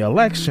 2020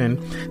 election.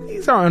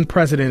 These are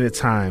unprecedented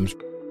times.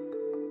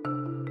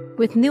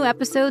 With new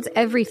episodes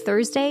every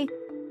Thursday,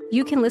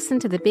 you can listen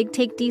to The Big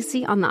Take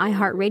DC on the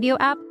iHeartRadio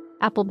app,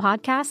 Apple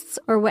Podcasts,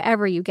 or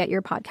wherever you get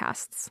your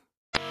podcasts.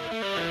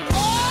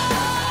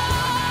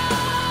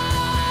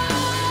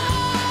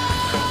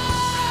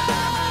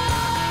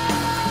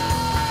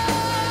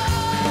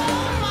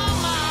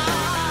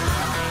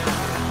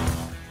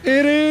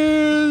 It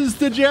is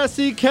the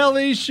Jesse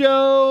Kelly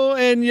Show,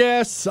 and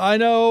yes, I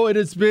know it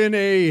has been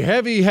a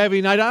heavy,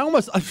 heavy night. I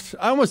almost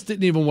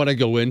didn't even want to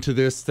go into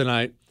this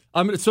tonight.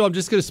 So I'm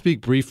just going to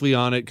speak briefly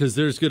on it because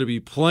there's going to be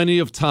plenty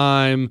of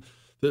time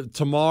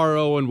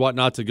tomorrow and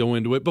whatnot to go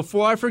into it.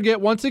 Before I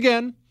forget, once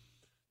again,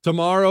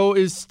 tomorrow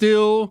is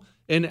still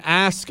an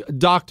Ask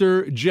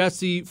Dr.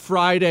 Jesse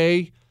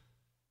Friday.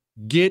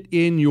 Get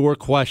in your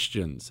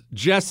questions.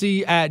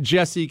 Jesse at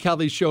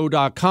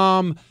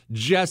jessekellyshow.com.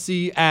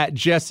 Jesse at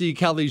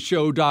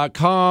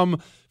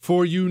jessekellyshow.com.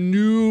 For you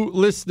new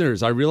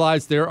listeners, I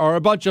realize there are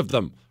a bunch of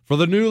them. For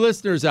the new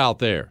listeners out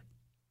there,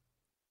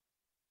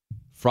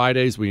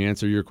 Fridays, we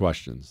answer your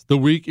questions. The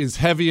week is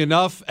heavy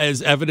enough,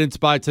 as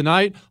evidenced by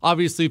tonight.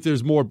 Obviously, if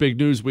there's more big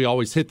news, we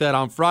always hit that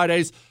on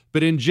Fridays.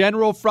 But in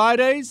general,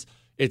 Fridays,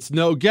 it's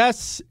no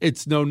guess,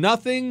 it's no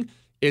nothing.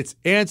 It's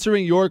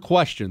answering your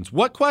questions.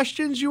 What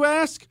questions, you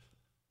ask?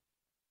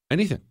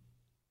 Anything.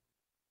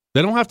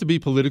 They don't have to be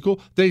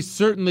political. They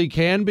certainly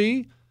can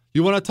be.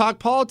 You want to talk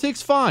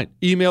politics? Fine.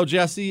 Email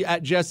Jesse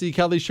at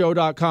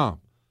jessekellyshow.com.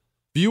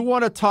 If you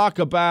want to talk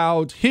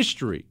about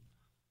history,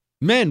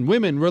 men,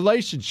 women,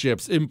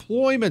 relationships,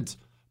 employment,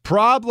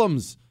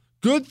 problems,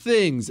 good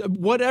things,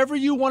 whatever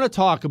you want to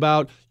talk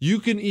about, you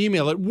can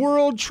email it.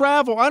 World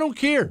travel, I don't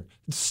care.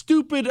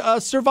 Stupid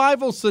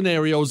survival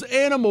scenarios,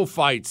 animal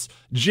fights,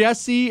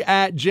 Jesse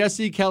at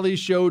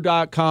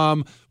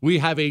jessekellyshow.com. We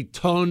have a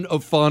ton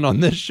of fun on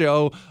this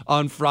show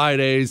on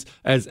Fridays,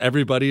 as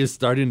everybody is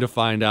starting to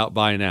find out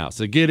by now.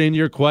 So get in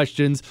your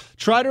questions.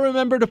 Try to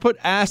remember to put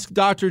Ask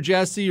Dr.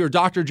 Jesse or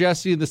Dr.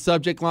 Jesse in the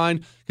subject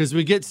line, because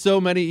we get so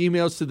many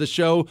emails to the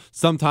show,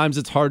 sometimes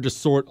it's hard to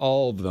sort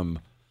all of them.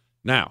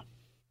 Now,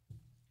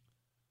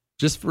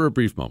 just for a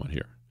brief moment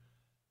here.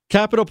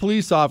 Capitol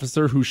Police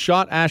officer who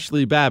shot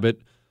Ashley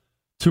Babbitt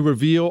to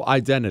reveal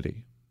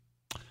identity.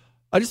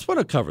 I just want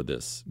to cover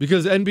this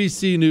because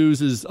NBC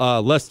News is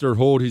Lester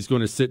Holt. He's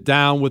going to sit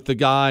down with the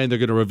guy and they're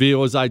going to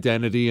reveal his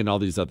identity and all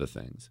these other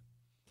things.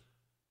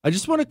 I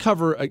just want to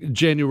cover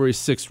January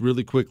 6th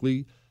really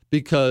quickly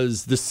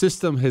because the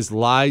system has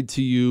lied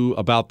to you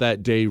about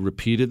that day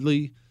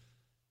repeatedly.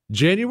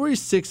 January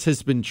 6th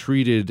has been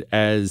treated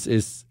as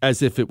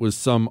if it was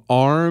some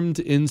armed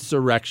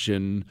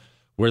insurrection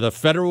where the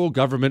federal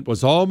government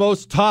was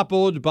almost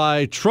toppled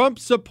by Trump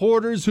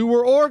supporters who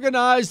were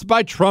organized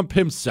by Trump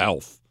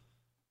himself.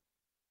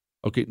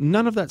 Okay,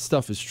 none of that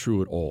stuff is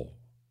true at all.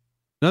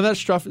 None of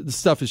that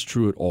stuff is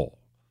true at all.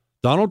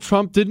 Donald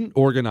Trump didn't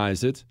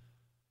organize it.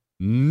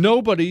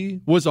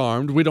 Nobody was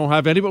armed. We don't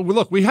have anybody.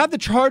 Look, we have the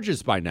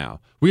charges by now.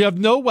 We have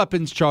no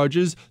weapons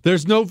charges.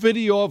 There's no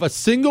video of a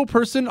single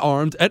person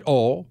armed at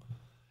all.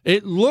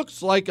 It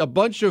looks like a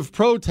bunch of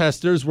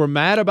protesters were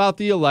mad about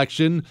the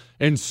election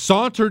and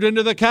sauntered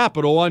into the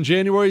Capitol on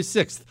January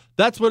 6th.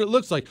 That's what it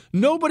looks like.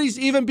 Nobody's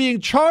even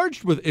being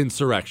charged with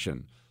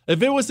insurrection.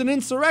 If it was an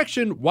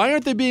insurrection, why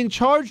aren't they being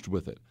charged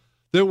with it?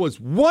 There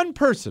was one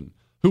person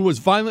who was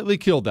violently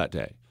killed that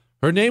day.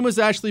 Her name was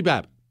Ashley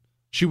Babbitt.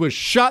 She was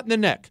shot in the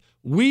neck.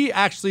 We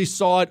actually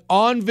saw it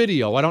on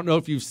video. I don't know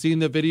if you've seen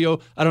the video.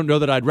 I don't know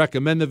that I'd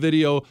recommend the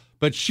video,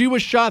 but she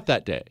was shot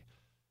that day.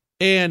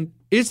 And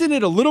isn't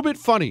it a little bit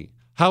funny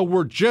how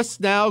we're just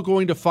now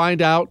going to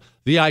find out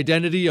the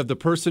identity of the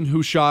person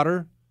who shot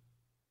her?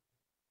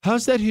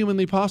 How's that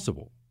humanly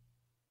possible?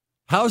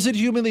 How is it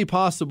humanly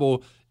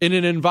possible in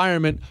an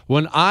environment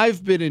when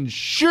I've been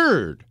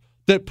assured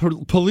that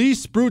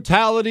police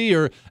brutality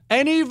or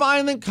any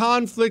violent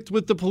conflict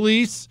with the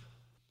police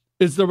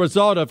is the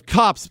result of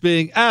cops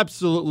being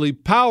absolutely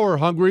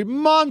power-hungry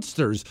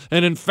monsters,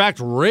 and in fact,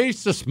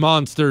 racist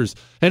monsters.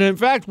 And in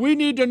fact, we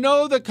need to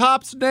know the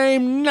cop's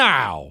name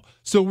now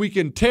so we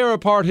can tear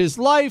apart his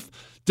life,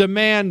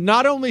 demand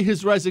not only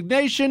his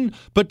resignation,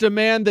 but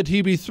demand that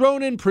he be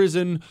thrown in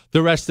prison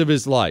the rest of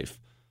his life.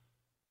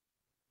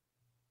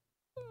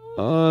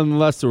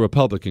 Unless a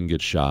Republican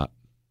gets shot.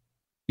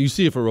 You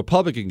see, if a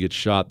Republican gets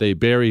shot, they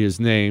bury his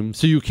name,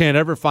 so you can't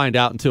ever find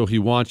out until he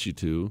wants you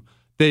to.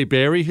 They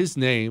bury his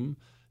name.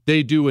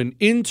 They do an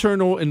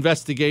internal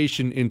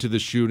investigation into the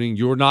shooting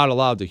you're not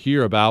allowed to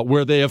hear about,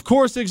 where they, of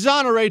course,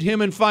 exonerate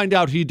him and find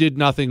out he did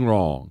nothing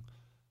wrong.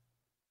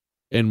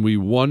 And we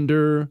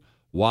wonder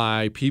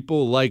why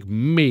people like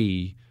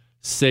me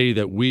say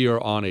that we are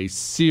on a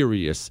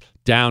serious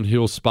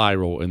downhill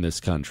spiral in this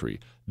country.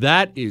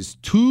 That is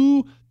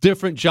two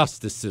different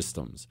justice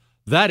systems.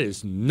 That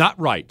is not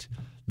right.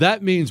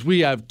 That means we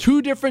have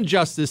two different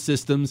justice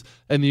systems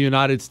in the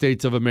United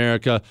States of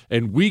America,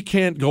 and we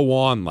can't go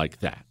on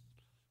like that.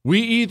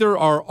 We either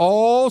are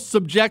all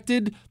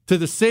subjected to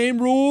the same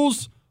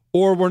rules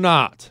or we're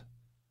not.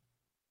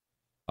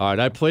 All right,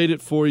 I played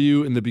it for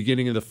you in the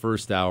beginning of the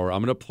first hour.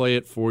 I'm going to play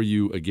it for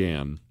you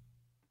again.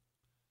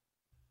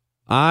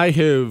 I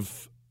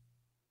have,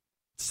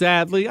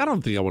 sadly, I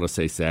don't think I want to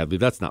say sadly.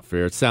 That's not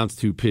fair. It sounds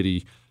too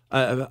pity.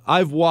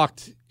 I've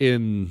walked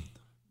in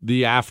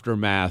the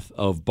aftermath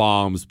of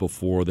bombs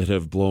before that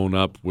have blown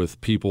up with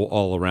people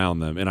all around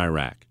them in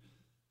Iraq.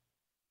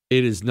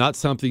 It is not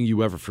something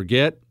you ever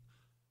forget.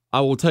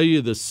 I will tell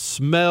you, the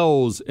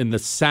smells and the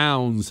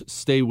sounds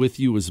stay with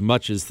you as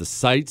much as the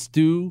sights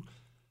do.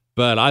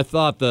 But I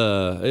thought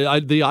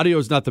the audio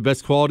is not the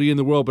best quality in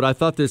the world, but I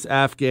thought this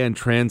Afghan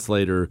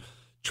translator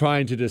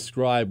trying to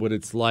describe what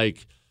it's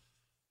like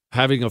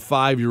having a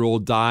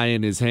 5-year-old die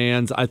in his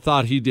hands, I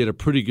thought he did a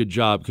pretty good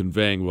job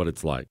conveying what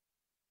it's like.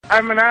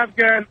 I'm an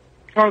Afghan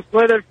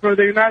translator for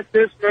the United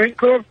States Marine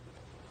Corps.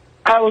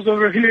 I was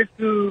over here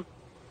to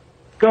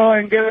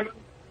go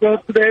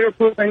to the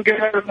airport and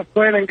get on the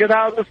plane and get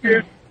out of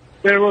here.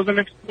 There was an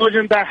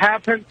explosion that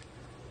happened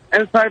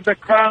inside the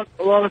crowd.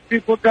 A lot of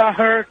people got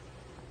hurt.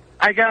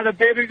 I got a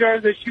baby girl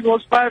that she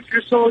was 5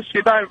 years old.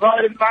 She died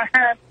right in my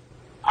hand.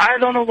 I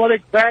don't know what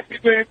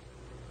exactly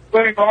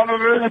going on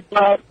over there,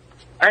 but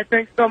I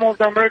think some of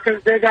the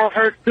Americans, they got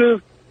hurt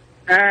too.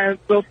 And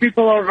so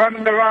people are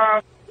running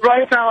around.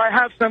 Right now I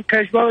have some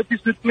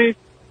casualties with me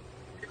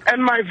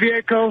in my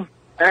vehicle,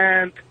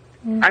 and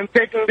I'm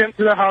taking them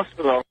to the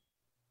hospital.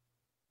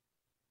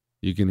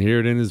 You can hear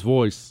it in his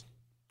voice.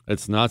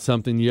 It's not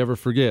something you ever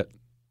forget.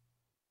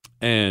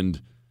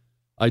 And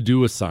I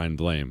do assign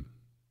blame.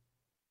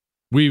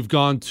 We've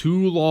gone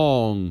too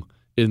long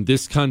in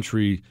this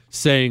country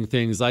saying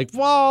things like,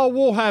 well,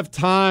 we'll have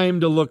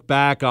time to look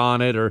back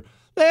on it, or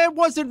it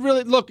wasn't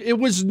really, look, it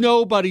was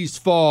nobody's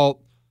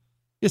fault.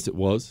 Yes, it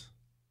was.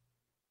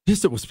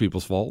 Yes, it was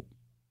people's fault.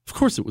 Of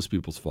course it was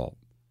people's fault.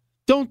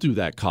 Don't do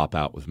that cop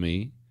out with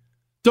me.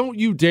 Don't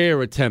you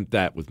dare attempt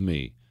that with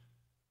me.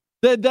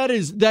 That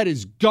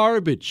is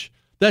garbage.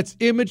 That's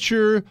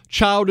immature,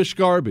 childish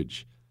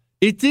garbage.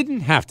 It didn't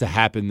have to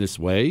happen this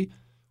way.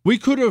 We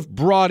could have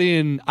brought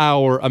in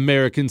our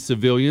American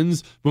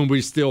civilians when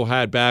we still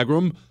had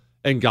Bagram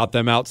and got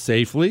them out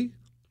safely.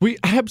 We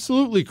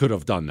absolutely could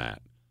have done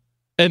that.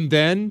 And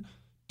then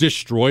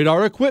destroyed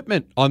our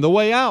equipment on the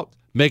way out,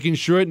 making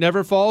sure it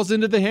never falls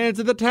into the hands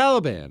of the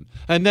Taliban.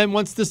 And then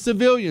once the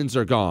civilians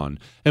are gone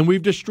and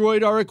we've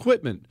destroyed our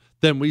equipment,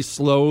 then we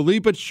slowly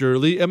but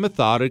surely and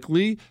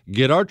methodically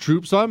get our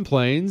troops on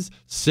planes,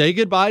 say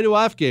goodbye to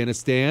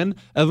Afghanistan,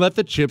 and let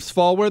the chips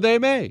fall where they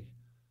may.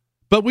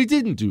 But we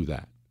didn't do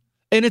that.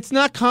 And it's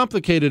not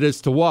complicated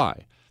as to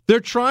why. They're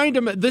trying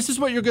to, this is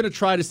what you're going to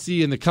try to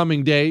see in the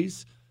coming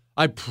days.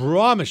 I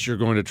promise you're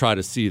going to try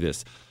to see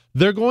this.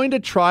 They're going to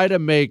try to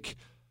make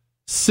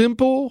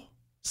simple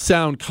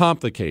sound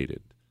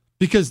complicated,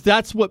 because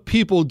that's what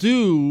people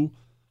do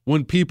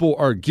when people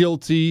are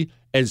guilty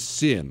as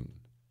sin.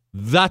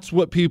 That's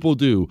what people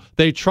do.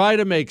 They try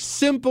to make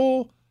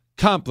simple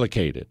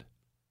complicated.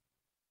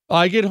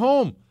 I get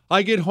home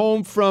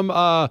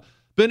from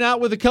been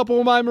out with a couple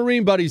of my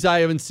Marine buddies I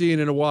haven't seen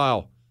in a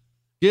while.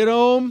 Get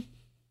home.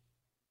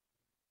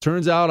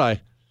 Turns out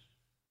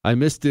I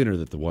missed dinner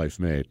that the wife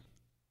made.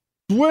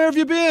 Where have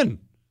you been?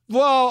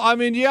 Well, I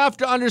mean, you have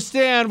to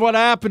understand what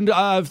happened.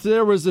 If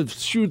there was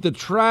the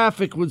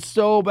traffic was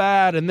so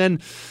bad, and then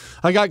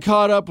I got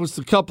caught up with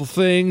a couple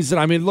things. And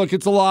I mean, look,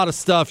 it's a lot of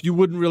stuff. You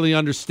wouldn't really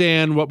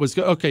understand what was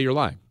okay, you're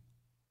lying.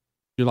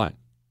 You're lying.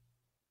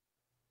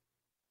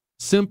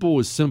 Simple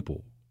is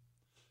simple.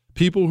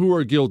 People who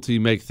are guilty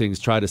make things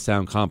try to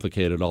sound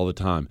complicated all the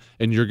time.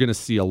 And you're going to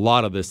see a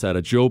lot of this out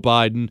of Joe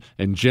Biden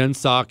and Jen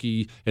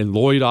Psaki and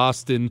Lloyd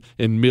Austin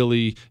and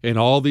Milley and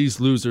all these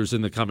losers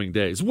in the coming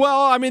days.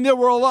 Well, I mean, there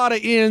were a lot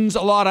of ins,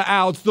 a lot of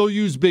outs. They'll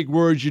use big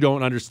words you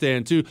don't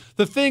understand, too.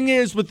 The thing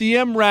is, with the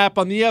MRAP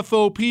on the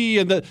FOP,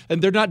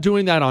 and they're not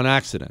doing that on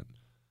accident.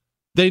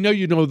 They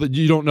know that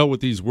you don't know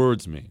what these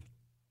words mean.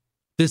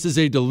 This is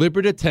a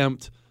deliberate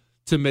attempt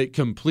to make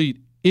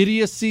complete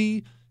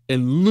idiocy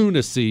and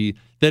lunacy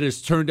that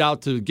has turned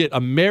out to get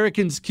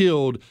Americans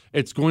killed,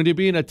 it's going to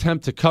be an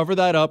attempt to cover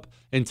that up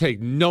and take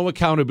no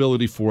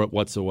accountability for it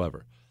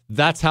whatsoever.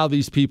 That's how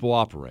these people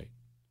operate.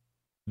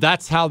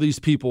 That's how these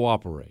people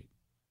operate.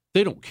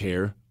 They don't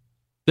care.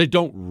 They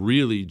don't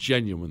really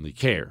genuinely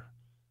care.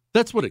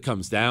 That's what it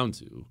comes down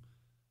to.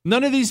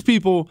 None of these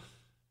people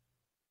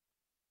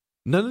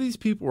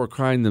are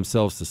crying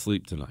themselves to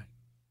sleep tonight.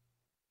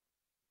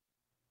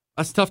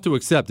 That's tough to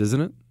accept,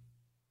 isn't it?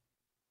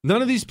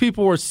 None of these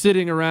people are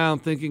sitting around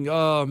thinking,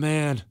 oh,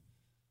 man,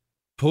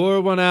 pour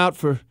one out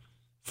for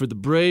the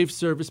brave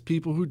service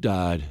people who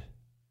died.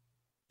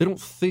 They don't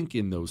think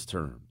in those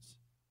terms.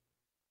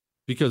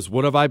 Because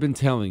what have I been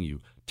telling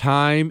you?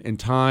 Time and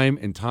time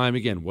and time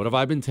again. What have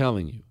I been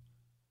telling you?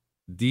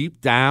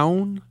 Deep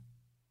down,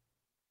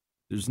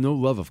 there's no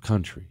love of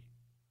country.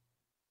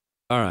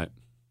 All right.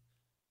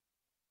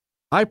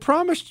 I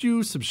promised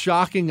you some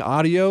shocking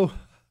audio.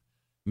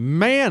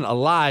 Man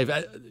alive,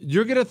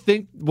 you're going to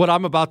think what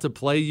I'm about to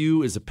play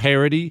you is a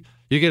parody.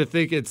 You're going to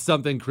think it's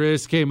something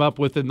Chris came up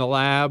with in the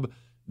lab.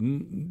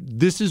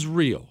 This is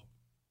real.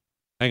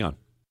 Hang on.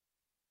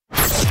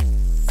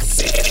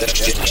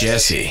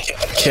 Jesse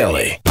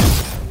Kelly.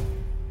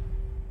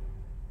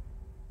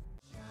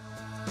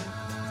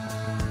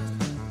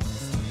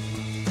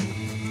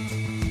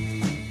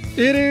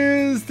 It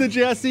is the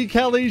Jesse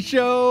Kelly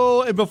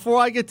Show. And before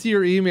I get to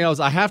your emails,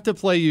 I have to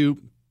play you.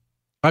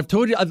 I've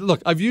told you,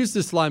 look, I've used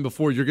this line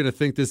before. You're going to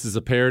think this is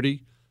a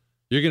parody.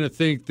 You're going to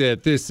think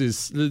that this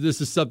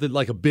is something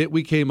like a bit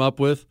we came up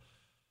with.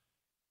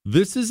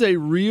 This is a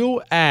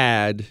real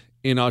ad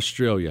in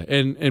Australia.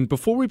 And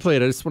before we play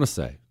it, I just want to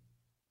say,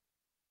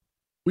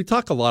 we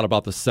talk a lot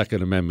about the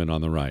Second Amendment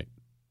on the right.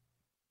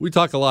 We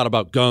talk a lot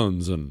about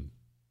guns and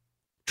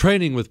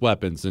training with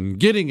weapons and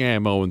getting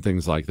ammo and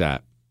things like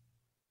that.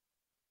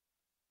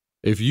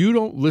 If you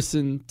don't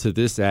listen to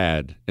this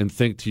ad and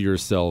think to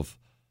yourself,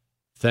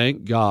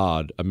 thank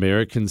God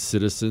American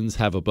citizens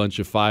have a bunch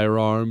of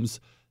firearms,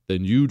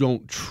 then you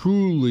don't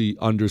truly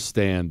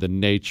understand the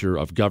nature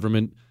of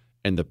government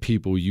and the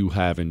people you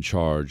have in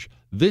charge.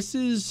 This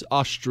is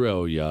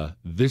Australia.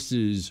 This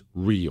is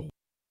real.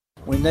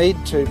 We need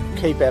to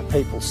keep our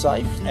people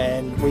safe,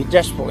 and we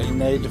desperately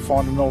need to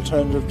find an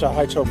alternative to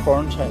hotel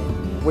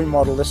quarantine. We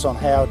model this on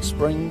Howard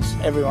Springs.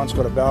 Everyone's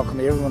got a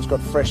balcony, everyone's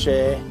got fresh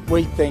air.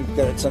 We think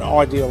that it's an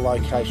ideal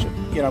location.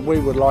 You know, we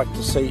would like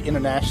to see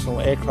international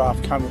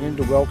aircraft coming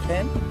into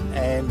Wellcamp,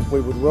 and we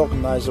would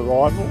welcome those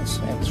arrivals,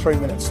 and 3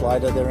 minutes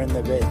later they're in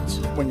their beds.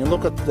 When you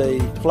look at the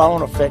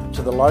flow-on effect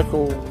to the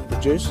local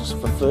producers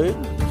for food,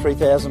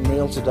 3,000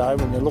 meals a day,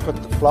 when you look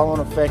at the flow-on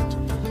effect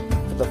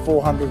for the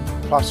 400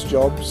 plus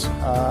jobs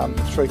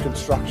through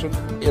construction,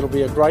 it'll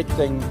be a great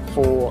thing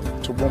for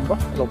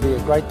Toowoomba, it'll be a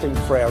great thing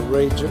for our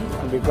region,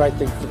 it'll be a great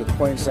thing for the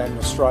Queensland and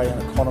Australian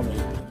economy.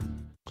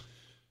 In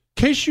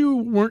case you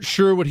weren't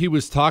sure what he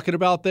was talking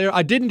about there,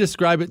 I didn't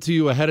describe it to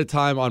you ahead of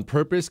time on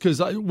purpose,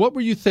 because what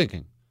were you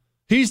thinking?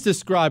 He's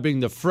describing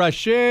the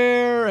fresh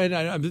air and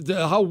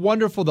how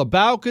wonderful the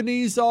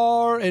balconies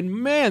are, and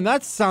man,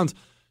 that sounds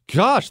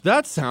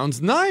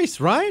nice,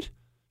 right?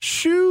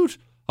 Shoot,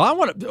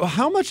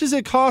 how much does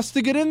it cost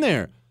to get in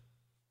there?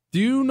 Do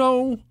you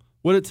know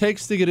what it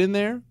takes to get in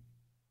there?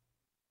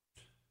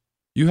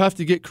 You have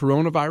to get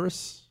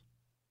coronavirus.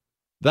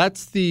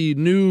 That's the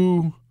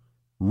new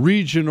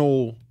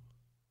regional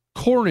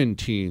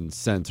quarantine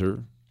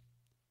center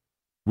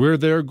where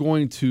they're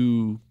going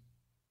to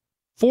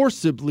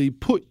forcibly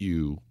put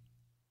you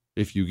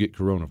if you get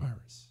coronavirus.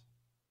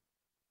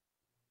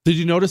 Did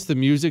you notice the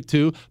music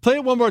too? Play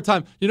it one more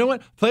time. You know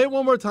what? Play it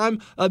one more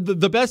time.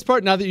 The best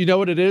part, now that you know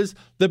what it is,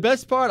 the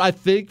best part, I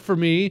think, for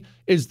me,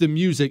 is the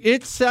music.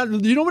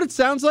 You know what it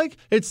sounds like?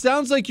 It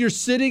sounds like you're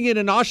sitting in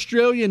an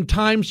Australian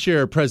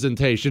timeshare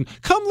presentation.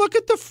 Come look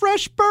at the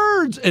fresh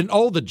birds and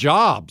all the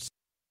jobs.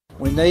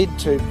 We need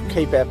to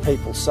keep our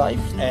people safe,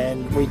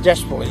 and we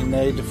desperately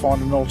need to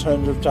find an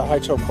alternative to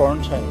hotel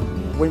quarantine.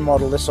 We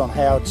model this on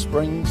Howard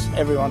Springs.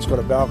 Everyone's got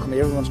a balcony,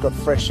 everyone's got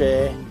fresh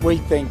air. We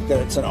think that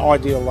it's an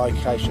ideal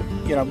location.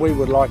 You know, we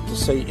would like to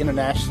see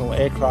international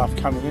aircraft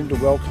coming into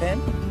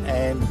Wellcamp,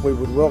 and we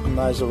would welcome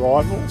those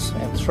arrivals,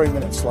 and 3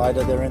 minutes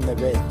later they're in their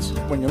beds.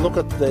 When you look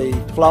at the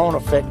flow-on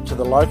effect to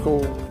the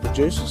local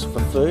producers for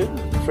food,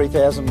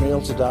 3,000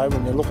 meals a day,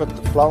 when you look at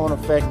the flow-on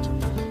effect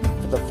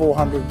the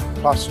 400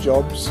 plus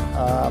jobs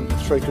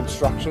through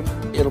construction,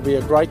 it'll be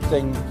a great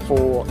thing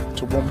for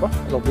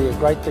Toowoomba, it'll be a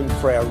great thing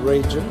for our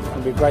region,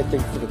 it'll be a great thing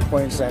for the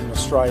Queensland and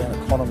Australian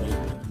economy.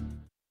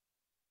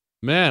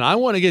 Man, I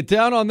want to get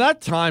down on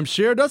that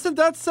timeshare. Doesn't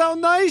that sound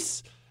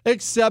nice?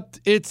 Except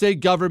it's a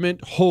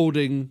government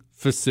holding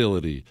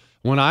facility.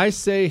 When I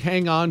say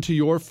hang on to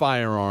your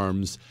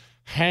firearms,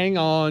 hang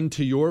on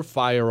to your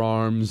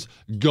firearms,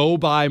 go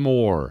buy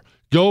more.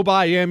 Go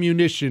buy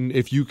ammunition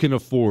if you can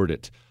afford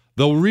it.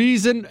 The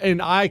reason,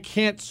 and I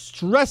can't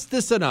stress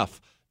this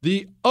enough,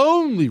 the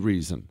only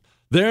reason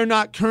they're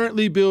not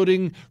currently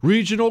building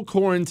regional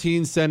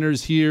quarantine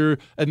centers here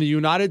in the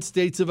United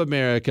States of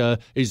America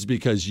is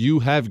because you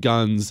have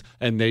guns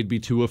and they'd be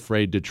too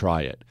afraid to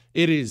try it.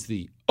 It is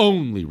the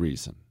only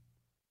reason.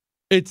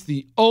 It's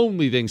the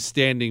only thing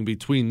standing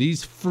between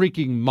these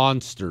freaking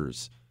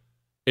monsters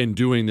and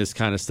doing this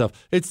kind of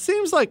stuff. It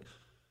seems like,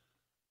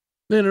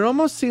 man, it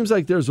almost seems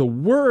like there's a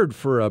word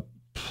for a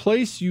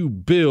place you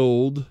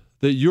build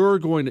that you're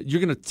going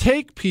to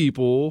take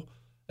people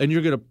and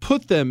you're going to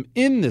put them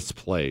in this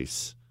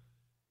place,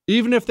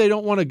 even if they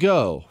don't want to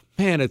go.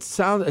 Man, it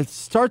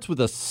starts with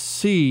a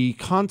C.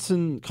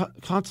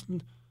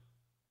 Concentration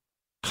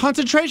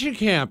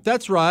camp.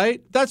 That's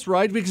right.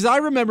 Because I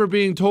remember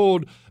being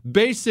told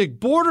basic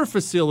border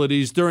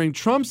facilities during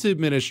Trump's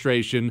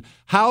administration,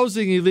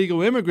 housing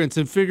illegal immigrants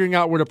and figuring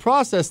out where to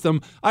process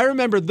them. I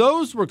remember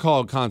those were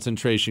called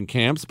concentration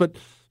camps, but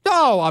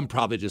no, I'm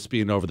probably just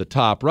being over the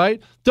top,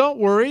 right? Don't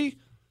worry.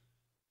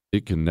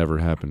 It can never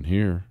happen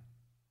here.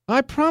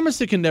 I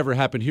promise it can never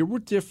happen here. We're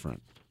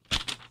different.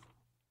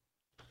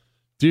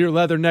 Dear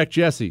Leatherneck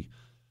Jesse,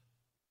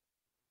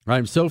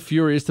 I'm so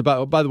furious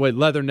about, by the way,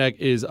 Leatherneck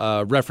is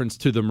a reference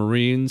to the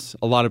Marines.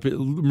 A lot of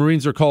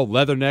Marines are called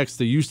Leathernecks.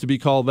 They used to be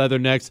called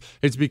Leathernecks.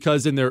 It's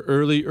because in their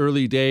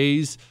early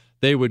days,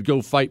 they would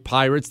go fight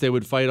pirates. They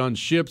would fight on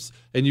ships,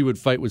 and you would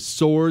fight with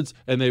swords,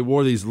 and they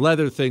wore these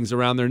leather things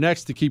around their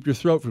necks to keep your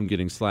throat from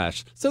getting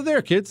slashed. So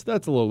there, kids,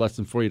 that's a little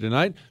lesson for you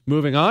tonight.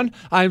 Moving on.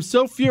 I am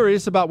so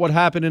furious about what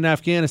happened in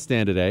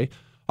Afghanistan today.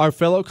 Our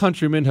fellow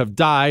countrymen have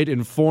died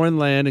in foreign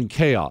land and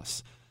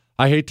chaos.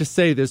 I hate to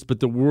say this, but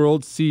the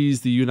world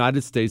sees the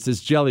United States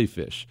as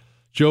jellyfish.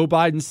 Joe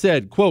Biden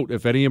said, quote,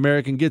 if any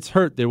American gets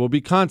hurt, there will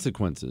be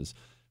consequences.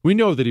 We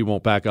know that he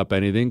won't back up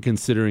anything,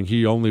 considering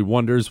he only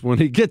wonders when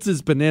he gets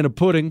his banana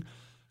pudding.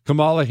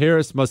 Kamala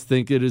Harris must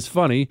think it is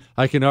funny.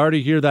 I can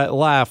already hear that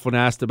laugh when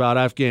asked about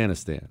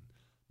Afghanistan.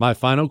 My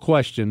final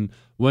question,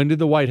 when did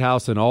the White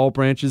House and all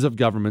branches of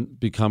government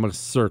become a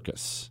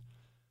circus?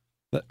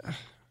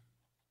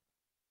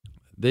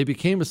 They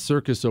became a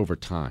circus over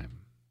time.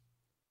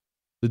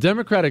 The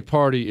Democratic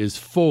Party is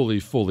fully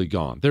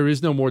gone. There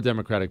is no more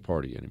Democratic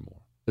Party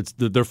anymore.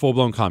 They're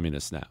full-blown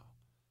communists now.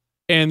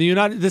 And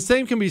the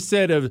same can be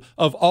said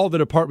of all the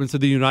departments of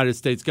the United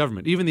States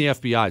government, even the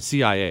FBI,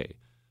 CIA.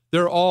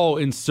 They're all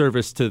in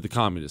service to the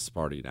Communist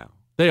Party now.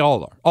 They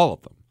all are, all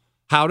of them.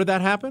 How did that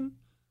happen?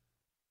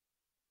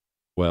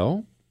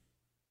 Well,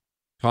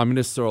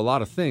 communists are a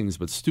lot of things,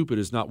 but stupid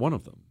is not one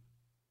of them.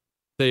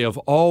 They have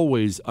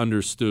always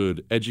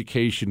understood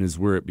education is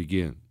where it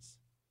begins.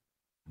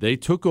 They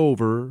took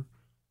over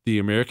the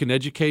American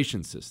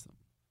education system,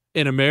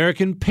 and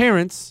American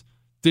parents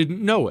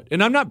didn't know it.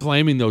 And I'm not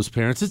blaming those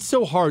parents. It's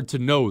so hard to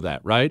know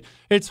that, right?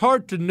 It's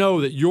hard to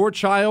know that your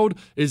child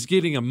is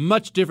getting a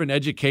much different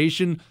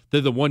education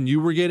than the one you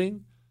were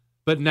getting.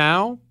 But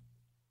now,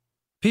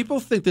 people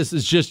think this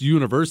is just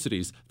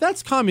universities.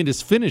 That's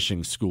communist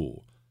finishing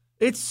school.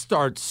 It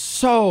starts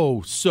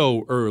so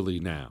early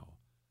now.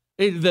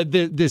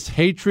 This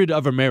hatred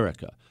of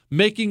America.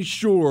 Making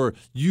sure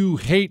you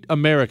hate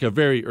America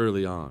very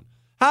early on.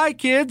 Hi,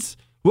 kids.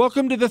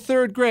 Welcome to the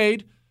third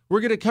grade. We're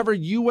going to cover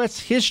U.S.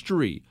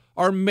 history.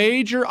 Our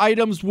major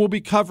items we'll be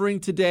covering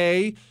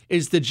today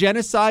is the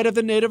genocide of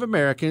the Native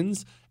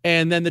Americans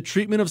and then the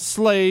treatment of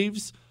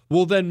slaves.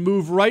 We'll then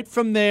move right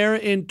from there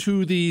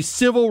into the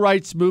civil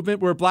rights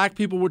movement where black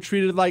people were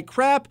treated like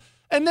crap.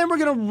 And then we're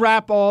going to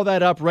wrap all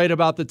that up right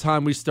about the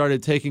time we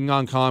started taking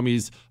on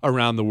commies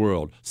around the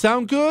world.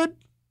 Sound good?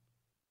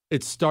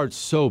 It starts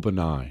so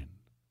benign.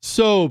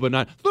 So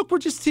benign. Look, we're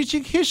just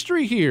teaching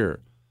history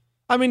here.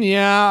 I mean,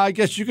 yeah, I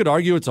guess you could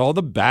argue it's all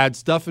the bad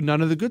stuff and none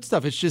of the good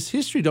stuff. It's just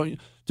history. Don't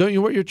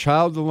you want your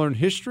child to learn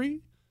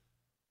history?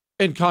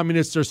 And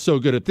communists are so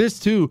good at this,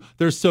 too.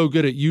 They're so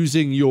good at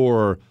using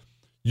your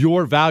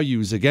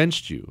values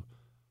against you.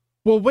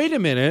 Well, wait a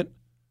minute.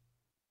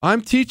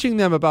 I'm teaching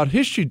them about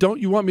history. Don't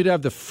you want me to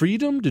have the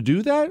freedom to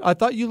do that? I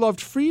thought you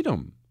loved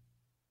freedom.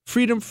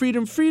 Freedom.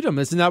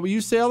 Isn't that what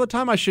you say all the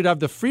time? I should have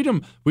the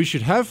freedom. We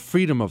should have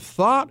freedom of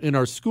thought in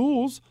our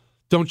schools.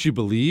 Don't you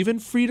believe in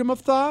freedom of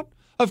thought?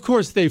 Of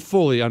course, they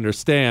fully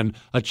understand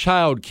a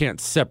child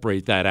can't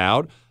separate that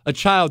out. A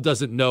child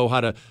doesn't know how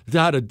to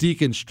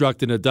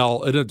deconstruct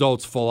an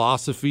adult's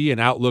philosophy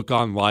and outlook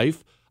on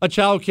life. A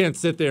child can't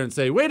sit there and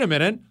say, wait a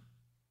minute.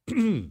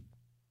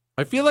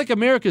 I feel like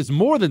America is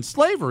more than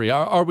slavery.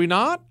 Are we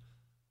not?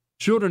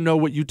 Children know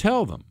what you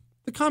tell them.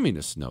 The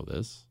communists know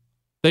this.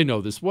 They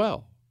know this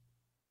well.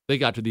 They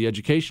got to the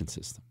education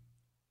system.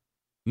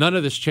 None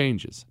of this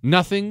changes.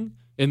 Nothing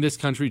in this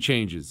country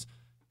changes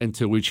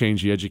until we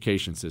change the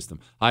education system.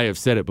 I have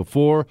said it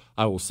before.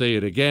 I will say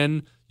it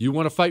again. You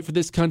want to fight for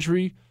this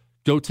country?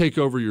 Go take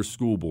over your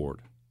school board.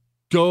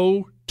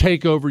 Go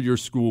take over your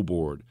school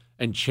board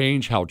and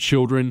change how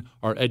children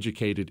are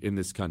educated in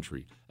this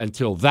country.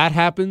 Until that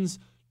happens,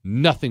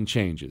 nothing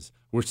changes.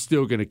 We're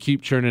still going to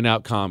keep churning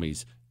out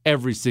commies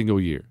every single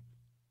year.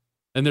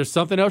 And there's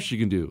something else you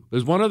can do.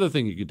 There's one other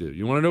thing you can do.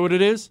 You want to know what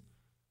it is?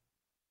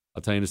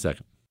 I'll tell you in a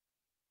second.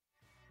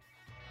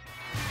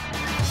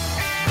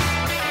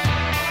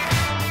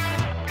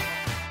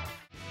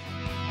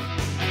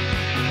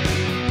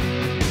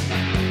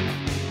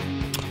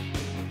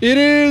 It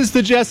is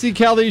the Jesse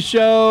Kelly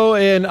Show,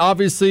 and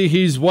obviously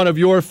he's one of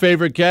your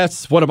favorite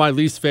guests, one of my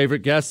least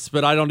favorite guests,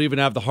 but I don't even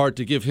have the heart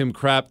to give him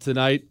crap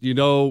tonight. You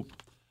know,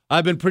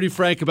 I've been pretty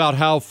frank about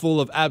how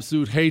full of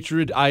absolute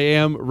hatred I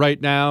am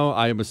right now.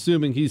 I am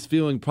assuming he's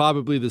feeling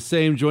probably the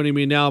same. Joining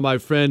me now, my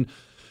friend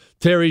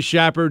Terry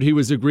Shepard. He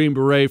was a Green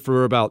Beret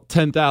for about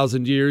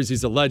 10,000 years.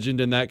 He's a legend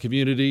in that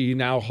community. He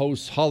now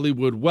hosts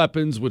Hollywood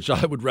Weapons, which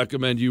I would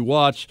recommend you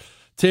watch.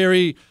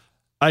 Terry,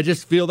 I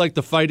just feel like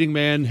the fighting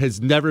man has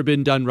never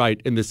been done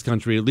right in this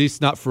country, at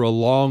least not for a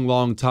long,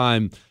 long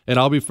time. And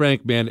I'll be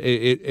frank, man,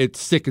 it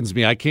sickens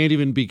me. I can't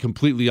even be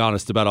completely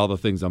honest about all the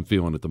things I'm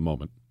feeling at the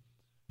moment.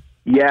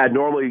 Yeah,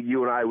 normally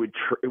you and I would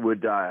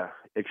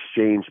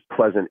exchange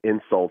pleasant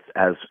insults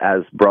as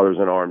brothers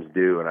in arms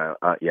do, and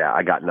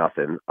I got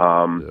nothing.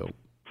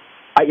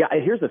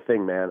 Here's the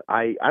thing, man.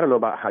 I don't know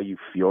about how you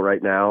feel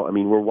right now. I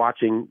mean, we're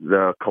watching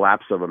the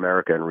collapse of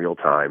America in real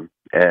time,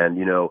 and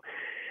you know.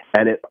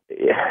 And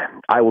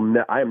I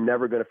am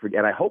never going to forget.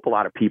 And I hope a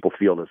lot of people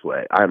feel this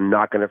way. I'm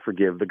not going to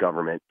forgive the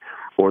government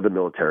or the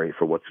military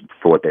for what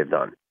they've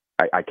done.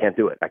 I can't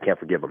do it. I can't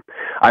forgive them.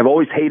 I've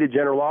always hated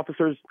general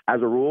officers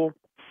as a rule.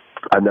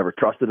 I've never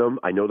trusted them.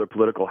 I know they're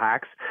political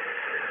hacks.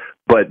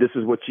 But this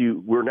is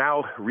we're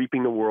now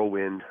reaping the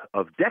whirlwind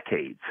of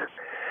decades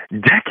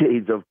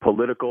of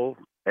political,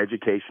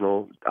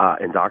 educational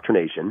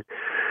indoctrination.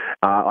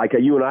 Like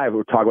you and I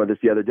were talking about this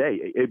the other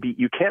day.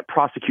 You can't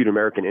prosecute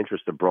American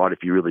interests abroad if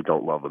you really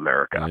don't love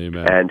America.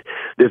 Amen. And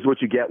this is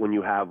what you get when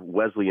you have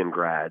Wesleyan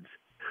grads,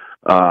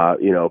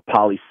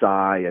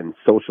 poli-sci and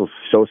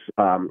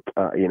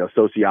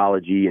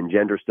sociology and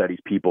gender studies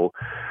people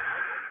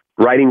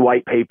writing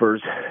white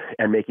papers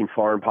and making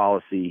foreign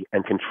policy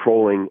and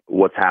controlling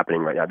what's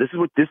happening right now. This.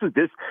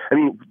 I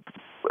mean,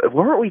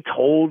 weren't we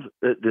told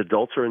that the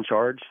adults are in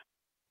charge?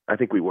 I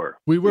think we were.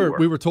 We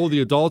were told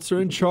the adults are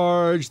in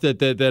charge,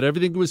 that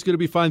everything was going to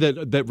be fine,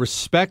 that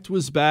respect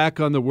was back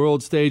on the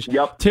world stage.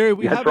 Yep. Terry,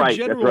 we have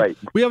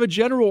a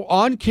general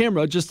on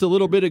camera just a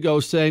little bit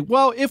ago saying,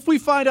 well, if we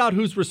find out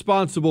who's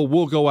responsible,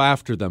 we'll go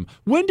after them.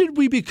 When did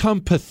we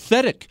become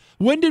pathetic?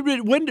 When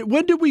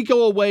did we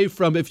go away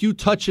from, if you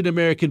touch an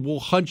American, we'll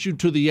hunt you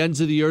to the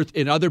ends of the earth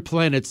in other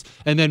planets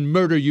and then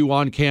murder you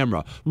on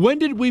camera? When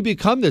did we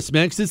become this,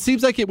 man? Because it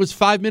seems like it was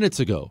 5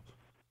 minutes ago.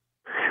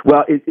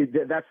 Well,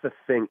 that's the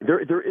thing.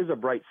 There is a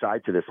bright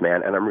side to this,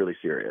 man, and I'm really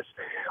serious.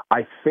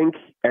 I think,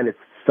 and it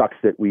sucks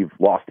that we've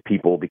lost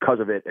people because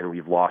of it, and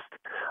we've lost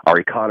our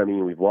economy,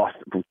 and we're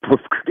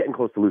getting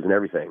close to losing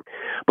everything.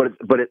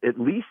 But at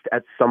least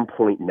at some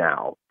point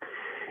now,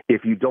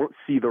 if you don't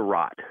see the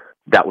rot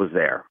that was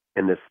there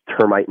in this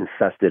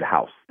termite-infested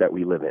house that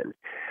we live in,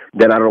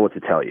 then I don't know what to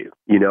tell you,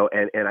 you know?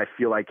 And I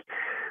feel like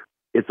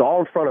it's all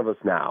in front of us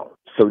now.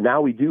 So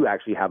now we do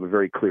actually have a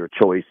very clear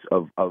choice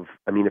of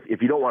I mean,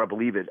 if you don't want to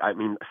believe it, I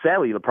mean,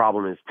 sadly, the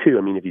problem is, too,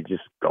 I mean, if you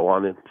just go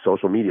on the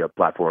social media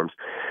platforms,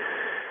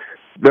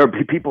 there are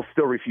people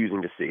still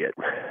refusing to see it.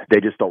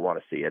 They just don't want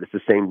to see it. It's the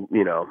same,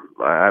 you know,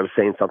 I was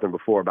saying something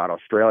before about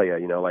Australia,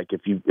 you know, like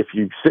if you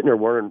sit there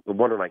wondering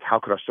like, how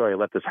could Australia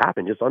let this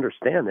happen? Just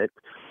understand that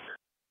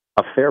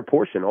a fair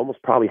portion,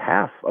 almost probably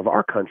half of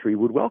our country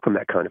would welcome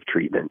that kind of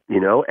treatment, you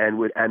know, and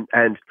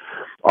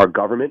our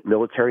government,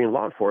 military, and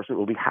law enforcement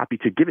will be happy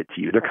to give it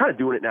to you. They're kind of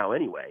doing it now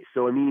anyway.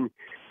 So, I mean,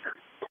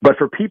 but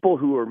for people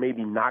who are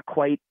maybe not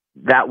quite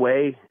that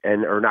way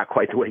or not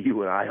quite the way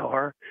you and I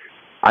are,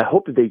 I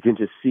hope that they can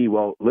just see,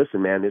 well,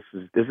 listen, man, this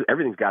is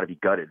everything's got to be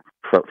gutted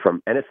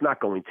from, and it's not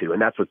going to,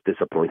 and that's what's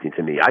disappointing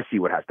to me. I see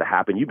what has to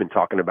happen. You've been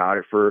talking about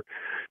it for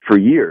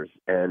years,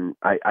 and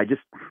I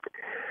just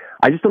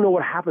don't know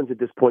what happens at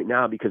this point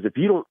now, because if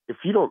you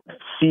don't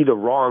see the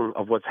wrong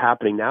of what's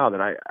happening now,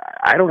 then I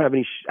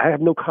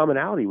have no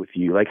commonality with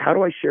you. Like, how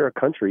do I share a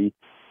country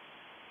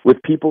with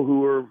people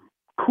who are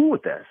cool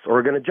with this or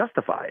are going to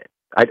justify it?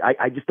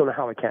 I just don't know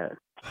how I can.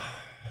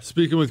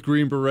 Speaking with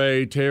Green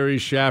Beret, Terry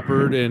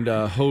Shepard, and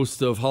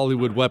host of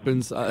Hollywood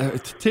Weapons.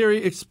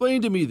 Terry,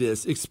 explain to me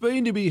this.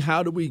 Explain to me,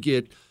 how do we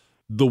get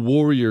the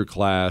warrior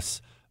class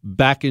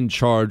back in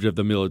charge of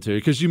the military?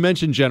 Because you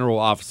mentioned general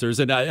officers,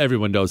 and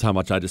everyone knows how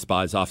much I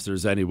despise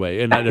officers anyway,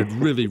 and I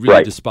really, really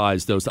right.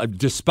 despise those. I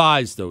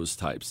despise those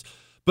types.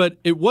 But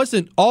it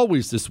wasn't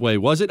always this way,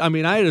 was it? I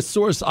mean, I had a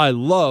source I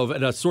love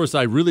and a source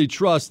I really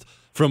trust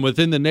from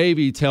within the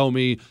Navy tell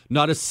me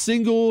not a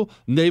single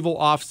naval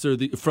officer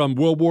from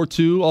World War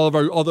II,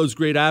 all those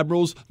great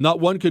admirals, not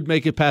one could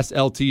make it past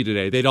LT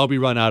today. They'd all be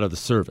run out of the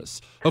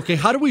service. Okay,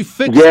 how do we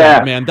fix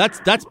that, man?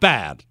 That's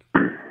bad.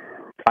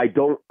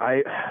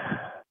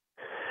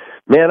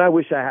 Man, I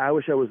wish I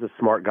was a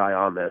smart guy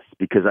on this,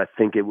 because I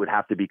think it would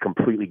have to be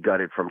completely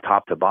gutted from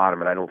top to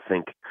bottom, and I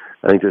think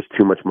there's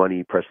too much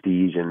money,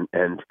 prestige,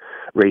 and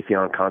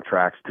Raytheon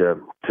contracts to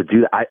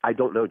do that. I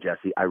don't know,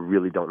 Jesse. I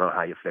really don't know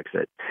how you fix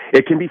it.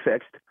 It can be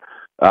fixed,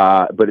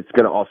 but it's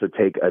going to also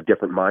take a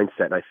different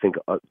mindset, and I think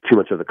too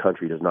much of the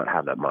country does not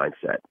have that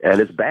mindset,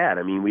 and it's bad.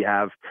 I mean, we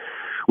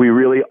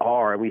really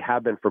are, and we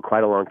have been for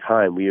quite a long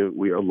time. We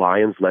are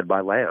lions led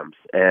by lambs,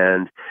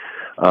 and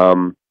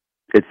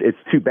It's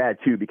too bad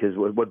too, because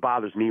what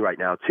bothers me right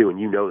now too, and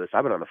you know this,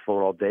 I've been on the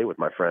phone all day with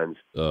my friends,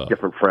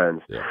 different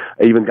friends,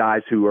 even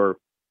guys who are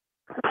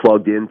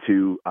plugged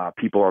into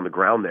people on the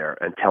ground there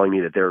and telling me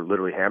that they're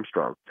literally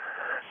hamstrung.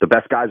 The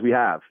best guys we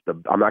have,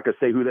 I'm not going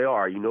to say who they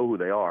are. You know who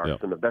they are.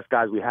 Some of the best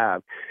guys we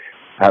have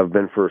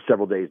been for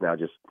several days now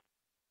just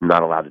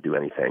not allowed to do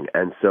anything.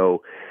 And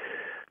so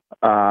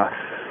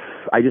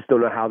I just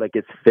don't know how that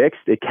gets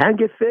fixed. It can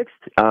get fixed.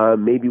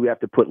 Maybe we have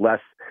to put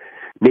less.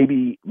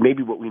 Maybe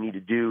what we need to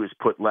do is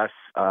put less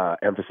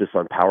emphasis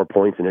on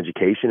PowerPoints and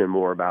education and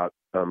more about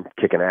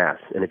kicking ass.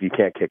 And if you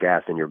can't kick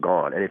ass, then you're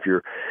gone. And if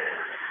you're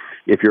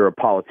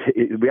a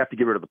we have to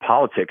get rid of the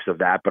politics of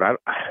that. But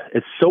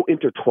it's so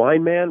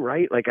intertwined, man.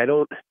 Right? Like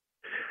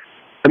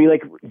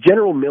like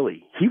General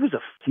Milley, he's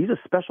a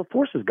special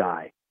forces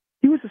guy.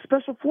 He was a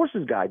special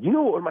forces guy. Do you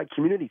know what my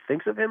community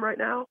thinks of him right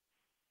now?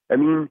 I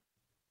mean.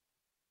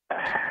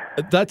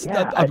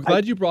 I'm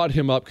glad you brought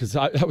him up, because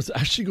that was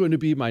actually going to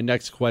be my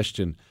next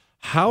question.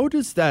 How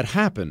does that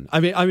happen? I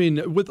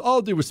mean, with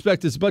all due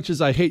respect, as much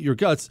as I hate your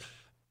guts,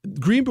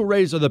 Green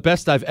Berets are the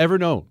best I've ever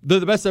known. They're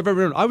the best I've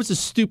ever known. I was a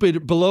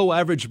stupid,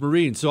 below-average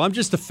Marine, so I'm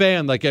just a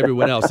fan like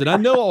everyone else. And I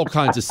know all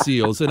kinds of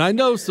SEALs, and I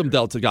know some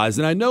Delta guys,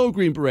 and I know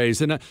Green Berets,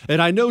 and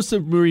I know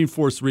some Marine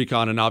Force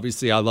Recon, and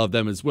obviously I love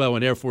them as well,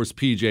 and Air Force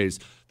PJs.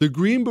 The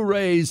Green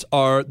Berets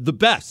are the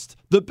best.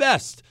 The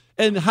best.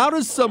 And how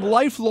does some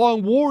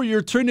lifelong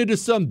warrior turn into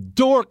some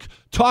dork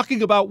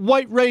talking about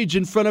white rage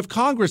in front of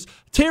Congress?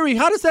 Terry,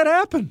 how does that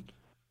happen?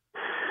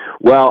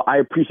 Well, I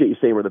appreciate you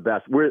saying we're the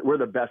best. We're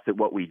the best at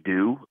what we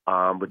do,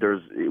 but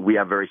we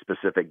have very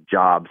specific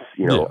jobs.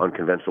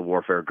 Unconventional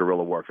warfare,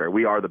 guerrilla warfare.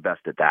 We are the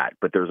best at that.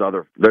 But there's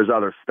other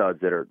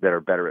studs that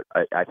are better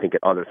at, I think,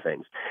 at other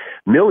things.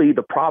 Milley,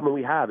 the problem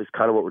we have is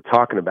kind of what we're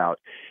talking about.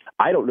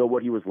 I don't know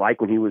what he was like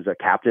when he was a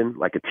captain,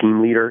 like a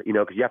team leader,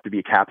 because you have to be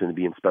a captain to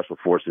be in special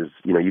forces.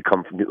 You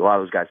come from, a lot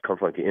of those guys come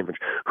from like the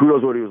infantry. Who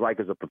knows what he was like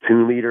as a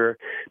platoon leader?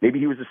 Maybe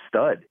he was a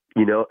stud.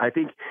 I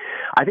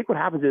think what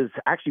happens is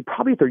actually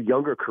probably at their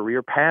younger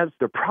career paths,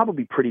 they're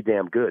probably pretty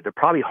damn good. They're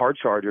probably hard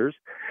chargers,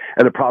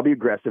 and they're probably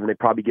aggressive, and they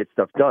probably get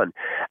stuff done.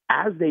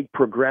 As they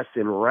progress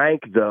in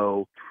rank,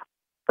 though,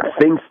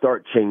 things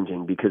start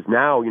changing, because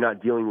now you're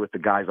not dealing with the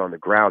guys on the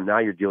ground. Now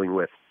you're dealing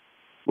with,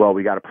 well,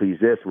 we got to please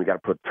this, and we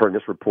got to turn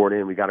this report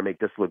in. We got to make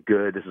this look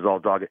good. This is all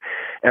dogged.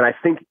 And I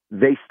think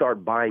they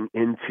start buying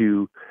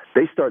into.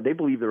 They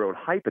believe their own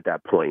hype at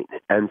that point.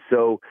 And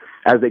so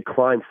as they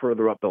climb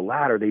further up the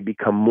ladder, they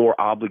become more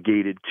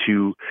obligated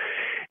to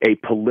a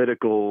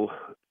political,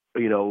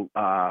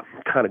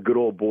 kind of good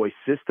old boy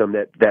system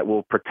that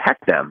will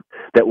protect them.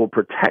 That will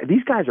protect.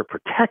 These guys are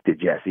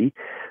protected, Jesse.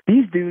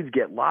 These dudes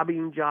get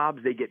lobbying jobs.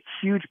 They get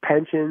huge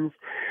pensions.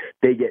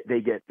 They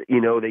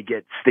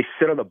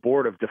sit on the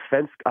board of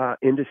defense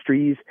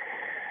industries.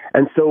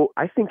 And so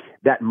I think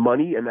that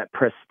money and that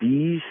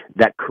prestige,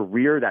 that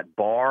career, that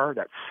bar,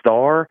 that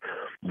star,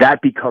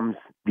 that becomes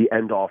the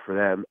end all for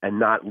them, and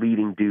not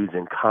leading dudes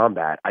in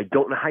combat. I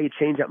don't know how you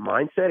change that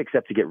mindset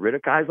except to get rid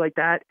of guys like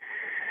that.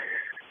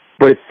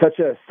 But it's such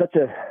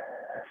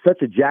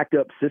a jacked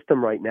up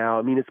system right now.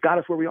 I mean, it's got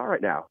us where we are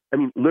right now. I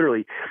mean,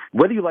 literally,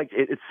 whether you like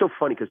it, it's so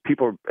funny because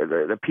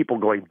the people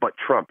going, but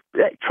Trump.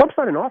 Hey, Trump's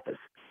not in office.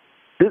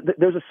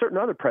 There's a certain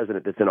other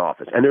president that's in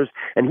office,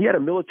 and he had a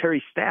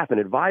military staff and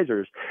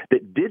advisors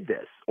that did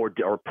this or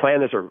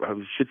planned this, or I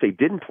should say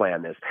didn't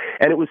plan this,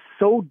 and it was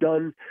so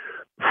done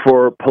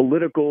for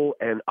political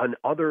and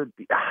other.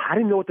 I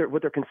didn't know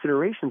what their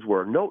considerations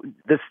were. No,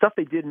 the stuff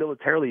they did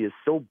militarily is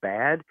so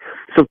bad,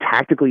 so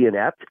tactically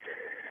inept,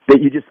 that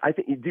I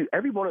think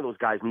every one of those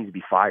guys needs to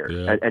be fired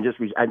and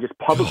just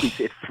publicly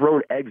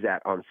thrown eggs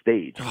at on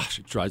stage. Gosh,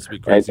 it drives me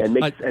crazy. And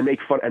make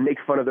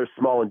fun of their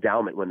small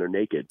endowment when they're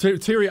naked.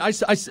 Terry, I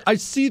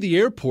see the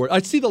airport. I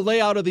see the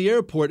layout of the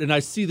airport, and I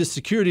see the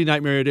security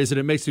nightmare it is, and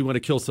it makes me want to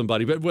kill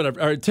somebody. But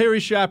whatever. All right, Terry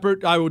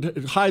Schappert, I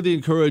would highly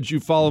encourage you,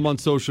 follow him on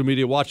social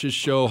media, watch his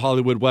show,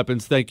 Hollywood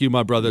Weapons. Thank you,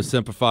 my brother.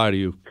 Semper Fi to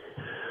you.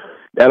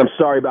 And I'm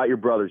sorry about your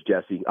brothers,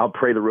 Jesse. I'll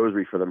pray the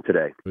rosary for them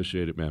today.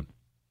 Appreciate it, man.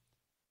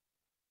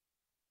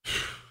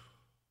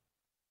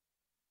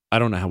 I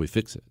don't know how we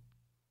fix it.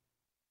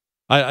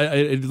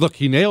 Look,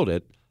 he nailed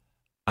it.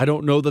 I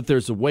don't know that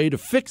there's a way to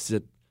fix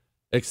it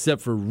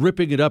except for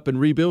ripping it up and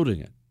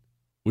rebuilding it,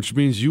 which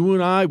means you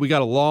and I, we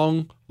got a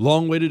long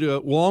way to do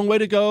it. Long way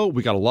to go.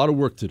 We got a lot of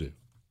work to do.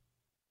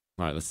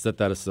 All right, let's set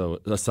that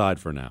aside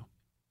for now.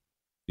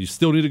 You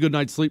still need a good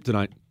night's sleep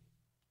tonight.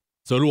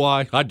 So do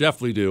I. I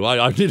definitely do.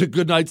 I need a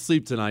good night's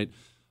sleep tonight.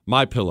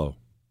 MyPillow.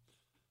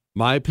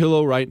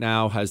 MyPillow right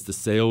now has the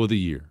sale of the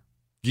year.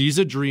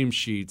 Giza Dream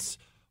Sheets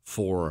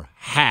for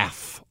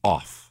half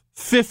off.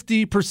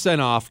 50%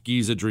 off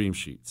Giza Dream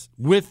Sheets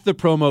with the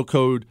promo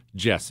code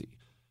Jesse.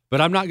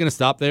 But I'm not going to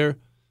stop there.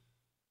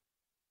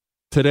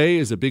 Today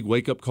is a big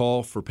wake-up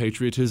call for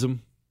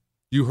patriotism.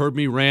 You heard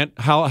me rant.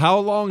 How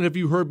long have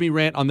you heard me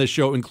rant on this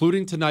show,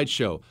 including tonight's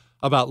show,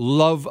 about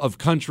love of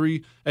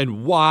country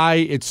and why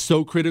it's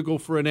so critical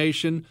for a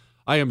nation?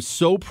 I am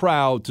so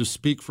proud to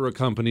speak for a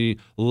company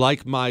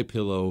like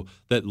MyPillow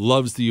that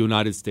loves the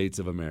United States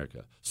of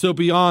America. So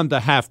beyond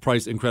the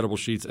half-price incredible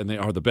sheets, and they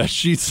are the best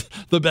sheets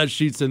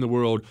in the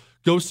world,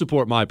 go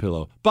support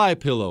MyPillow. Buy a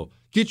pillow.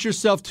 Get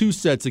yourself 2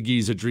 sets of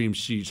Giza Dream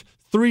sheets,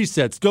 3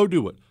 sets. Go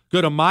do it.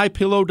 Go to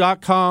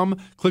mypillow.com,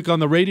 click on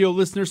the radio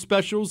listener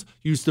specials,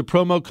 use the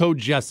promo code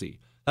Jesse.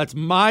 That's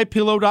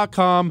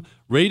mypillow.com,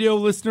 radio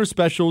listener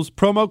specials,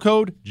 promo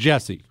code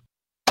Jesse.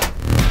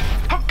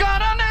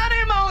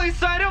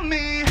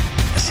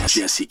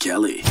 Jesse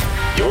Kelly.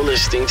 You're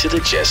listening to The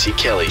Jesse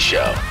Kelly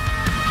Show.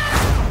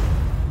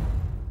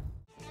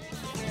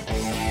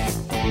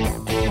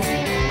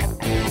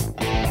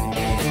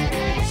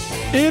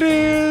 It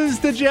is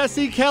The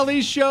Jesse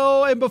Kelly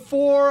Show. And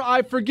before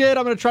I forget,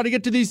 I'm going to try to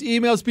get to these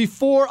emails.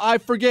 Before I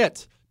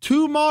forget,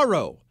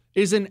 tomorrow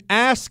is an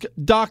Ask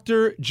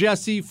Dr.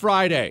 Jesse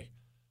Friday.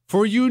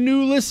 For you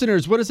new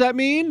listeners, what does that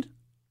mean? It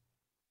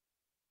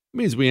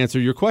means we answer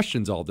your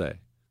questions all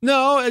day.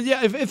 No,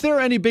 yeah, if there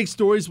are any big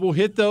stories, we'll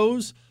hit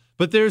those.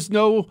 But there's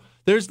no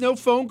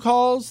phone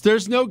calls.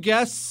 There's no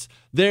guests.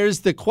 There's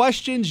the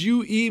questions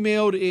you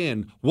emailed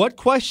in. What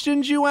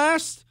questions you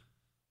asked?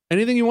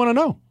 Anything you want to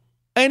know.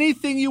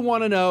 Anything you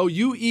want to know,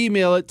 you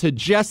email it to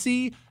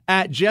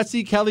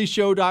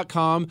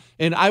jesse@jessekellyshow.com,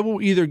 and I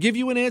will either give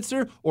you an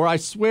answer or I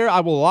swear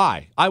I will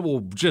lie. I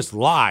will just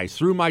lie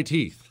through my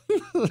teeth.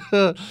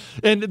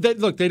 And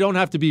look, they don't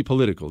have to be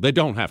political. They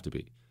don't have to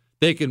be.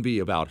 They can be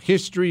about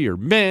history or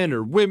men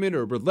or women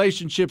or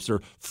relationships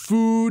or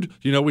food.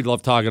 You know, we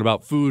love talking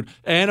about food,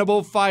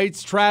 animal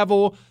fights,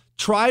 travel.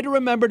 Try to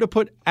remember to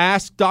put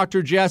Ask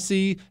Dr.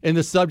 Jesse in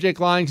the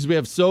subject line because we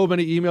have so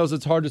many emails,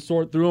 it's hard to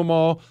sort through them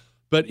all.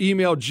 But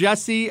email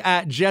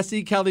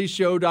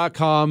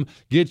jesse@jessekellyshow.com.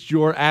 Get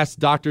your Ask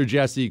Dr.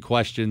 Jesse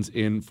questions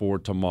in for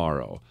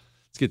tomorrow.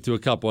 Let's get to a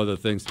couple other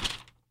things.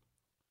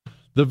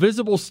 The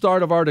visible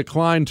start of our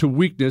decline to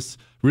weakness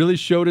really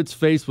showed its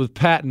face with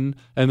Patton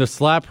and the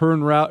slap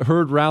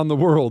heard round the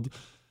world.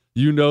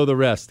 You know the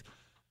rest.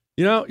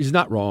 You know, he's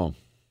not wrong,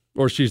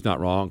 or she's not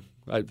wrong.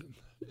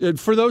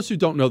 For those who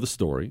don't know the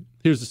story,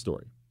 here's the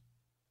story.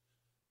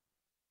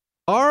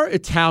 Our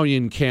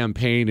Italian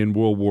campaign in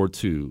World War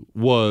II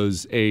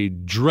was a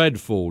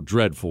dreadful,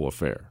 dreadful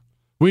affair.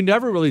 We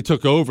never really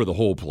took over the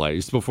whole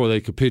place before they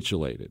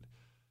capitulated.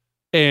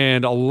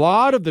 And a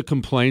lot of the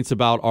complaints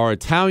about our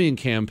Italian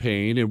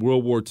campaign in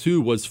World War II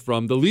was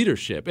from the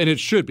leadership, and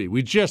it should be.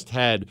 We just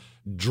had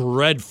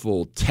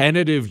dreadful,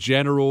 tentative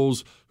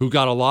generals who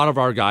got a lot of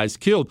our guys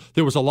killed.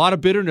 There was a lot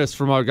of bitterness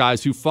from our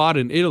guys who fought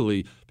in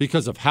Italy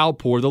because of how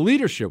poor the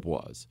leadership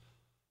was.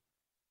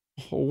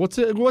 What's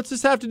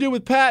this have to do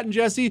with Patton,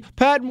 Jesse?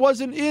 Patton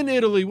wasn't in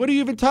Italy. What are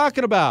you even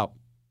talking about?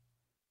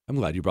 I'm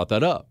glad you brought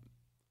that up.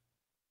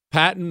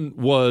 Patton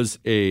was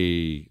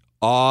an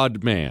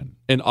odd man,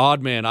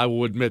 I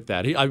will admit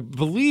that. I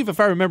believe, if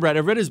I remember right, I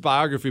read his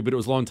biography, but it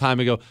was a long time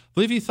ago. I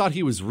believe he thought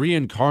he was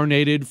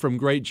reincarnated from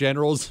great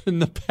generals in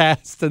the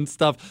past and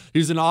stuff.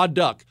 He's an odd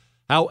duck.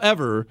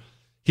 However,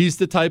 he's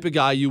the type of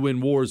guy you win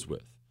wars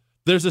with.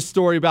 There's a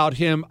story about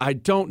him. I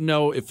don't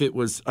know if it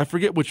was, I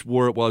forget which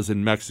war it was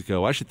in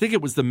Mexico. I should think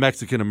it was the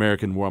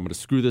Mexican-American War. I'm going to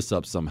screw this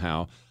up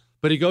somehow.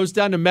 But he goes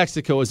down to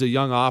Mexico as a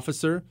young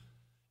officer,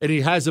 and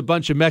he has a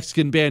bunch of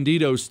Mexican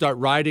banditos start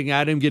riding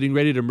at him, getting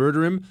ready to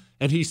murder him.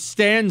 And he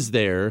stands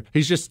there.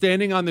 He's just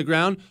standing on the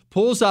ground,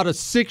 pulls out a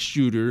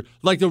 6-shooter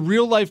like the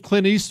real-life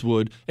Clint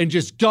Eastwood, and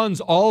just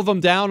guns all of them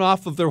down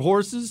off of their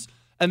horses,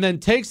 and then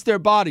takes their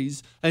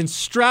bodies and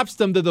straps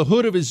them to the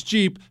hood of his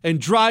Jeep and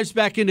drives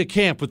back into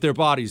camp with their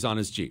bodies on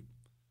his Jeep.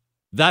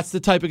 That's the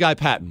type of guy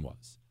Patton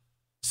was.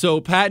 So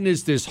Patton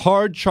is this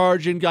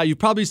hard-charging guy. You've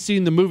probably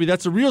seen the movie.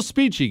 That's a real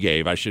speech he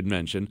gave, I should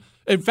mention.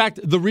 In fact,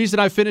 the reason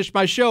I finish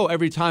my show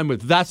every time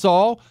with "That's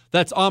all,"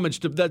 that's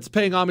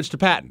paying homage to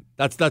Patton.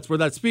 That's where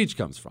that speech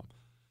comes from.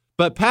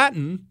 But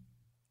Patton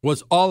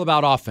was all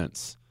about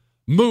offense.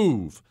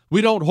 Move.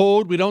 We don't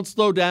hold. We don't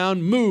slow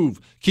down. Move.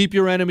 Keep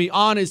your enemy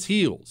on his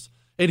heels.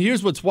 And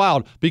here's what's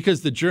wild,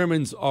 because the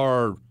Germans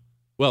are,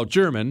 well,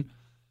 German.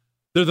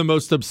 They're the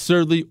most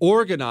absurdly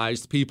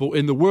organized people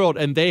in the world,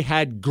 and they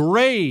had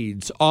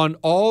grades on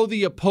all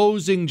the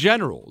opposing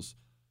generals.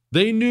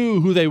 They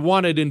knew who they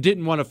wanted and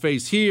didn't want to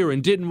face here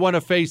and didn't want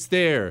to face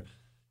there.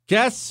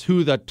 Guess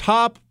who the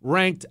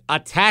top-ranked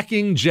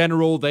attacking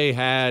general they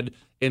had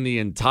in the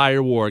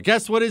entire war?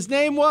 Guess what his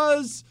name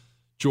was?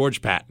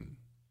 George Patton.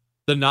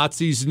 The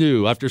Nazis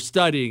knew, after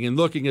studying and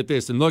looking at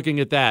this and looking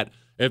at that,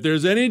 if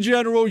there's any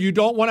general you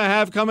don't want to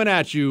have coming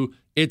at you,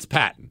 it's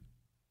Patton.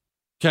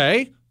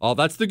 Okay? Oh,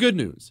 that's the good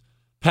news.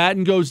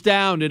 Patton goes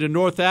down into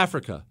North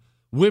Africa,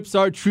 whips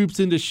our troops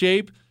into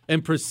shape,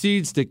 and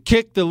proceeds to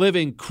kick the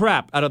living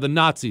crap out of the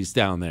Nazis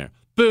down there.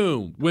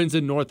 Boom, wins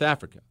in North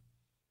Africa.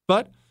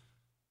 But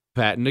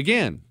Patton,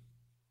 again,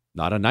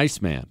 not a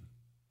nice man.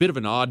 Bit of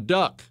an odd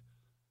duck.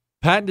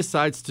 Patton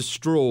decides to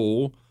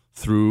stroll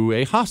through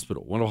a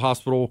hospital, one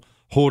hospital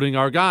holding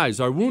our guys,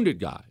 our wounded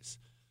guys.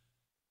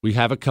 We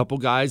have a couple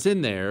guys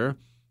in there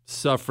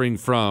suffering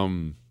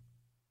from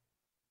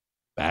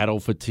battle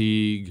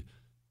fatigue,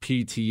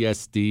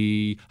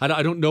 PTSD.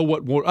 I don't know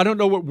what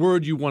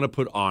word you want to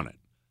put on it.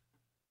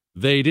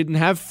 They didn't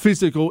have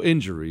physical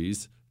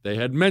injuries. They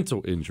had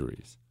mental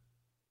injuries.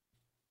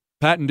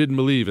 Patton didn't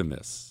believe in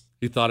this.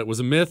 He thought it was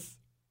a myth.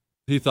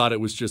 He thought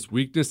it was just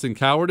weakness and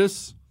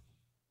cowardice.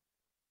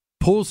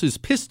 Pulls his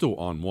pistol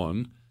on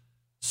one,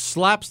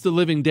 slaps the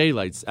living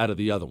daylights out of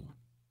the other one.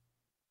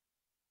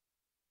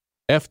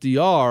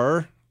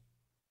 FDR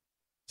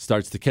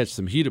starts to catch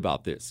some heat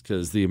about this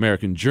because the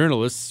American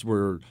journalists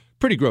were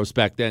pretty gross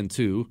back then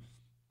too.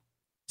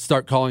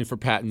 Start calling for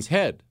Patton's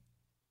head.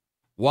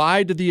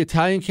 Why did the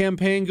Italian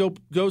campaign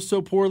go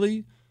so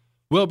poorly?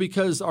 Well,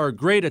 because our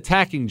great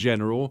attacking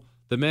general,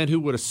 the man who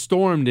would have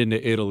stormed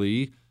into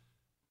Italy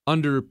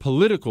under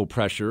political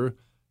pressure,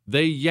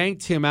 they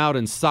yanked him out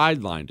and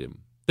sidelined him.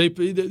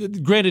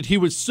 Granted, he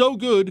was so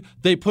good,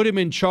 they put him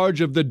in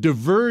charge of the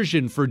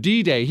diversion for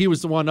D-Day. He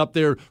was the one up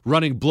there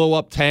running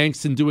blow-up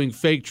tanks and doing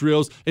fake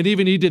drills, and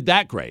even he did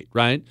that great,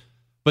 right?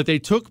 But they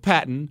took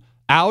Patton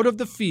out of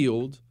the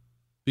field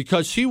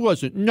because he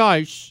wasn't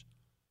nice,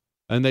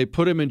 and they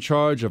put him in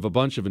charge of a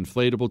bunch of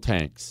inflatable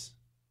tanks.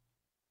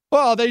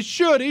 Well, they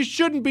should. He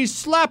shouldn't be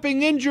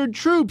slapping injured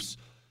troops.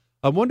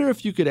 I wonder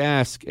if you could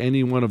ask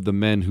any one of the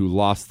men who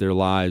lost their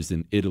lives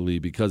in Italy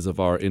because of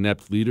our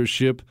inept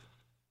leadership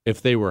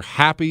if they were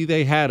happy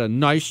they had a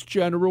nice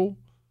general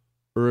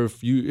or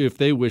if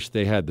they wish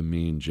they had the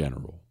mean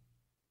general.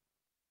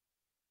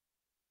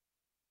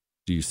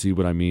 Do you see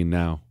what I mean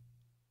now?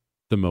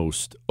 The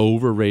most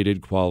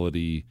overrated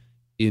quality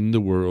in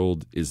the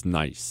world is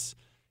nice.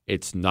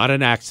 It's not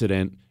an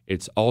accident.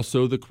 It's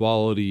also the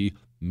quality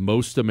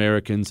most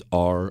Americans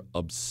are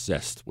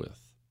obsessed with.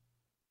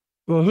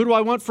 Well, who do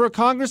I want for a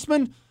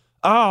congressman?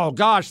 Oh,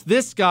 gosh,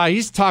 this guy,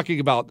 he's talking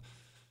about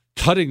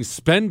cutting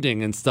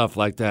spending and stuff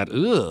like that.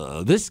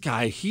 Ugh, this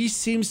guy, he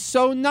seems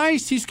so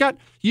nice. He's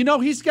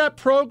got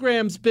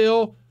programs,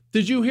 Bill.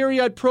 Did you hear he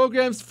had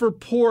programs for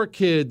poor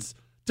kids?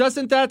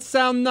 Doesn't that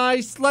sound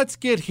nice? Let's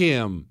get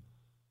him.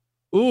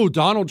 Ooh,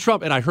 Donald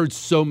Trump. And I heard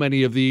so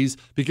many of these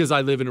because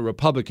I live in a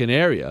Republican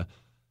area.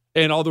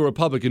 And all the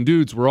Republican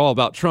dudes were all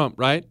about Trump,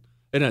 right?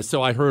 And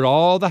so I heard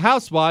all the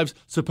housewives,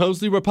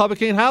 supposedly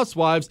Republican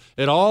housewives,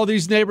 at all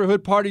these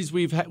neighborhood parties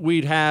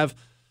we'd have.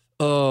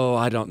 Oh,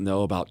 I don't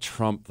know about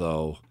Trump,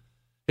 though.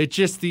 It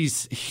just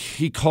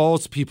he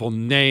calls people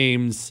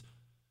names.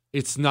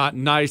 It's not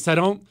nice. I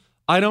don't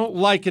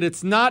like it.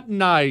 It's not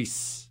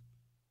nice.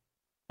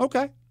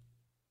 Okay.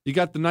 You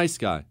got the nice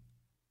guy.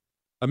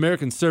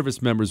 American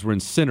service members were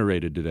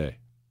incinerated today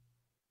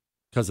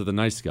because of the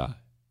nice guy.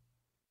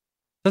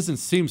 Doesn't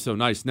seem so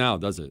nice now,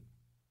 does it?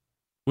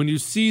 When you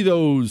see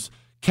those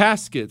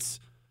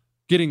caskets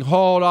getting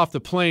hauled off the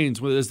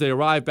planes as they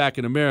arrive back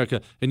in America,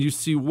 and you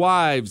see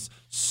wives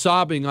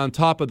sobbing on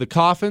top of the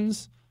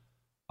coffins,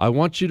 I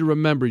want you to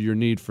remember your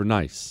need for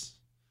nice.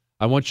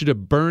 I want you to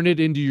burn it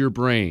into your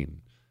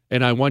brain,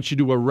 and I want you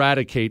to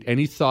eradicate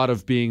any thought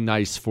of being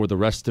nice for the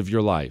rest of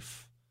your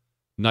life.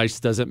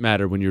 Nice doesn't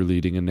matter when you're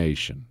leading a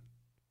nation.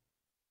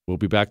 We'll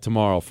be back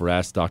tomorrow for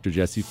Ask Dr.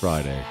 Jesse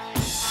Friday.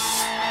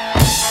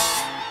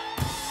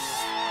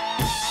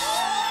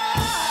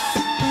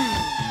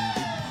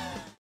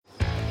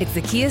 It's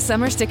the Kia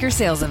Summer Sticker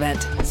Sales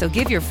Event, so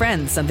give your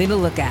friends something to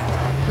look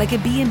at, like a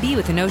B&B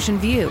with an ocean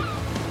view,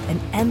 an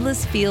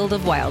endless field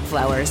of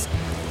wildflowers,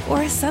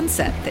 or a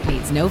sunset that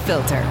needs no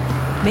filter.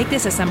 Make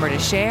this a summer to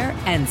share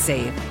and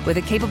save with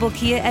a capable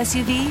Kia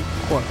SUV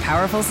or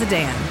powerful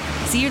sedan.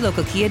 See your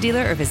local Kia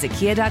dealer or visit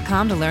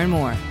kia.com to learn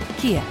more.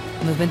 Kia,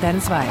 movement that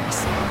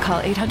inspires.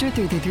 Call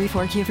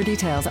 800-3334-KIA for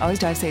details. Always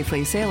drive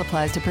safely. Sale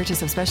applies to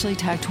purchase of specially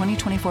tagged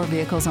 2024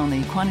 vehicles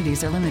only.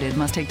 Quantities are limited.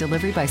 Must take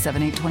delivery by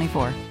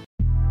 7/8/24.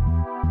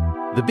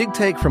 The Big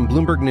Take from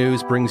Bloomberg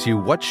News brings you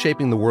what's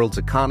shaping the world's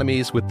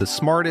economies with the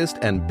smartest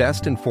and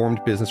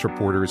best-informed business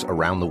reporters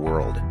around the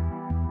world.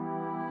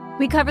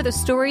 We cover the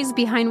stories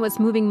behind what's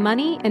moving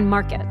money and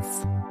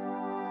markets,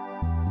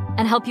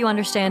 and help you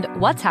understand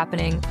what's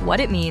happening, what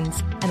it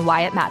means, and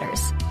why it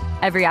matters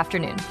every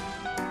afternoon.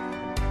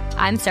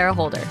 I'm Sarah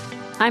Holder.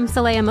 I'm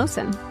Saleha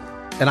Mohsin.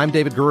 And I'm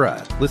David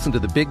Gura. Listen to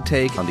The Big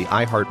Take on the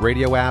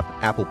iHeartRadio app,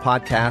 Apple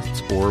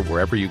Podcasts, or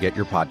wherever you get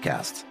your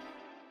podcasts.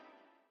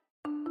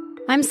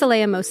 I'm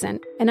Saleha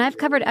Mohsin, and I've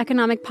covered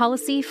economic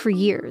policy for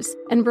years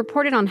and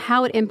reported on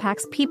how it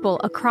impacts people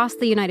across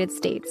the United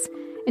States.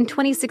 In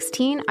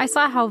 2016, I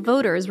saw how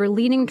voters were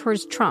leaning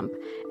towards Trump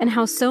and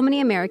how so many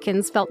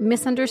Americans felt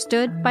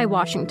misunderstood by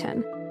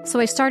Washington. So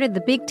I started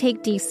The Big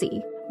Take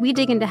DC. We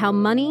dig into how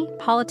money,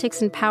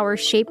 politics, and power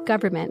shape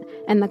government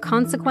and the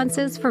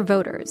consequences for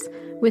voters.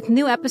 With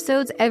new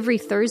episodes every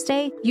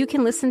Thursday, you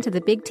can listen to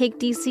The Big Take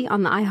DC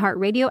on the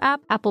iHeartRadio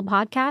app, Apple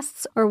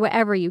Podcasts, or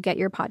wherever you get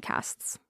your podcasts.